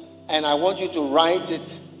 And I want you to write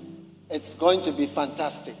it. It's going to be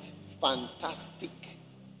fantastic. Fantastic.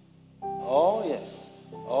 Oh, yes.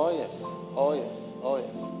 Oh, yes. Oh, yes. Oh,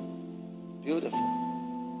 yes. Beautiful.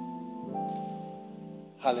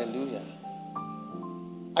 Hallelujah.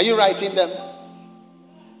 Are you writing them?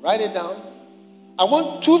 Write it down. I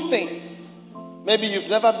want two things. Maybe you've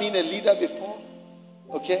never been a leader before.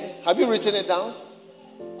 Okay. Have you written it down?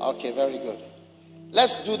 Okay, very good.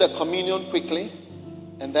 Let's do the communion quickly.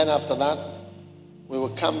 And then after that, we will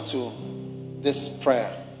come to this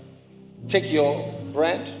prayer. Take your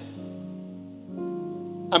bread.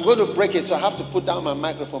 I'm going to break it, so I have to put down my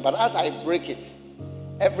microphone. But as I break it,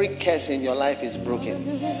 every curse in your life is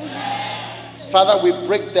broken. Father, we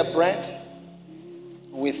break the bread.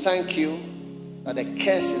 We thank you that the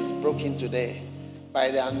curse is broken today.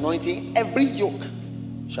 By the anointing, every yoke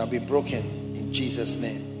shall be broken in Jesus'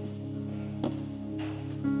 name.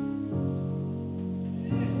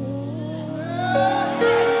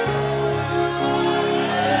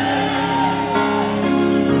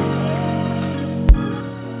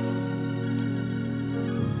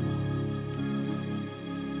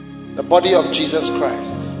 The body of Jesus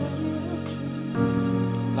Christ.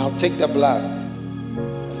 Now take the blood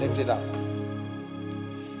and lift it up.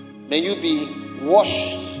 May you be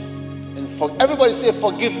washed and everybody say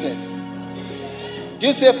forgiveness. Do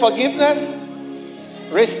you say forgiveness?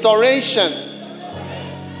 Restoration.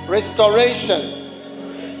 Restoration.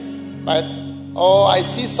 But I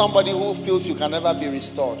see somebody who feels you can never be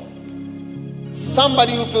restored.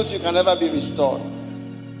 Somebody who feels you can never be restored.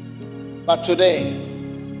 But today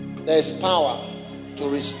there is power to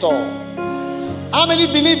restore. How many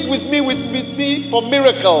believe with me for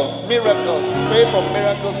miracles? Miracles. Pray for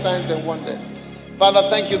miracles, signs, and wonders. Father,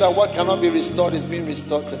 thank you that what cannot be restored is being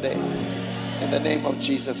restored today. In the name of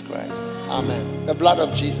Jesus Christ. Amen. The blood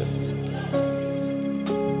of Jesus.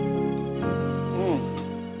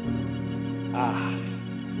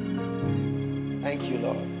 Thank you,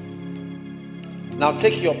 Lord. Now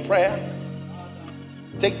take your prayer.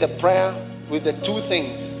 Take the prayer with the two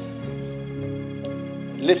things.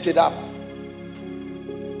 Lift it up.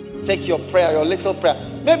 Take your prayer, your little prayer.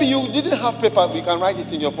 Maybe you didn't have paper, you can write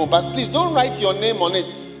it in your phone. But please don't write your name on it.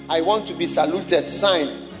 I want to be saluted,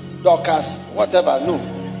 signed, Dorcas, whatever. No.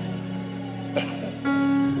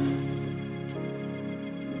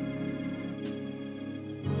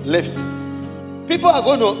 Lift. People are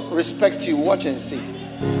going to respect you. Watch and see.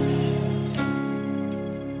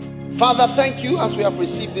 Father, thank you as we have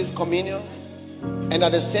received this communion. And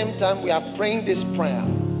at the same time, we are praying this prayer.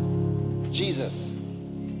 Jesus,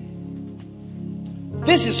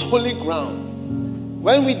 this is holy ground.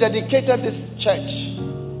 When we dedicated this church,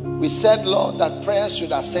 we said, Lord, that prayers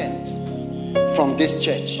should ascend from this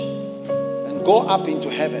church and go up into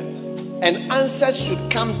heaven. And answers should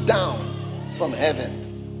come down from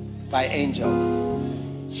heaven by angels.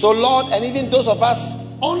 So, Lord, and even those of us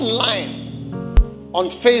online, on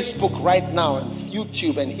Facebook right now, and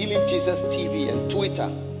YouTube, and Healing Jesus TV, and Twitter,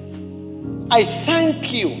 I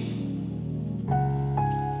thank you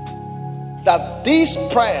that these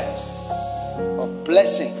prayers of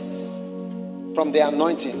blessings from the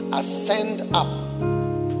anointing ascend up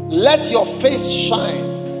Let your face shine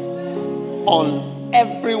on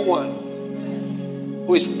everyone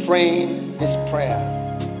who is praying this prayer.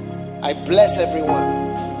 I bless everyone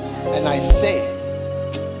and I say,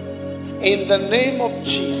 in the name of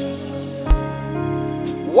Jesus,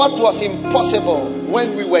 what was impossible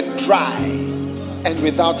when we were dry and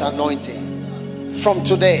without anointing, from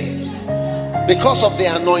today, because of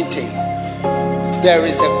the anointing, there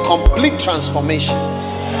is a complete transformation.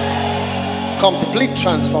 Complete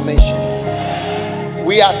transformation.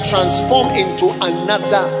 We are transformed into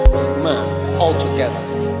another man altogether,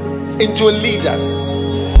 into leaders,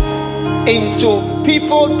 into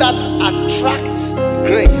people that attract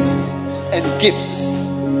grace and gifts.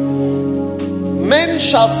 Men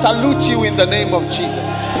shall salute you in the name of Jesus,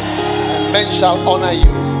 and men shall honor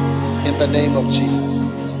you in the name of Jesus.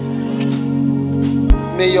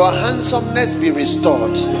 May your handsomeness be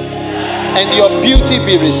restored, and your beauty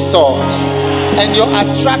be restored, and your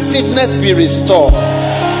attractiveness be restored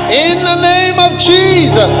in the name of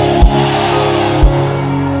Jesus.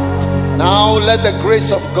 Now let the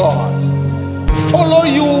grace of God follow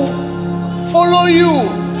you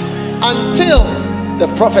until the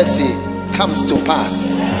prophecy comes to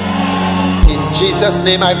pass. In Jesus'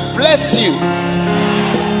 name I bless you.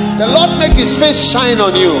 The Lord make his face shine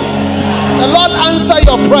on you. The Lord answer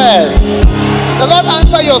your prayers. The Lord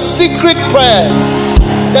answer your secret prayers.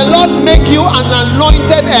 The Lord make you an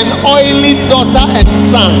anointed and oily daughter and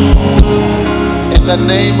son. In the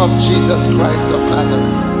name of Jesus Christ of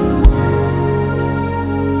Nazareth.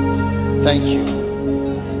 Thank you.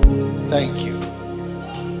 Thank you.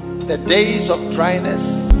 The days of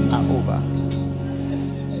dryness are over.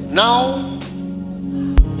 Now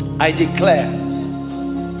I declare,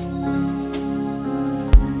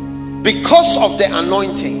 because of the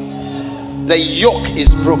anointing, the yoke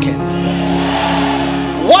is broken.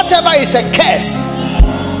 Whatever is a curse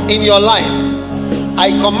in your life,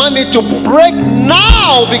 I command it to break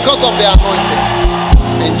now because of the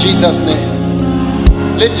anointing. In Jesus' name.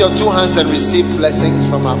 Lift your two hands and receive blessings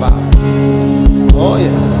from above. Oh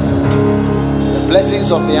yes. The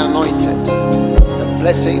blessings of the anointed. The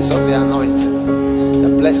blessings of the anointed. The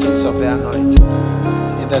blessings of the anointed.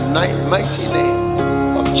 In the mighty name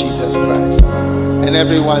of Jesus Christ. And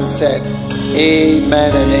everyone said,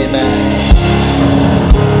 amen and amen.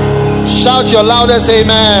 Shout your loudest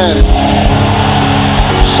amen.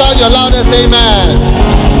 Shout your loudest amen.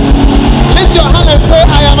 Lift your hand and say,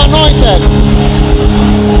 I am anointed.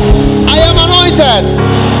 I am anointed.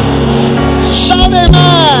 Shout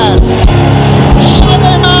amen. Shout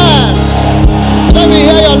amen. Let me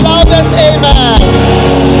hear your loudest amen.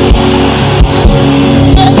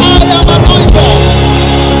 Say, I am anointed.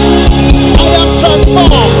 I am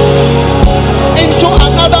transformed into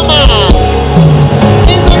another man.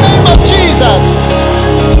 In the name of Jesus.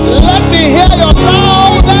 Let me hear your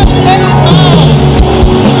loudest amen.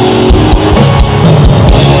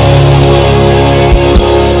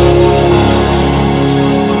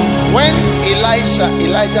 When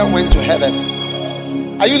Elijah went to heaven,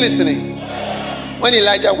 are you listening? When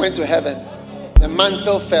Elijah went to heaven, the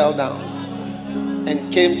mantle fell down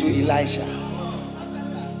and came to Elisha.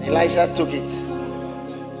 Elisha took it.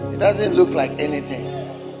 It doesn't look like anything.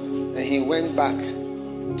 And he went back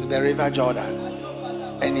to the river Jordan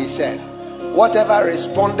and he said, whatever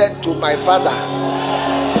responded to my father,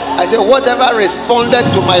 I said, whatever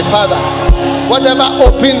responded to my father, whatever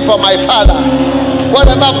opened for my father,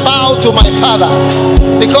 whatever bowed to my father,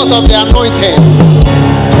 because of the anointing,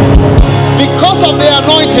 because of the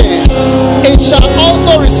anointing, it shall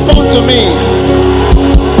also respond to me.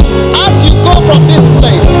 As you go from this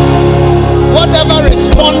place, whatever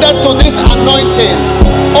responded to this anointing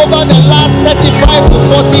over the last 35 to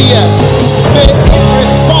 40 years, may it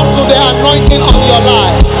respond to the anointing on your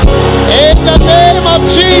life. In the name of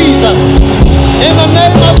Jesus. In the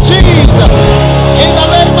name of Jesus. In the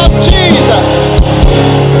name of Jesus.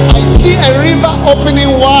 I see a river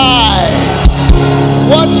opening wide.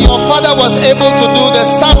 What your father was able to do, the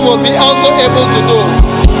son will be also able to do.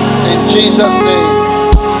 In Jesus' name.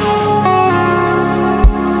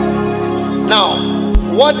 Now,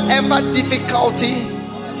 whatever difficulty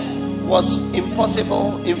was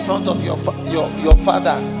impossible in front of your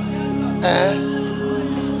father,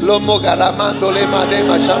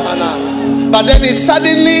 but then it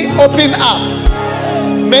suddenly opened up.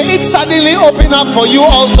 May it suddenly open up for you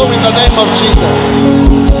also in the name of Jesus.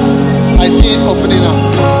 I see it opening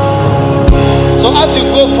up. So as you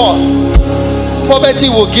go forth, poverty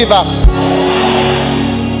will give up.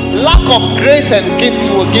 Lack of grace and gifts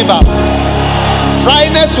will give up.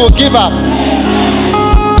 Dryness will give up.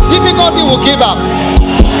 Difficulty will give up.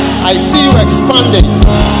 I see you expanding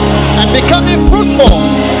and becoming fruitful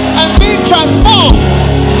and being transformed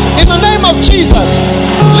in the name of Jesus.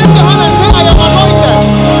 Lift your hand and say, I am anointed.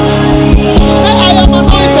 Say, I am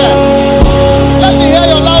anointed. Let me hear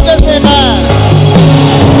your loudest amen.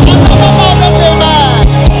 Another loudest amen.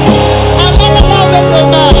 Another loudest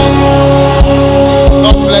amen.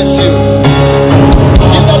 God bless you.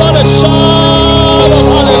 Give the Lord a shout of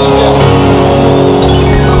hallelujah.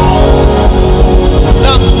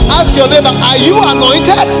 Now, ask your neighbor, are you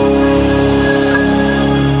anointed?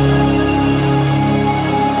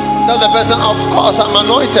 Tell the person, of course, I'm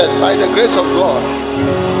anointed by the grace of God.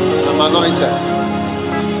 I'm anointed.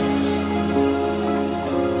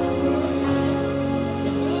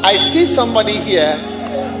 I see somebody here.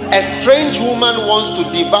 A strange woman wants to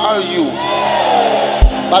devour you,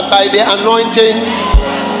 but by the anointing,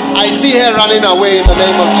 I see her running away in the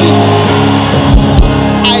name of Jesus.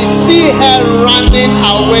 I see her running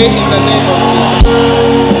away in the name of Jesus.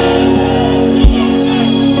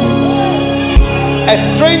 A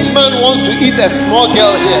strange man wants to eat a small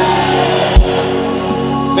girl here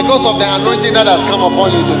because of the anointing that has come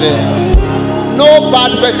upon you today. No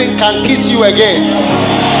bad person can kiss you again.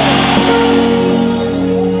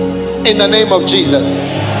 In the name of Jesus.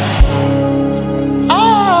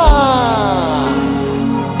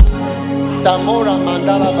 Damora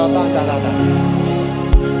mandala babandalada.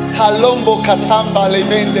 Halombo katamba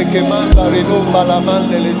lemende kemanda renomba la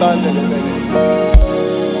mandele bandele.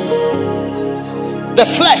 The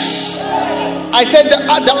flesh. I said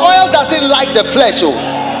the oil doesn't like the flesh. Oh.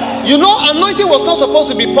 You know, anointing was not supposed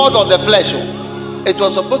to be poured on the flesh. Oh. It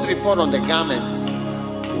was supposed to be poured on the garments.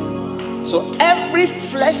 So every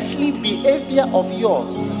fleshly behavior of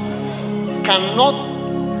yours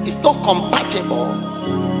is not compatible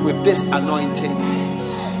with this anointing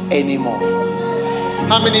anymore.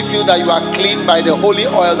 How many feel that you are clean by the holy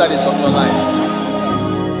oil that is on your life?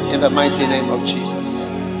 In the mighty name of Jesus.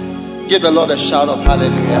 Give the Lord a shout of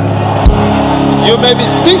hallelujah. You may be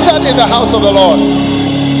seated in the house of the Lord.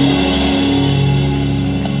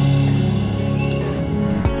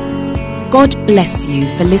 God bless you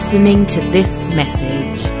for listening to this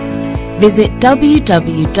message. Visit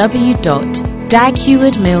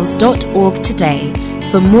www.daghewardmills.org today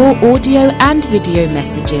for more audio and video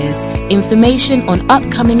messages, information on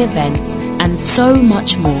upcoming events, and so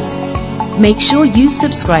much more. Make sure you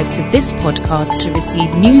subscribe to this podcast to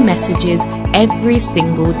receive new messages every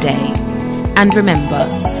single day. And remember,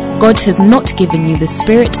 God has not given you the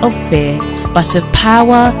spirit of fear, but of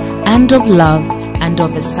power and of love and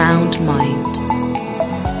of a sound mind.